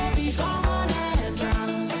 Don't become an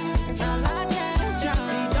entrance. Now large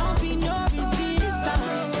entrance. It don't be no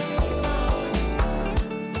resistance.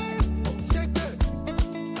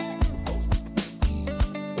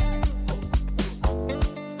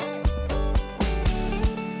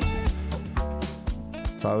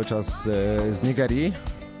 Cały czas z Nigerii,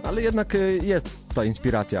 ale jednak jest ta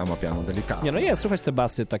inspiracja Amapiano delikatna. Nie, no jest, słuchać te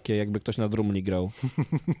basy takie, jakby ktoś na drumli grał.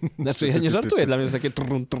 Znaczy, ja nie żartuję, dla mnie to jest takie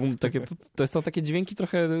trum, trum, takie, to są takie dźwięki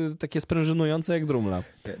trochę takie sprężynujące jak drumla.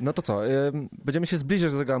 No to co, będziemy się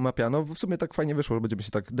zbliżać do tego Amapiano. W sumie tak fajnie wyszło, że będziemy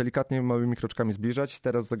się tak delikatnie, małymi kroczkami zbliżać.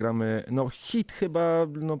 Teraz zagramy, hit chyba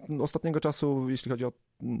ostatniego czasu, jeśli chodzi o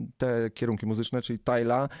te kierunki muzyczne, czyli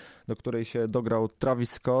Tyla, do której się dograł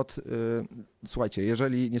Travis Scott. Słuchajcie,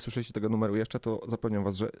 jeżeli nie słyszeliście tego numeru jeszcze, to zapewniam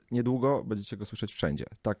was, że niedługo będziecie go słyszeć wszędzie.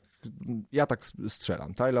 Tak, ja tak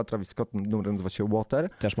strzelam. Tyla, Travis Scott, numer nazywa się Water.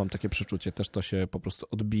 Też mam takie przeczucie, też to się po prostu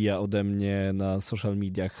odbija ode mnie na social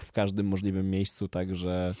mediach w każdym możliwym miejscu,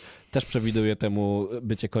 także też przewiduję temu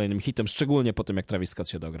bycie kolejnym hitem, szczególnie po tym, jak Travis Scott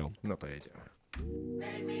się dograł. No to jedziemy.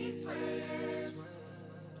 Make me sweat.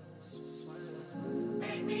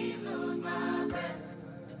 Make me lose my breath.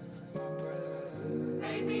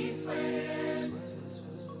 Make me sweat.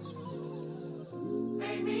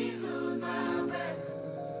 Make me lose my breath.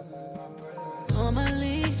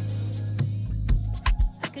 Normally,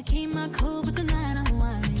 I could keep my cool, but tonight I'm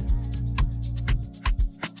whining.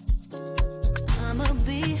 I'ma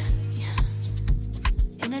be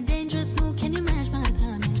in a dangerous mood. Can you match my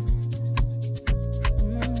timing?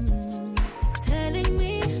 Telling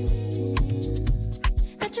me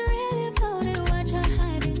that you really about it, what you're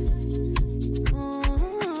hiding.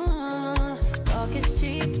 Talk is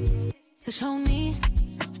cheap, so show me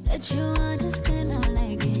that you understand. I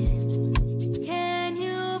like it. Can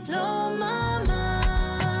you blow my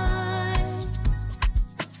mind?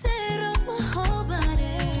 Set off my whole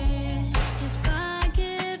body. If I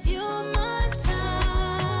give you my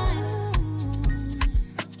time,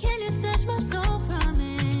 can you snatch my soul from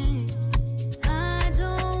me? I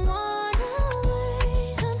don't wanna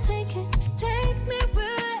wait. Come take me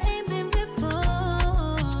where I ain't been before.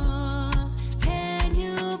 Can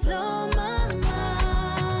you blow my mind?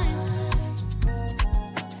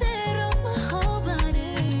 Set off my whole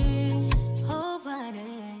body, whole body.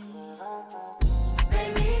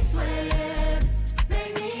 Make me sweat.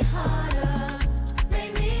 Make me harder.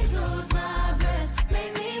 Make me lose my breath.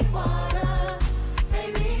 Make me water.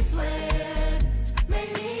 Make me sweat.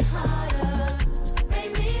 Make me harder.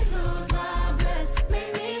 Make me lose my breath.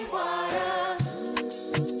 Make me water.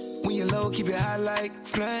 When you're low, keep it high like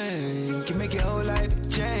flame. Can make your whole life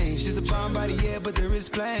change. Just a bomb body, yeah, but there is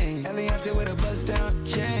plain. Eliante with a bust down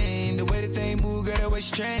chain. The way that they move, girl, that way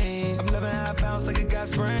strange. I'm loving how I bounce like a got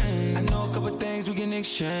spring. I know a couple things we can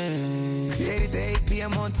exchange. Created the 8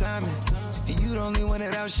 p.m. on timing. And you the only one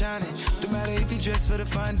that outshining. No matter if you dress for the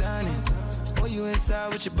fine dining or you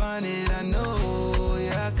inside with your bonnet. I know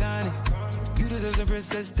you're iconic. You deserve some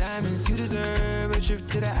princess diamonds. You deserve a trip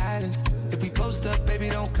to the islands. If we post up, baby,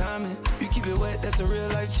 don't comment. You keep it wet, that's a real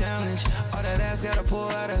life challenge. All that ass gotta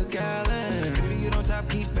pour out a gallon. Baby, get on top,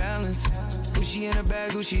 keep balance. Gucci in a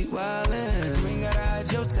bag, Gucci wildin'. You ain't gotta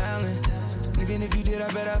hide your talent. Even if you did,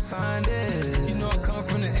 I bet I find it. You know I come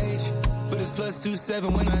from the H, but it's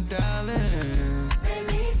 +27 when I dial in. Make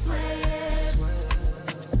me sweat.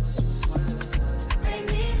 Make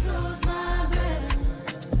me lose my breath.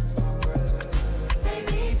 Make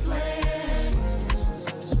me sweat.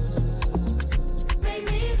 Make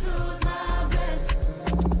me lose my breath.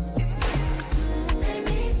 Make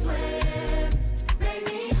me sweat. Make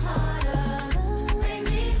me harder. Make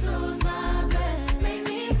me lose my breath. Make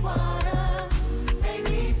me water. Make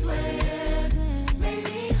me sweat. Make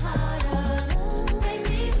me harder. Make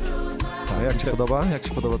me lose my A jak ci podoba? Jak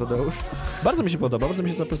ci podoba, Tadeusz? Bardzo mi się podoba, bardzo mi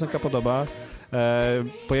się ta piosenka podoba.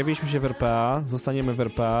 Pojawiliśmy się w RPA, zostaniemy w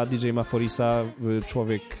RPA. DJ Maforisa,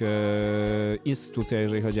 człowiek, instytucja,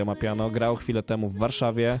 jeżeli chodzi o Amapiano, grał chwilę temu w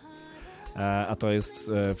Warszawie, a to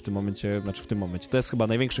jest w tym momencie, to jest chyba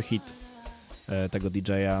największy hit tego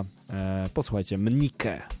DJ-a. Posłuchajcie,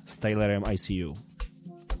 Mnikę z Taylorem ICU.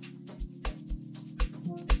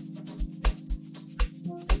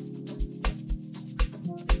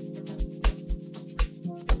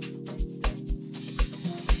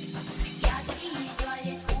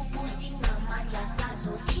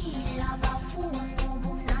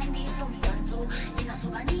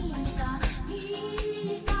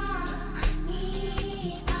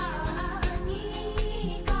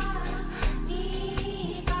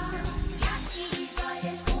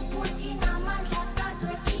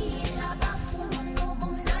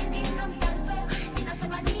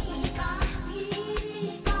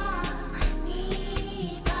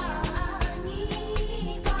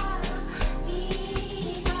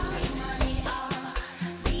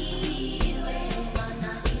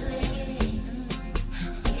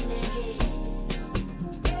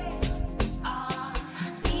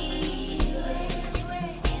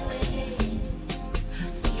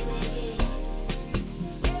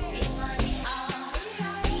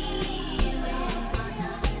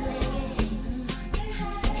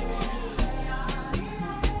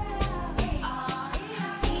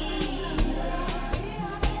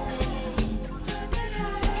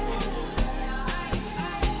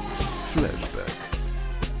 Flashback.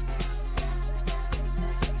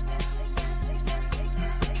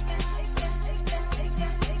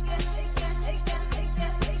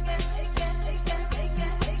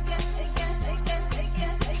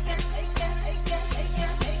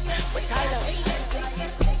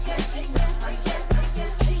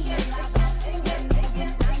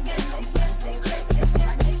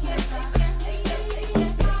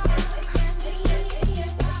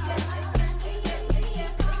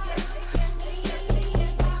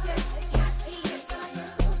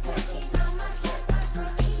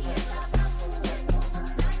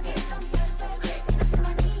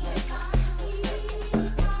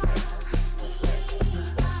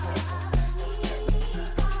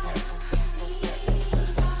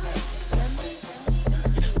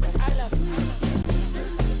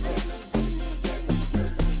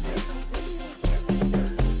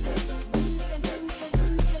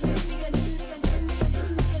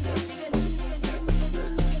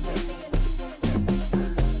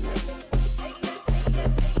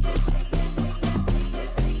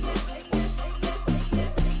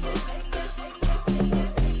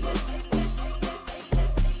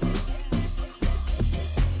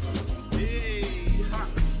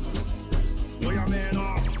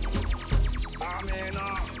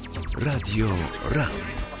 Radio Rap.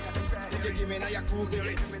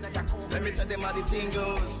 Let me tell them how the thing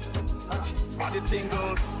goes. How the thing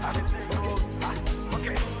goes.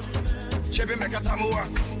 Okay. Chebe make a tamua.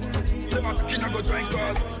 Say my kina go join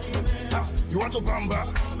God. You want to bamba?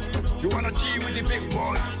 You wanna G with the big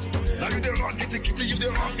boys? Now you the wrong, get the kitty, you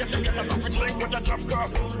the wrong, get a top with drink with a drop cup.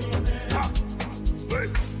 Wait.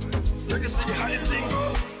 Let me see how the thing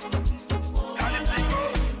goes.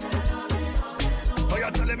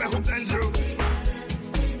 Tell me who then do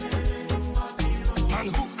and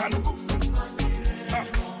who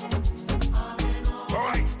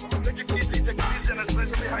alright, take it easy and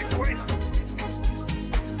especially high point.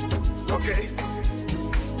 Okay.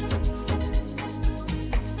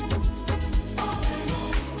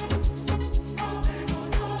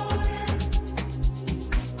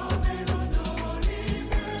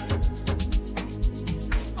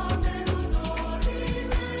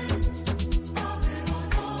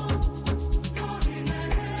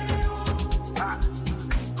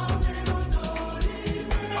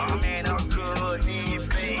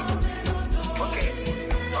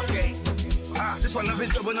 this one of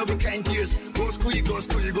his job, no we can't use. Go school, you go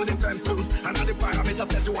the time tools. And all the parameters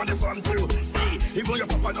that you want to farm through. See, even your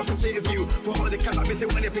papa not to save you. For all the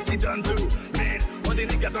cannabis when you pick it done through. Man, all the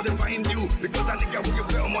niggas don't find you. Because that nigga when you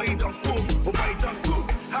play on my don't move. Oh my don't move.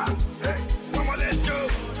 Ha, hey, come on, let's go.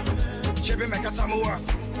 Chevy make a samoa.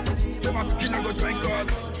 Say my kid go drink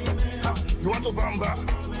God. Ha, you want to bamba.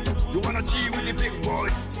 You wanna G with the big boy.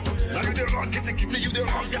 Now you the wrong, get the kitty, you the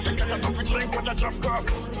wrong, get the cat up and drink what a drop cup.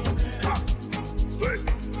 Ha, hey,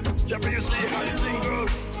 Chevy, you see how the thing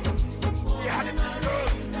goes. Yeah, how the thing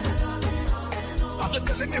goes. I said,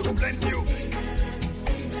 telling me who blames you.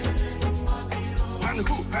 And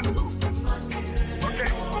who? Okay.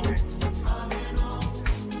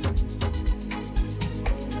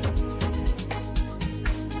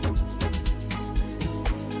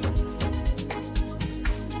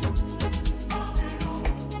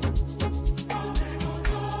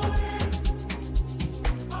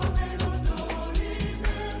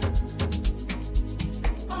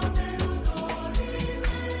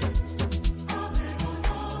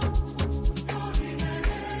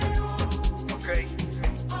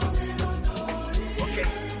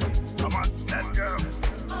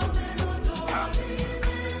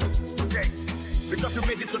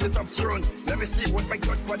 Let me see what my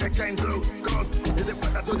Godfather can do. Cause is the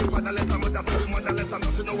father to the fatherless, I'm mother to the motherless, I'm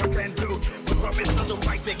not to know what can do. But promise not to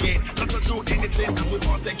fight again, not to do anything that we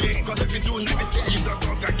want again. Cause if you do anything, you don't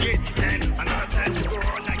talk again. And another time you go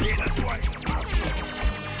on again, that's why.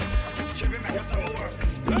 Chevy make a tower.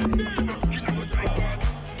 Splendid!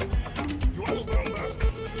 You want to come back?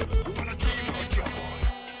 You want to dream of your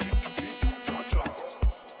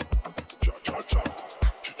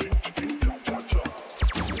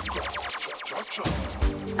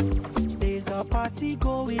There's a party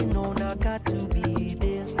going on, I got to be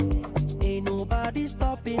there. Ain't nobody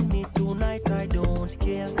stopping me tonight, I don't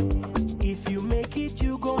care. If you make it,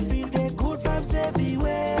 you gon' feel the good vibes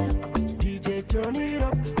everywhere. DJ, turn it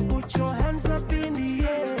up, put your hands up in the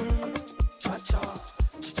air. Cha-cha,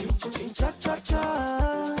 cha-cha, cha-cha,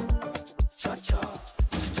 cha-cha,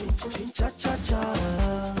 cha-cha,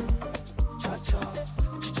 cha-cha,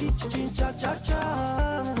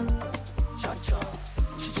 cha-cha,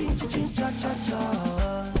 cha-cha, cha-cha.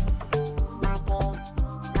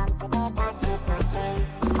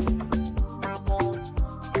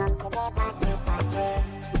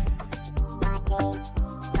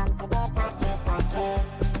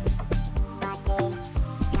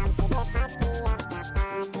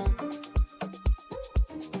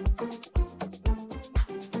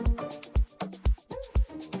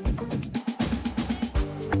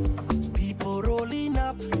 People rolling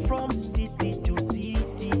up from city to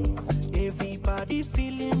city. Everybody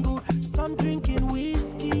feeling good, some drinking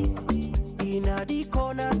whiskey. In a the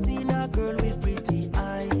corner, seen a girl with pretty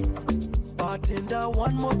eyes. Bartender,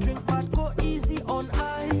 one more drink, but go easy on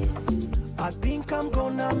ice. I think I'm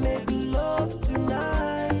gonna make love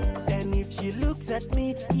tonight. And if she looks at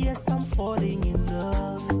me, yes, I'm falling in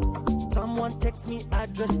love. Someone text me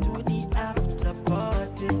address to the after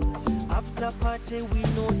party. After party, we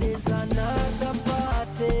know there's another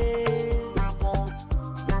party.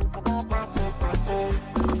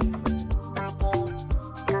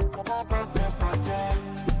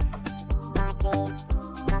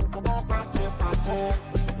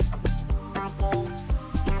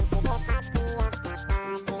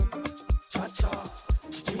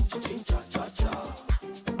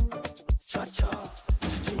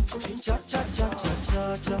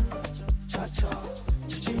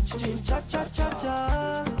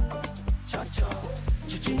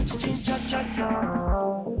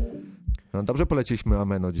 No, dobrze poleciliśmy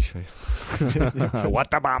Ameno dzisiaj.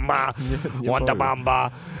 Watabamba! Nie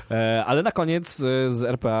Watabamba! Ale na koniec z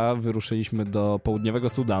RPA wyruszyliśmy do południowego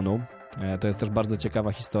Sudanu. To jest też bardzo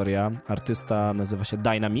ciekawa historia. Artysta nazywa się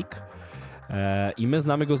Dynamic. I my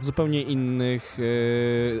znamy go z zupełnie innych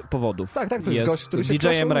powodów. Tak, to jest gość, który się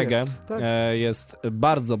DJ-em reggae. Tak. Jest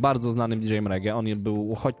bardzo, bardzo znanym DJ-em reggae. On był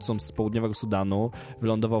uchodźcą z południowego Sudanu,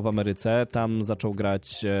 wylądował w Ameryce, tam zaczął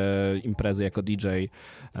grać imprezy jako DJ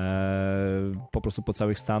po prostu po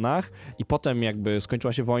całych Stanach i potem jakby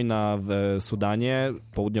skończyła się wojna w Sudanie,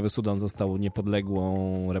 południowy Sudan został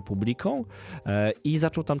niepodległą republiką i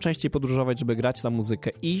zaczął tam częściej podróżować, żeby grać tam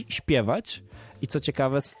muzykę i śpiewać. I co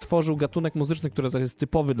ciekawe, stworzył gatunek muzyczny, który to jest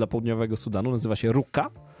typowy dla południowego Sudanu, nazywa się ruka.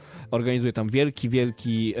 organizuje tam wielki,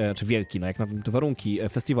 no jak na te warunki,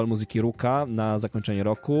 festiwal muzyki Ruka na zakończenie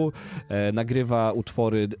roku, nagrywa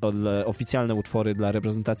oficjalne utwory dla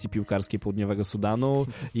reprezentacji piłkarskiej Południowego Sudanu,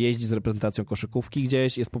 jeździ z reprezentacją koszykówki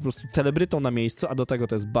gdzieś, jest po prostu celebrytą na miejscu, a do tego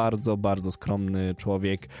to jest bardzo, bardzo skromny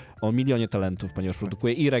człowiek o milionie talentów, ponieważ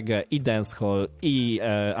produkuje i reggae, i dancehall, i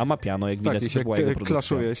amapiano, jak widać, tak, to była jego produkcja.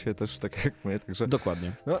 Klaszuje się też tak jak my, także...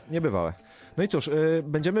 Dokładnie. No, niebywałe. No i cóż,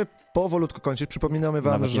 będziemy powolutku kończyć. Przypominamy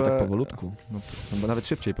wam, nawet że... nie tak powolutku. No, nawet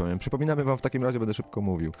szybciej powiem. Przypominamy wam, w takim razie będę szybko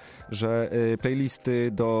mówił, że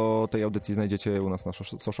playlisty do tej audycji znajdziecie u nas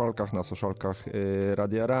na socialkach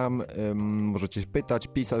Radia RAM. Możecie pytać,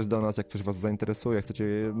 pisać do nas, jak coś was zainteresuje,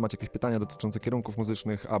 macie jakieś pytania dotyczące kierunków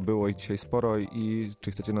muzycznych, a było ich dzisiaj sporo i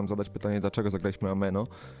czy chcecie nam zadać pytanie, dlaczego zagraliśmy Ameno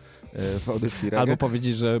w audycji reggae. Albo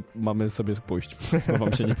powiedzieć, że mamy sobie pójść, bo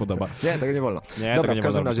wam się nie podoba. Nie, tego nie wolno. Nie, dobra, nie w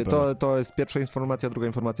każdym razie wolno, to jest pierwsza informacja. Druga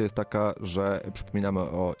informacja jest taka, że przypominamy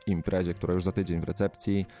o imprezie, która już za tydzień w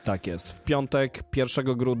recepcji. Tak jest. W piątek,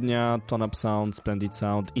 1 grudnia, Tone Up Sound, Splendid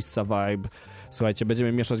Sound, Issa Vibe. Słuchajcie,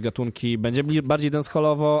 będziemy mieszać gatunki. Będzie bardziej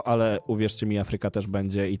dancehallowo, ale uwierzcie mi, Afryka też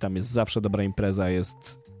będzie i tam jest zawsze dobra impreza.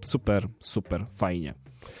 Jest super, super fajnie.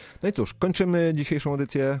 No i cóż, kończymy dzisiejszą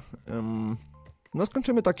audycję.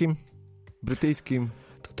 Skończymy takim brytyjskim.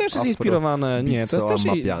 To też jest inspirowane, nie, to jest też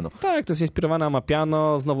Amapiano. Tak, to jest inspirowane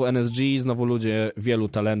Amapiano, znowu NSG, znowu ludzie wielu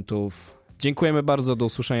talentów. Dziękujemy bardzo, do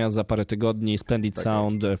usłyszenia za parę tygodni. Splendid tak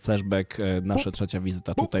Sound, jest. Flashback, nasza trzecia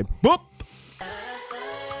wizyta tutaj. Bup!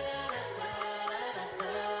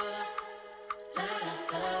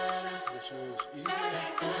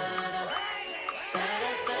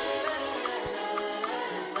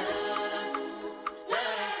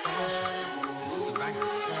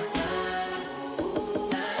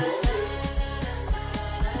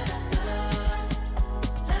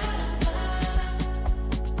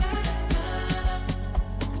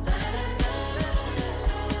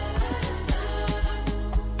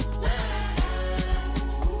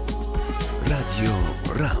 Radio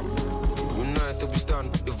RAM. United we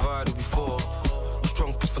stand, divided before.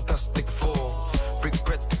 Strong is fantastic for. Break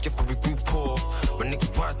bread together, we grew poor. When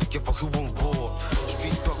niggas ride together, who won't war?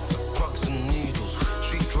 Street talk, drugs and needles.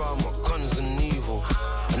 Street drama, guns and evil.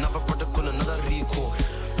 Another product on another recall.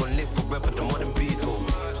 Gonna live forever, the modern beetle.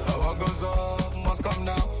 What goes up must come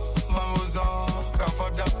down. Man was up, can't for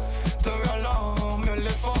that. To your alarm, you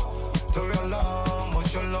live for. To your alarm,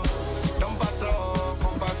 what's your love? Don't patrol.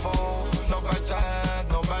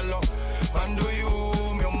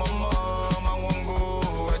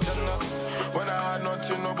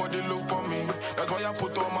 Nobody look for me. That's why I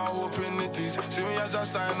put all my hope in it is. See me as a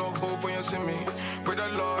sign of hope when you see me. With the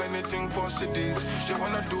law, anything for cities. She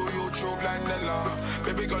wanna do you choke like Nella.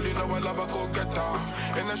 Baby girl, you know I love her, go get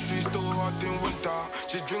her. In the streets, too hot in winter.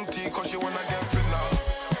 She drink tea cause she wanna get thinner.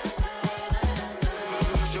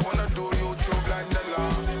 She wanna do you choke like Nella.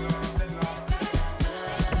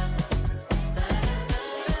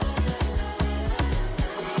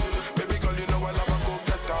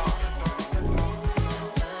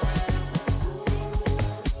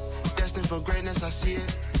 For greatness, I see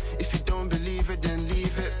it. If you don't believe it, then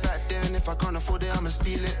leave it. Back then, if I can't afford it, I'ma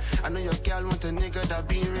steal it. I know your gal want a nigga that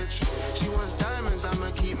be rich. She wants diamonds, I'ma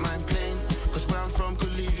keep mine plain. Cause where I'm from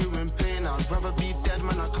could leave you in pain. I'd rather be dead,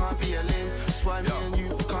 man, I can't be a lane. That's why me and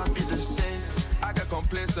you can't be the same. I get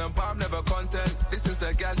complacent, but I'm never content. This is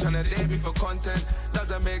the gal tryna date me for content.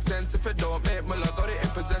 Doesn't make sense if it don't make me look. Got it in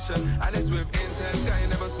possession, and it's with intent. Guy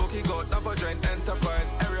never spoke, he got double joint enterprise.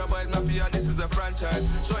 Area boys mafia, this is a franchise.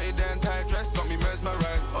 Shorty then tight dress, got me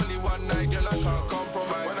mesmerized. Only one night, girl, I can't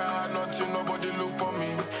compromise. When I had nothing, nobody look for me.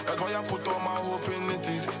 That's why I put all my hope in it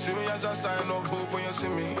is. See me as a sign of hope when you see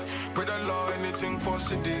me. With the law, anything for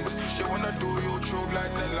cities. She wanna do you choke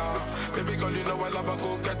like Nella. Baby girl, you know I love her,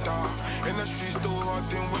 go get her. In the streets, too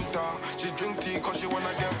hot in winter. She drink tea cause she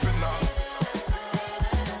wanna get thinner.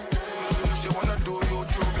 She wanna do you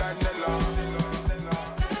choke like Nella.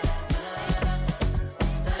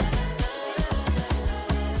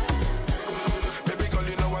 Baby girl,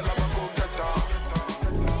 you know I love her, go get her.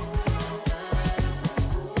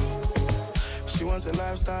 She wants a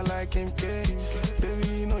lifestyle like Kim K. Baby,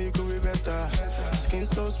 you know you could be better. Skin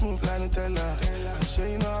so smooth like Nutella. Sure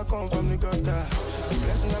you know I come from the gutter.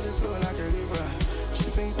 Blessing on the flow like a river. She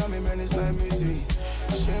thinks I'm a menace like Missy.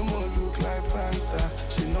 She won't look like prankster.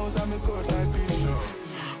 She knows I'm a god like Billy.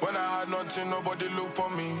 When I had nothing, nobody look for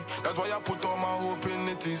me. That's why I put all my hope in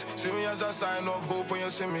it is. See me as a sign of hope when you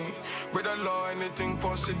see me. With the law, anything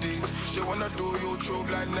for cities. She wanna do you choke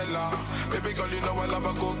like Nella. Baby girl, you know I love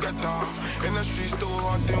her, go get her. In the streets, too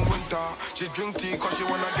hot in winter. She drink tea cause she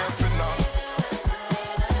wanna get thinner.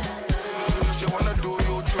 She wanna do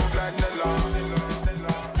you choke like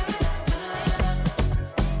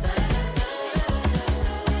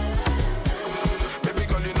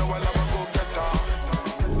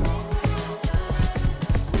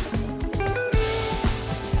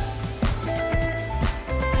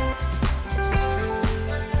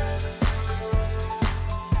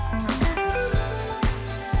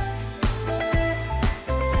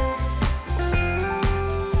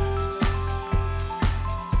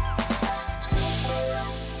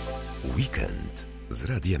z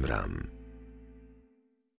Radiem RAM.